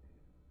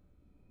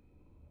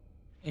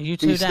 Are you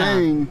two He's down?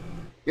 staying.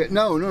 Yeah,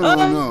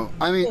 no.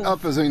 I mean,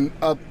 up as in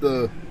up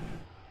the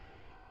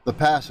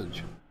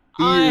passage.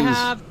 He I is.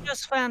 have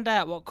just found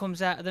out what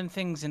comes out of them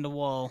things in the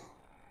wall.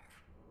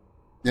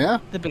 Yeah.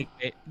 The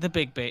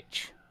big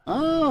bitch.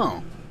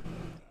 Oh.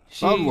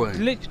 She Lovely.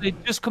 literally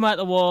just come out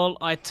the wall.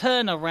 I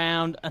turn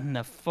around and the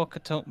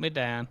fucker took me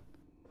down.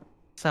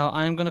 So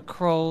I'm gonna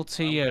crawl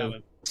to you.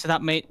 coming. So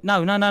that means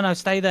no,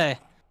 stay there.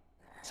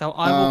 So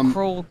I will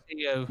crawl to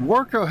you.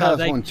 Worco has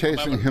they- one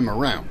chasing him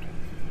around.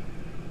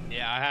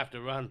 Yeah, I have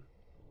to run.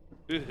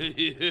 All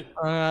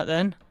right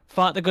then,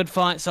 fight the good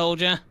fight,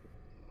 soldier.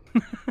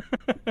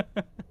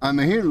 I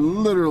mean, he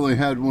literally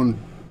had one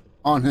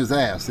on his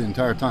ass the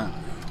entire time.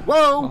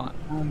 Whoa!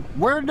 Right,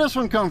 Where did this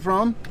one come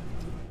from?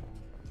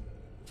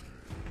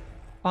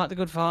 fight the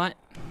good fight.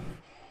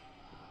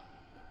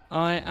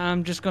 I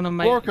am just gonna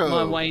make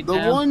my way Worco, the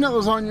down. one that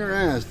was on your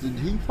ass, did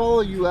he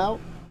follow you out?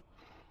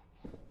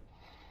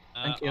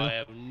 Thank you. I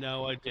have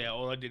no idea.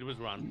 All I did was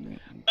run.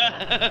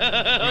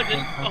 I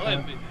didn't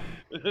find me.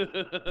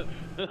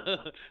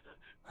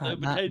 So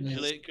That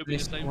potentially is it could be the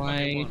this same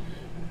way. fucking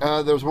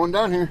one. There's one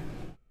down here.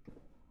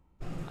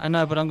 I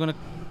know, but I'm gonna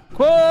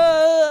quickly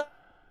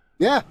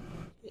Yeah.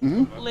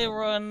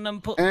 run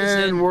and put this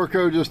And in.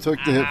 Worco just took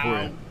the hit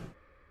for you.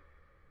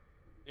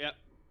 Yep.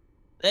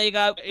 There you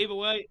go. Either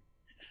way,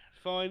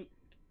 fine.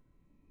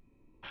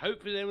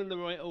 Hopefully they're in the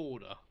right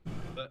order.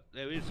 But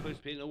there is supposed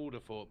to be an order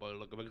for it by the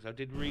look of it, because I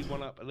did read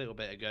one up a little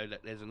bit ago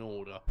that there's an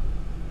order.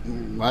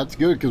 That's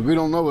good, because we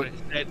don't know what... It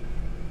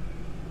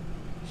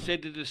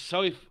said that it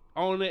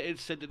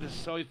said that the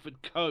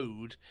ciphered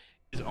code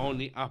is on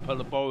the upper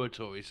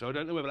laboratory, so I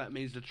don't know whether that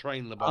means the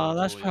train laboratory. Oh,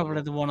 that's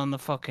probably the one on the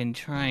fucking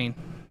train.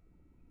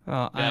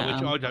 Right, Yeah,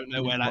 which I don't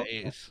know where that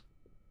is.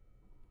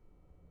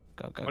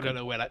 Go, I don't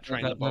know where that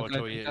train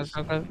laboratory is.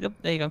 Go. Yep,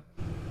 there you go.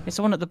 It's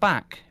the one at the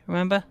back.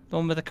 Remember? The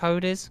one where the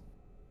code is?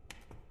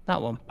 That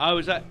one. Oh,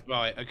 is that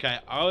right? Okay,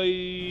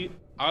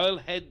 I'll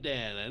head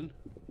there then.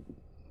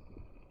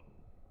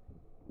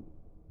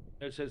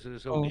 It says that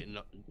it's all getting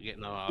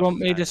our You want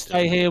me to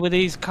stay here with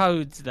these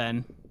codes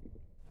then?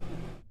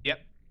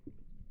 Yep.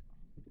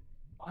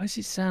 Why does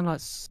it sound like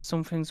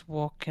something's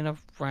walking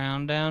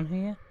around down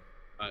here?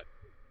 Right.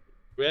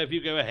 Wherever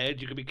you go ahead,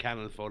 you can be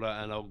cannon fodder,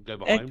 and I'll go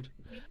behind.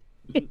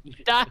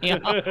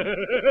 Damn!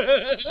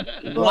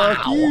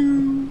 Fuck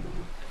you!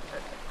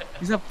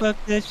 He's like, fuck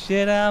this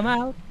shit, I'm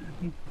out.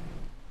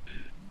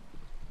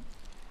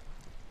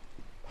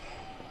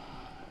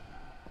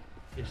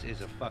 This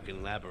is a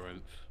fucking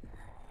labyrinth.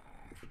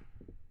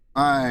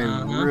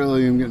 I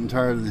really am getting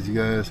tired of these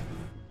guys.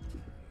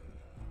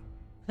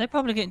 They're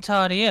probably getting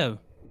tired of you.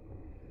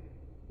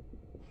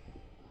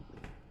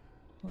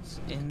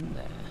 What's in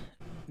there?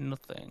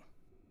 Nothing.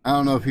 I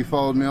don't know if he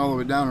followed me all the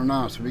way down or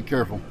not, so be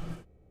careful.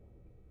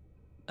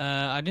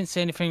 I didn't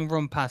see anything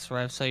run past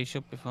Rev, so you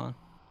should be fine.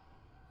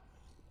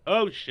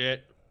 Oh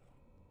shit!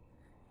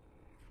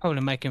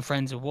 Probably making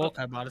friends with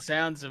Walko by the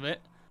sounds of it.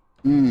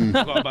 Mm.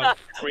 I've got about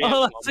 3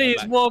 All I of them see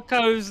is back.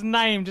 Walko's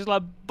name just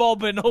like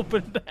bobbing up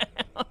and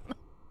down.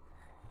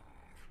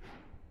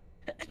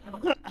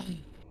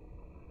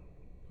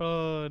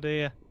 Oh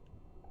dear.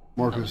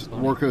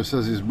 Worco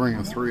says he's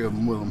bringing 3 of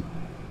them with him.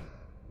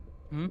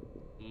 Hmm?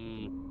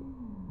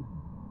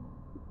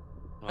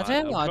 I Right,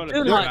 tell you what, I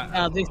do like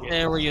how this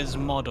area's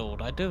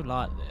modelled. I do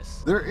like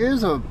this. There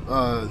is a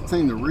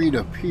thing to read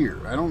up here.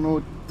 I don't know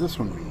what this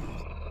one means.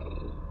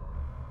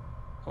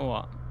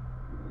 What?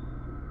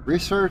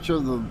 Research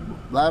of the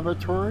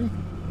laboratory?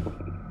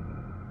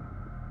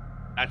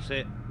 That's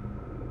it.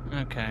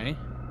 Okay.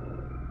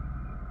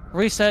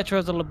 Researcher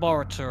of the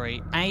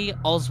laboratory, A.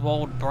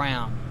 Oswald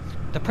Brown.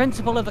 The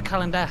principle of the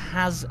calendar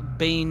has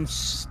been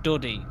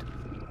studied.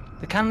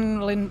 The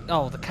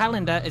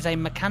calendar is a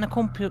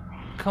mechanical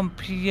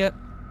computer.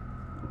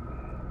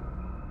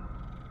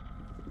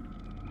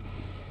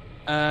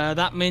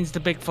 That means the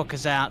big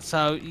fucker's out.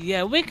 So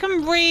yeah, we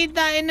can read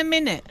that in a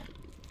minute.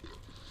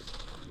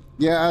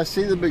 Yeah, I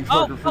see the big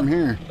fucker from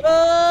here.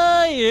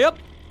 Yep.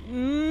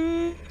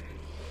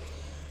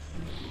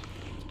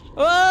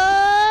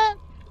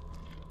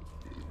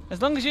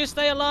 As long as you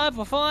stay alive,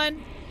 we're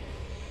fine.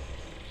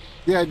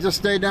 Yeah, just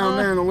stay down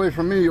there and away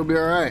from me, you'll be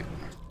alright.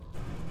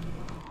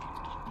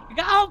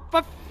 Go!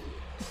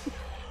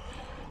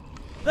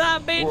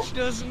 That bitch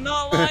does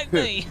not like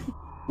me.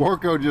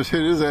 Worco just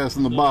hit his ass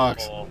in the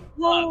box.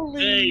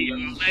 Holy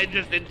They're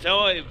just in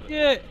time.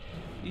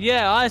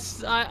 Yeah,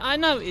 I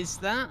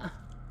noticed that.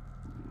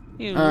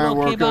 You All right,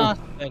 lucky Worco.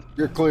 bastard.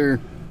 You're clear.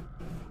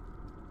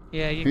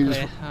 Yeah, you're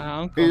clear.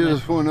 I'm He coming.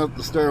 just went up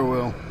the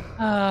stairwell.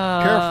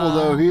 Careful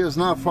though, he is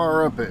not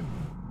far up it.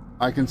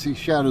 I can see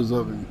shadows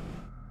of him.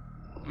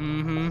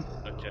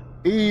 Gotcha.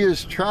 He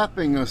is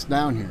trapping us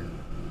down here.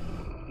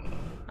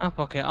 I'll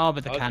pocket. I'll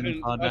be the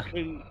cannon fodder.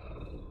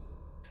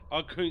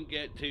 I couldn't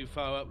get too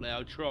far up there.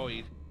 I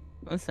tried.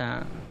 What's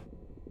that?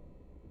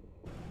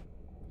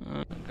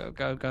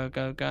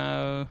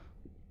 Go.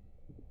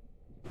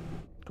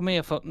 Come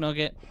here, fuck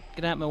nugget.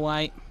 Get out my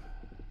way.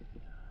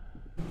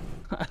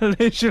 I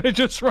literally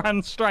just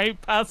ran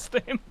straight past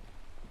him.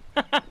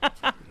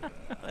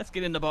 Let's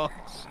get in the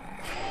box.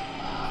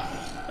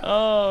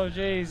 Oh,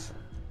 jeez.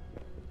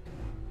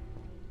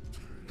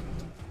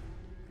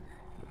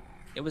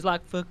 It was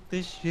like, fuck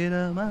this shit,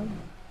 I'm out.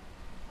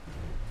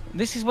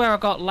 This is where I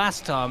got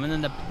last time, and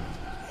then the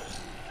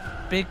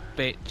big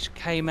bitch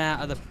came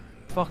out of the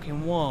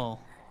fucking wall.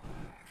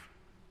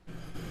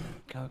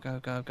 Go.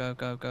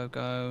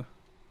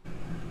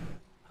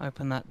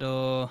 Open that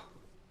door.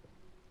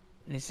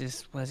 Where's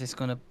this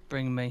gonna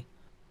bring me?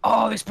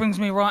 Oh, this brings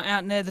me right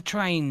out near the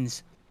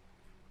trains.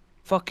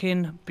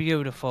 Fucking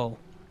beautiful.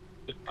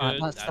 Right,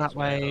 that's that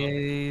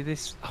way.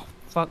 This, oh,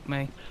 fuck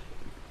me.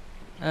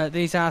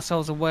 These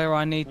assholes are where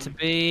I need to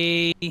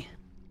be.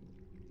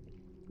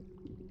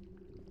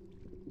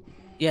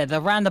 Yeah,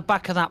 they're around the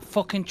back of that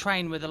fucking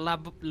train with the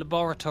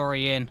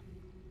laboratory in.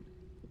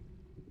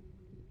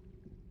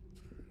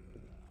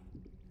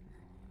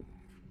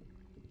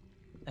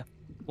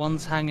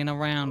 One's hanging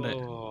around it.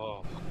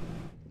 Oh.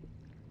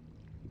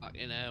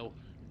 Fucking hell.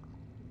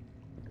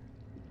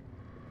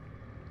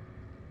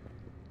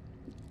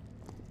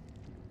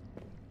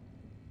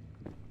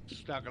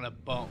 Stuck in a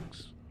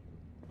box.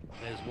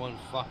 There's one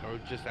fucker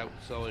just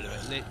outside of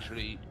it,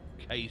 literally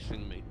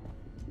casing me.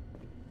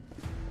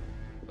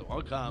 So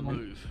I can't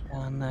move.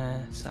 Down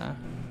there, so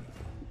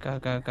go,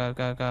 go, go,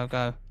 go, go,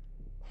 go.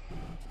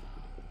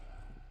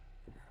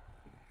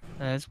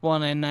 There's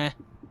one in there.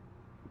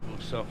 Oh,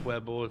 software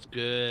board's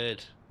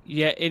good.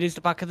 Yeah, it is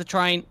the back of the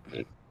train.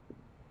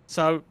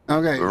 So.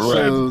 Okay,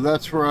 so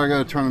that's where I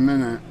gotta turn them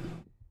in at.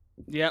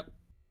 Yep.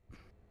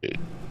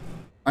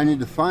 I need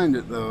to find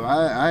it though.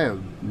 I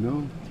have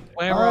no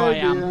Where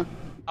idea. I am.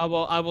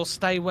 I will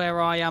stay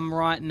where I am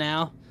right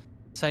now,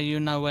 so you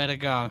know where to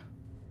go.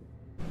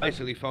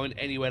 Basically, find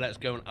anywhere that's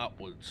going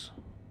upwards.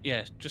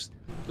 Yeah, just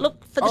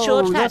look for the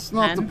short Oh, fat that's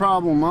not man. the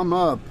problem. I'm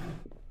up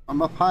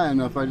high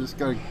enough. I just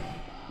gotta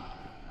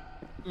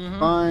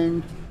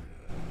find.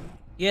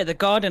 Yeah, they're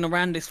guarding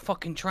around this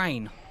fucking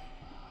train.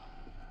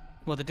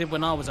 Well, they did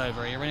when I was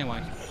over here,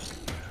 anyway.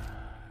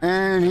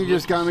 And he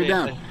just got me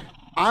down.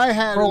 I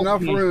had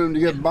enough room to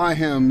get by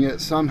him,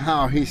 yet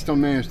somehow he still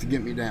managed to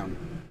get me down.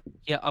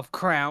 Yeah, I've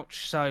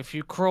crouched, so if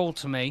you crawl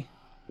to me...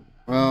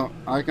 Well,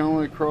 I can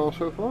only crawl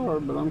so far,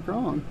 but I'm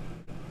crawling.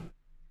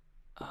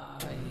 I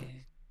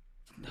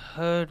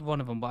heard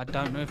one of them, but I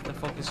don't know if the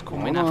fuck is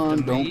coming Hold on,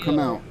 after me. don't come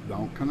out.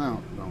 Don't come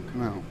out. Don't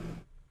come out.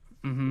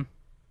 Mm-hmm.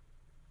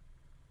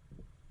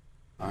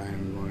 I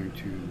am going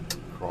to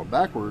crawl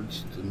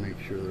backwards to make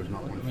sure there's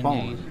not one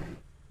following me.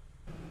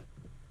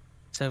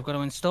 So we've got to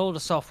install the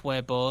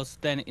software boards,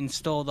 then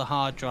install the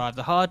hard drive.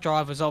 The hard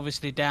drive is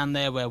obviously down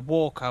there where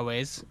Worco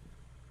is.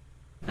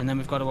 And then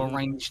we've got to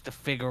arrange the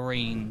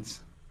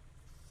figurines.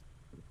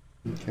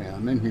 Okay,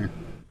 I'm in here.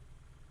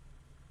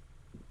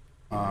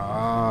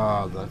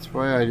 Ah, that's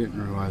why I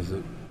didn't realize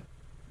it.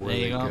 Where There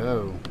you they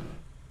go.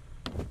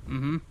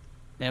 Mm-hmm.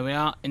 There we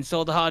are.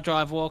 Install the hard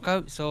drive, Worco.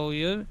 It's all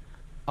you.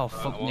 Oh,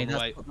 fuck me.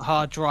 That's got the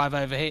hard drive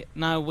over here.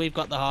 No, we've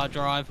got the hard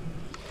drive.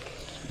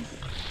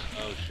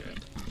 Oh, shit.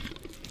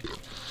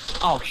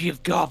 Oh,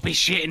 you've got to be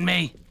shitting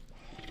me.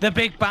 The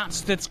big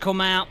bastards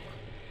come out.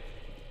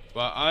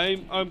 But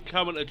I'm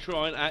coming to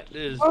try and act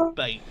as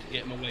bait to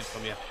get him away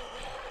from you.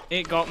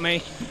 It got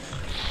me.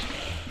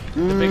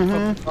 The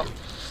big fucking...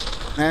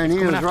 And he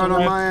is right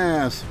on my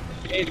ass.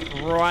 It's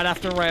right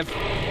after Rev.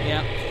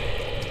 Yep.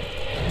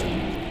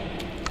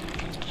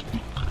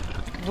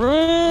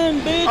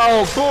 Run, bitch!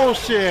 Oh,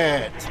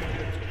 bullshit!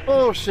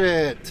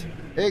 Bullshit!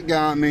 It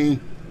got me.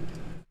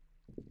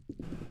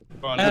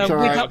 Right, That's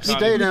alright.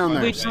 Stay down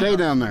there. we- Stay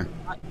down there.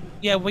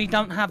 Yeah, we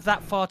don't have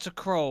that far to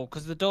crawl,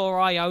 because the door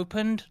I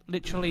opened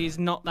literally is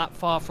not that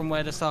far from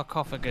where the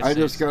sarcophagus I is.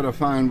 just gotta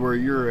find where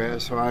you're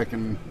at so I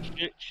can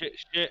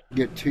Shit.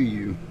 get to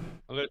you.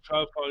 I'm gonna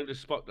try and find a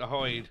spot to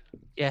hide.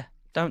 Yeah,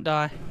 don't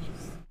die.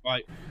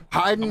 Right.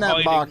 Hide in I'm that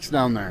hiding. box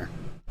down there.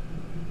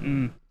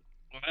 Mm.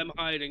 I'm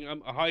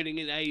hiding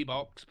in a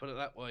box, put it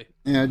that way.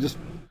 Yeah, just...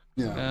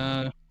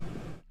 Yeah.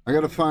 I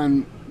gotta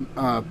find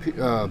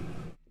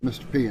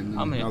Mr. P and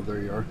I'm here. oh,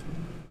 there you are.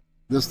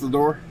 This the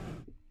door?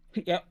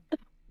 Yep.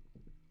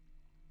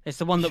 It's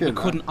the one that we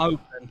couldn't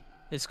open.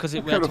 It's because I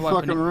we had could to have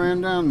open fucking it.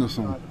 ran down this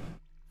one.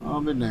 I'll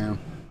be damned.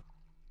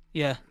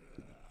 Yeah.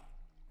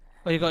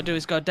 All you gotta do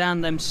is go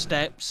down them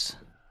steps.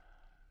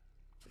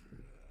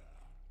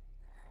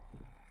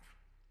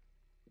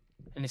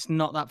 And it's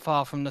not that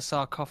far from the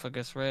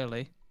sarcophagus,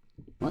 really.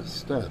 What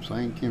steps? I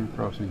ain't came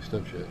across any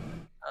steps yet.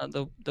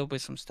 There'll be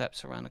some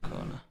steps around the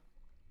corner.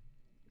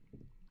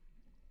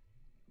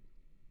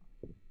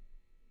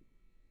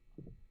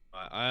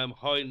 I am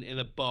hiding in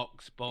a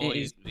box by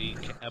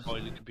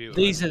the computer.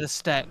 These are the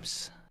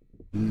steps.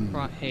 Mm.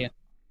 Right here.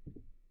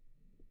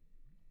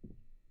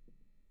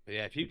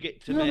 Yeah, if you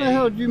get to How me... the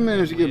hell did you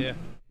manage to get... Yeah.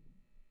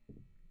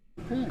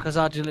 Okay. Because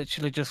I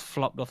literally just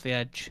flopped off the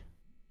edge.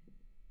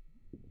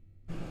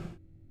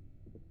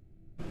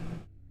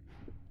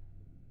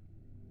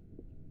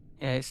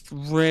 Yeah, it's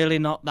really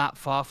not that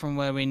far from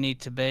where we need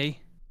to be.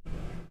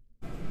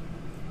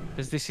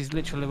 Because this is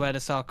literally where the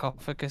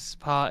sarcophagus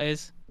part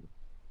is.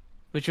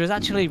 Which was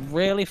actually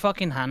really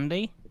fucking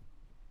handy.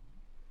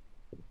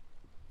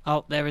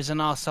 Oh, there is an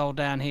arsehole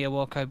down here,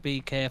 Worco,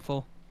 be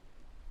careful.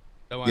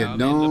 Yeah,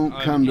 don't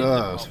come to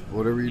us,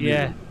 whatever you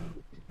do.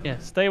 Yeah,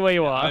 stay where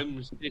you are.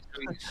 I'm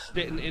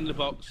sitting in the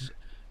box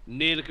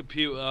near the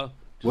computer.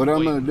 What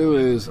I'm gonna do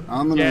is,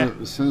 I'm gonna, Yeah.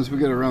 as soon as we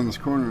get around this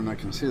corner and I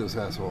can see this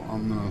asshole,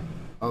 I'm gonna,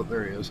 oh,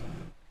 there he is.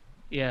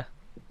 Yeah.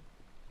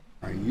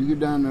 Alright, you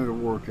go down there to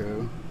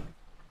Worco.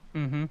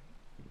 Mm-hmm.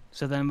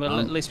 So then we'll,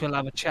 at least we'll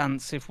have a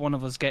chance if one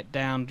of us get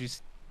down,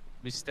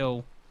 we're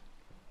still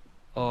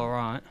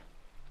alright.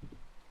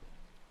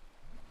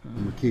 I'm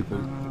gonna keep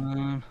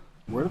it.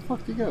 Where the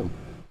fuck do you go?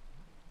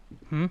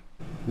 Hmm?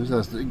 Who's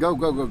that? Go,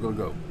 go, go, go,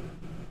 go.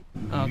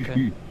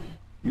 Okay.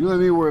 You let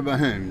me worry about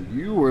him.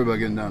 You worry about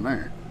getting down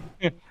there.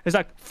 It's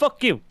like,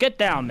 fuck you, get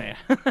down there.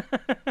 I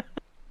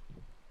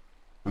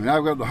mean,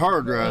 I've got the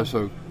hard drive,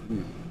 so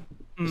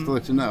just to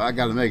let you know, I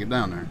got to make it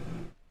down there.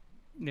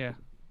 Yeah.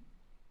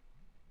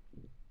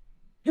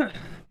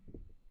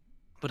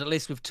 But at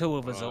least with two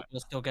of us up, we'll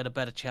still get a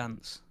better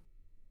chance.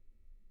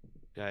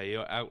 Yeah,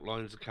 your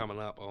outlines are coming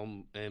up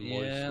on my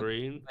Yeah.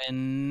 screen. We're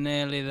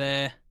nearly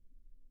there.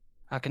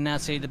 I can now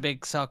see the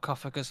big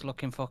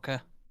sarcophagus-looking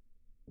fucker.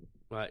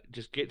 Right,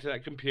 just get to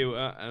that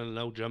computer and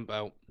they'll jump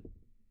out.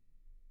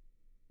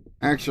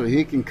 Actually,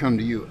 he can come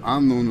to you.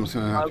 I'm the one that's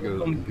going to have to go to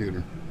the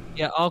computer.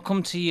 Yeah, I'll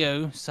come to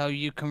you so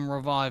you can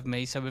revive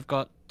me. So we've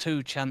got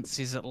 2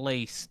 chances at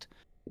least.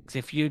 Because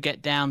if you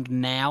get downed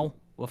now,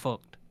 we're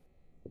fucked.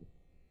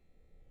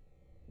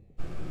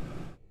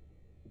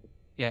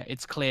 Yeah,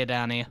 it's clear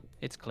down here.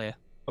 It's clear.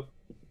 Oh.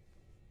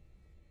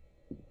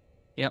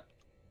 Yep.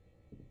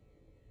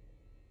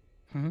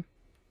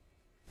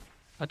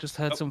 I just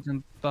heard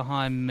something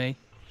behind me.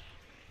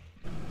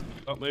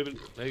 Stop moving.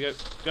 There you go.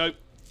 Go.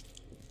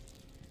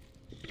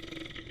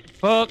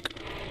 Fuck!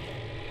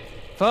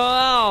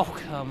 Oh,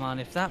 come on.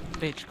 If that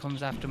bitch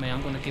comes after me,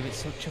 I'm going to give it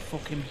such a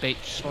fucking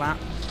bitch slap.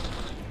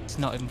 It's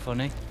not even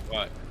funny.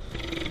 Right.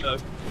 Go.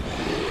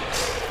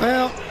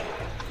 Well,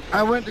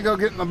 I went to go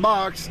get in the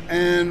box,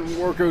 and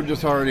Worco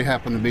just already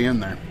happened to be in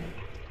there.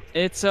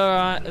 It's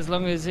alright, as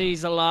long as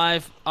he's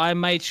alive. I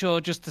made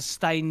sure just to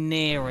stay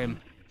near him.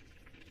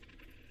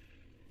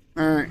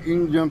 Alright,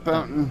 you can jump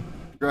out and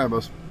grab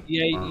us.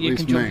 Yeah, you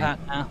can jump out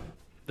now.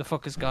 The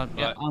fucker's gone. Right.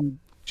 Yeah, I'm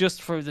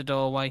just through the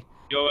doorway.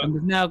 And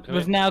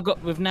we've now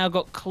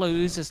got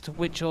clues as to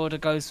which order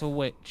goes for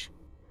which.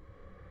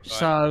 Right.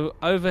 So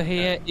over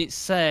here it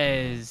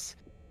says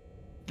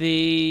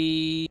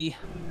the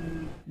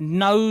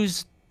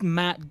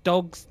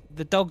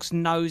dog's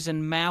nose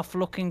and mouth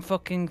looking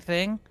fucking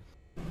thing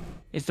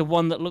is the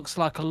one that looks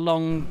like a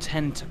long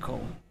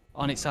tentacle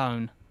on its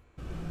own.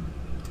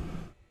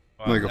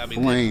 Like a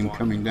flame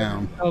coming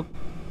down. Oh,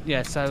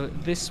 yeah, so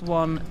this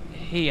one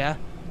here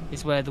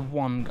is where the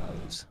 1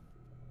 goes.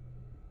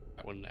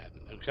 That one there.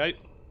 Okay.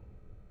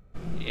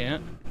 Yeah.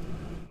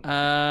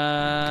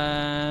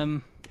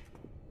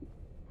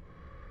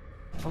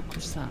 Fuck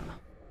was that?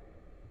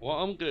 What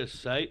I'm gonna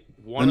say.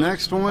 The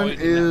next one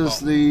is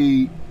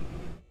the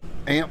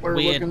antler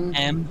weird looking.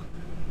 M.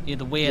 Yeah,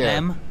 the weird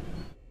M.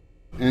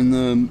 And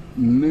the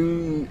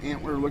moon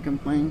antler looking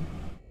thing.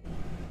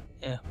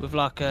 Yeah, with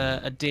like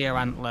a deer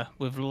antler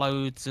with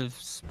loads of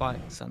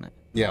spikes on it.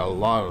 Yeah, a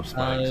lot of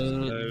spikes.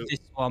 So,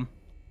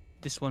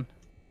 this one.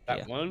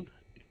 That one.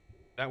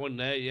 That one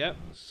there, yeah.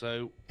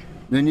 So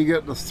then you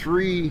got the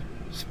 3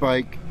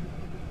 spike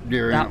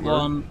deer that antler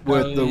one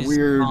with the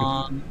weird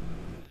on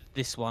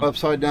this one.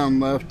 Upside down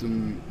left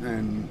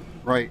and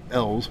right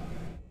L's.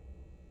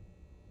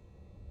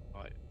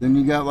 Right. Then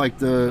you got like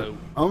the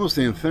almost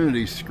the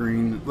infinity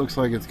screen. It looks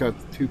like it's got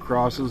 2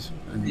 crosses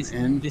and an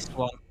N. This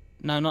one.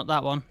 No, not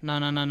that one.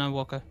 No,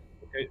 Walker.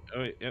 Okay,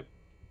 alright, yep.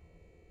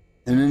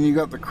 And then you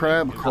got the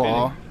crab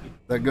claw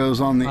that goes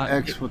on the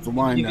X with the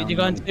line down. You're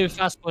going too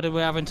fast, buddy.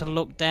 We're having to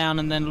look down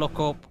and then look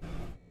up.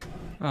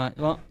 Right,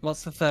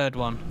 what's the 3rd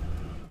one?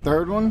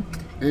 3rd one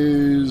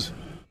is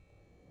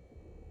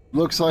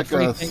looks like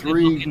a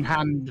 3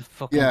 hand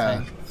fucking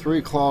thing.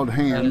 3 clawed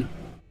hand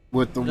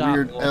with the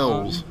weird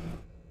L's.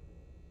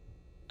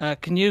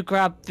 Can you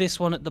grab this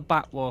one at the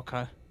back,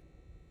 Walker?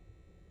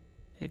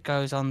 It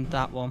goes on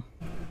that one.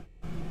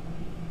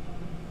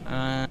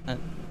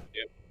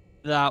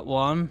 That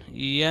one,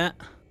 yeah.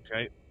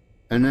 Okay.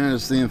 And then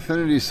it's the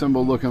infinity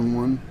symbol looking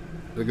one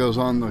that goes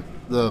on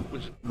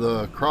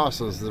the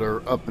crosses that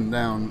are up and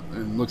down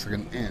and looks like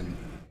an N.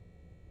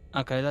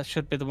 Okay, that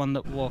should be the one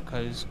that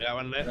Walko's. That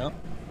one there. Yep.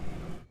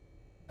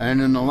 And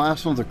then the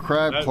last one's a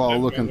crab claw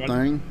looking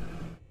thing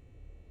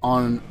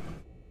on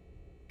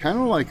kind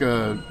of like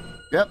a.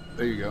 Yep,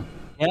 there you go.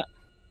 Yep.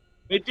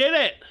 We did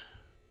it.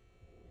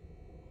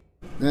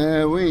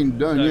 Yeah, we ain't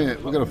done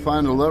yet. We gotta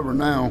find a lever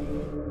now.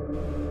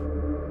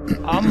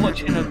 I'm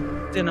watching a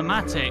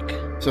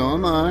cinematic. So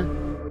am I.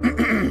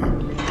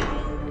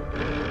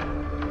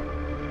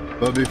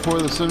 But before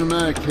the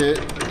cinematic hit,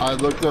 I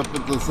looked up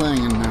at the thing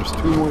and there's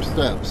 2 more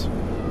steps.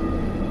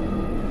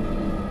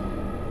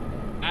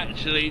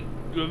 Actually,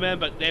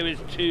 remember there is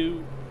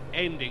 2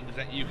 endings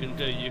that you can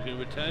do. You can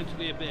return to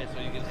the abyss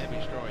or you can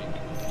heavy strike.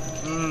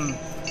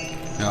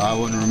 No, I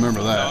wouldn't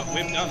remember that. No,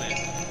 we've done it.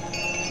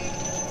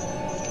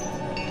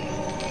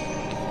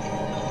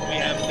 We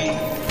have been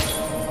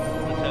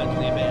return to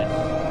the abyss.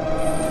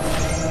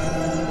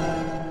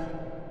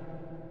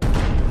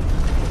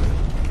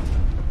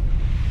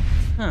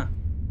 Huh.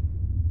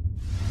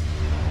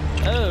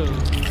 Oh.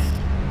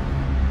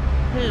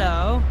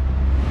 Hello.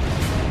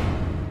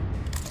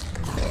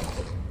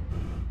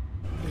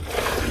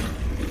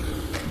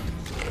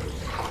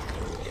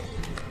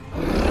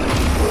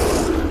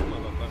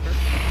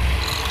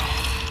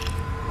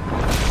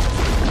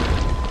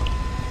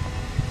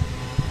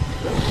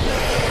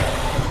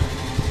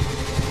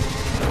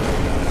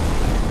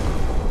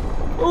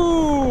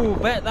 Ooh,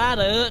 bet that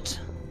hurt.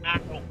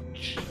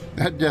 Ouch.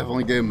 That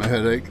definitely gave him a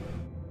headache.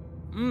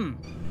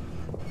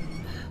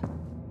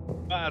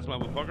 Bad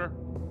motherfucker.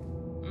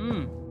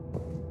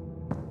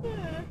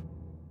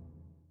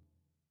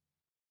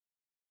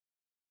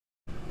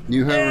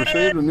 You have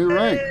received a new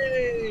rank.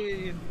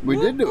 We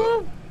did do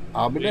it.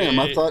 I'll be damned.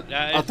 I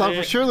thought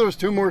for sure there was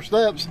 2 more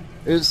steps.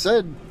 It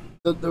said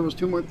that there was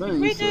 2 more things.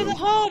 We do the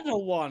harder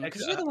one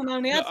because you're the one who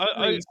only had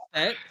 3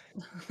 steps.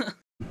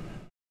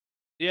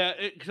 Yeah,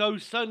 because I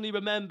suddenly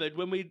remembered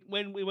when we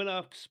went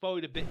after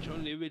Spider Bitch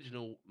on the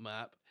original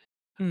map,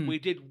 we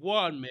did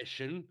one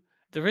mission.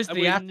 There is and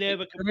the we attic.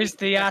 never There is completed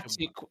the second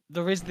attic. one.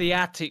 There is the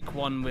attic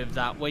one with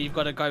that where you've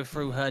got to go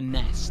through her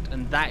nest,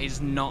 and that is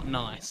not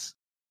nice.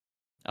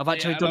 I've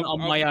actually Yeah, done it on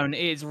my own.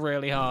 It is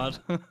really hard.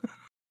 You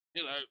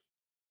know.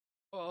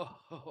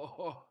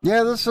 Oh.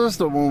 Yeah, this is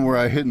the one where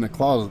I hid in the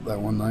closet that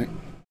one night.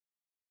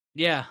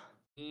 Yeah,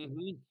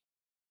 Mhm.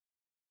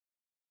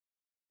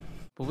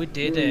 but we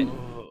did it.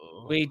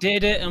 We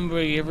did it, and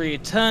we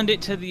returned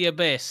it to the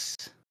abyss.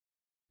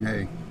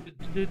 Hey.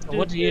 So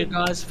what do you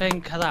guys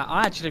think of that?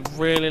 I actually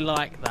really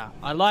like that.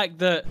 I like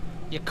that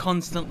you're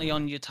constantly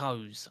on your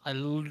toes. I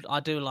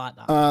do like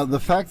that. The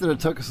fact that it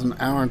took us an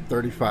hour and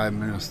 35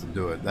 minutes to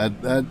do it,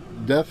 that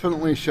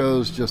definitely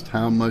shows just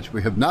how much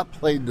we have not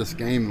played this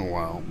game in a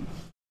while.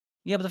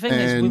 Yeah, but the thing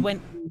is, we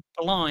went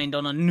blind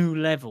on a new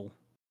level.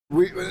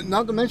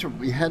 Not to mention,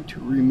 we had to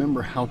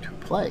remember how to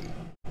play.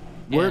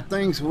 Where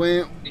things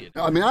went.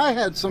 I mean, I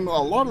had a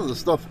lot of the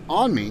stuff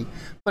on me,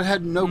 but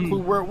had no clue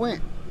where it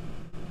went.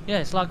 Yeah,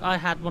 it's like I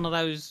had one of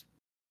those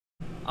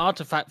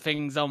artifact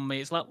things on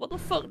me. It's like, what the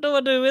fuck do I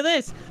do with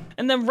this?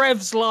 And then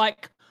Rev's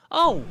like,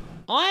 oh,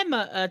 I'm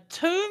a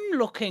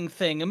tomb-looking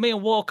thing. And me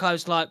and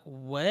Warco's like,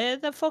 where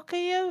the fuck are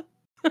you?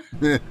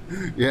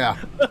 Yeah.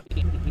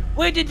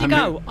 Where did you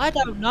go? I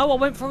don't know. I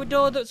went through a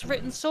door that's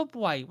written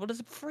subway. Well,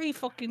 there's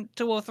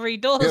two or three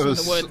doors in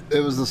the word. It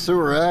was the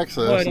sewer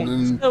access,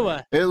 and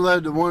then it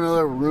led to one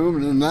other room,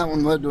 and then that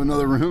one led to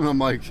another room. I'm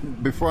like,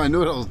 before I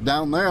knew it, I was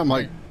down there. I'm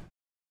like,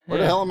 where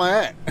the hell am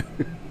I at?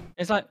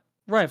 It's like,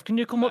 Rev, can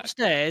you come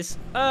upstairs?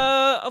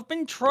 I've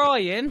been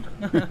trying.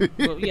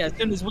 Well, yeah, as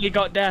soon as we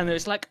got down there,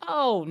 it's like,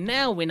 oh,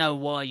 now we know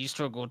why you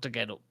struggled to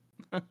get up.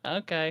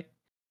 Okay.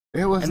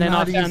 It was and then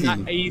not I found easy.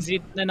 that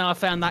easy. Then I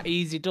found that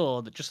easy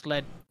door that just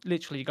led,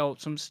 literally, you go up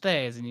some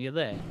stairs and you're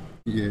there.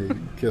 Yeah,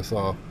 kiss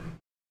off.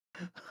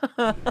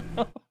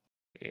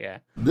 Yeah.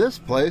 This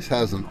place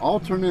has an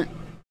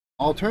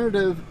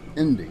alternative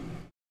ending.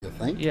 You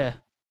think? Yeah.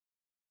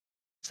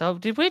 So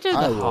did we do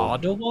the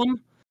harder one?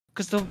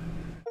 Because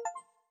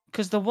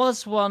there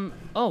was one.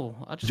 Oh,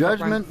 I just got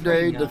Judgment rank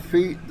Day, 3 now.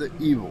 defeat the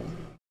evil.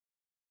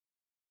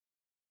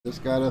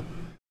 Just got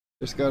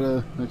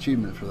an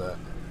achievement for that.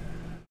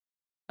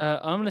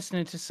 I'm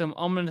listening to some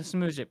ominous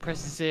music. Press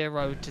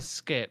 0 to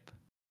skip.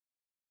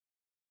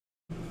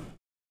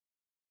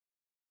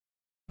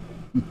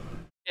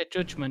 Yeah,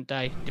 Judgment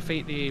Day,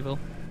 defeat the evil.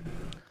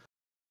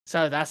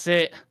 So that's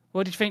it.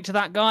 What did you think to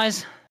that,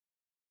 guys?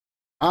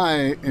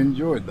 I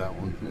enjoyed that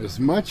one. As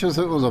much as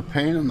it was a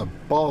pain in the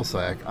ball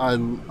sack, I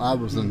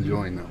was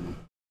enjoying that one.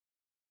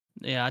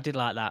 Yeah, I did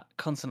like that.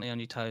 Constantly on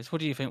your toes. What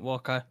do you think,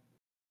 Walker?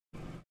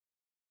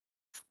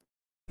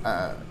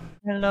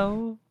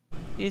 Hello,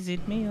 is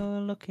it me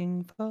you're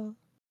looking for?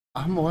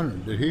 I'm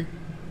wondering,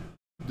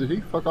 did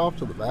he fuck off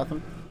to the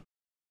bathroom?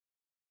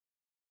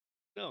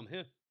 No, I'm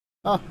here.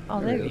 Oh,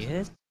 there he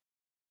is.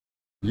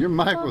 Your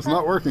mic was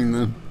not working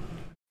then.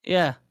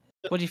 Yeah.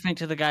 What do you think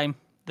to the game?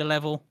 The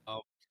level?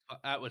 Oh,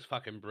 that was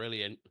fucking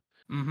brilliant.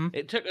 Mm-hmm.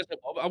 It took us.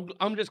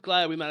 I'm just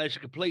glad we managed to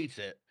complete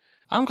it.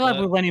 I'm glad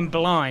we went in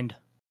blind.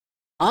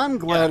 I'm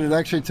glad it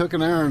actually took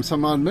an hour and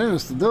some odd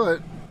minutes to do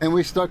it, and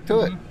we stuck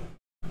to it.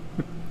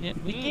 Yeah,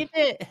 we did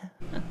it.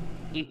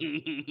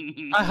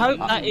 I hope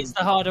that is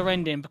the harder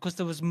ending, because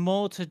there was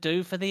more to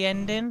do for the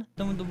ending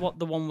than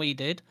the one we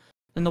did,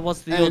 than there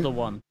was the other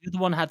one. The other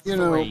one had 3.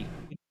 We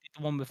did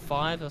the one with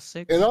 5 or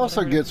 6. It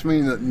also gets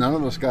me that none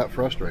of us got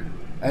frustrated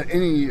at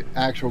any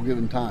actual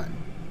given time.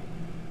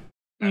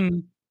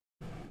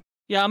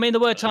 Yeah, I mean, there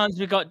were times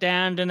we got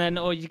downed, and then,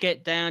 you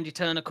get downed, you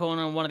turn a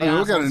corner, and one of the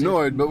we got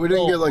annoyed, but we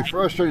didn't get like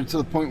frustrated to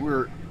the point we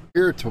were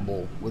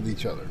irritable with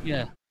each other.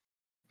 Yeah.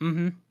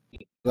 Mm-hmm.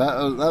 That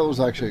was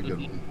actually a good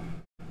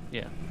one.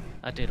 Yeah,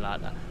 I did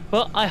like that.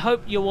 But I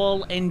hope you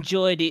all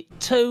enjoyed it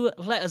too.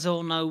 Let us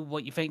all know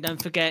what you think.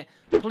 Don't forget,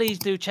 please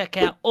do check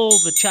out all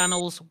the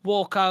channels: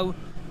 Warco,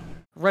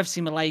 Rev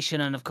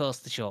Simulation, and of course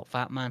the Short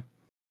Fat Man.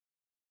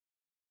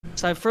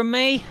 So from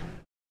me,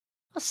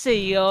 I'll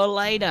see you all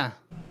later.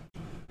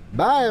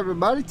 Bye,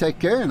 everybody. Take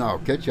care, and I'll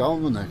catch y'all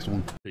on the next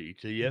one.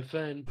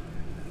 PTFN.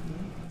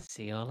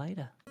 See you all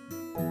later.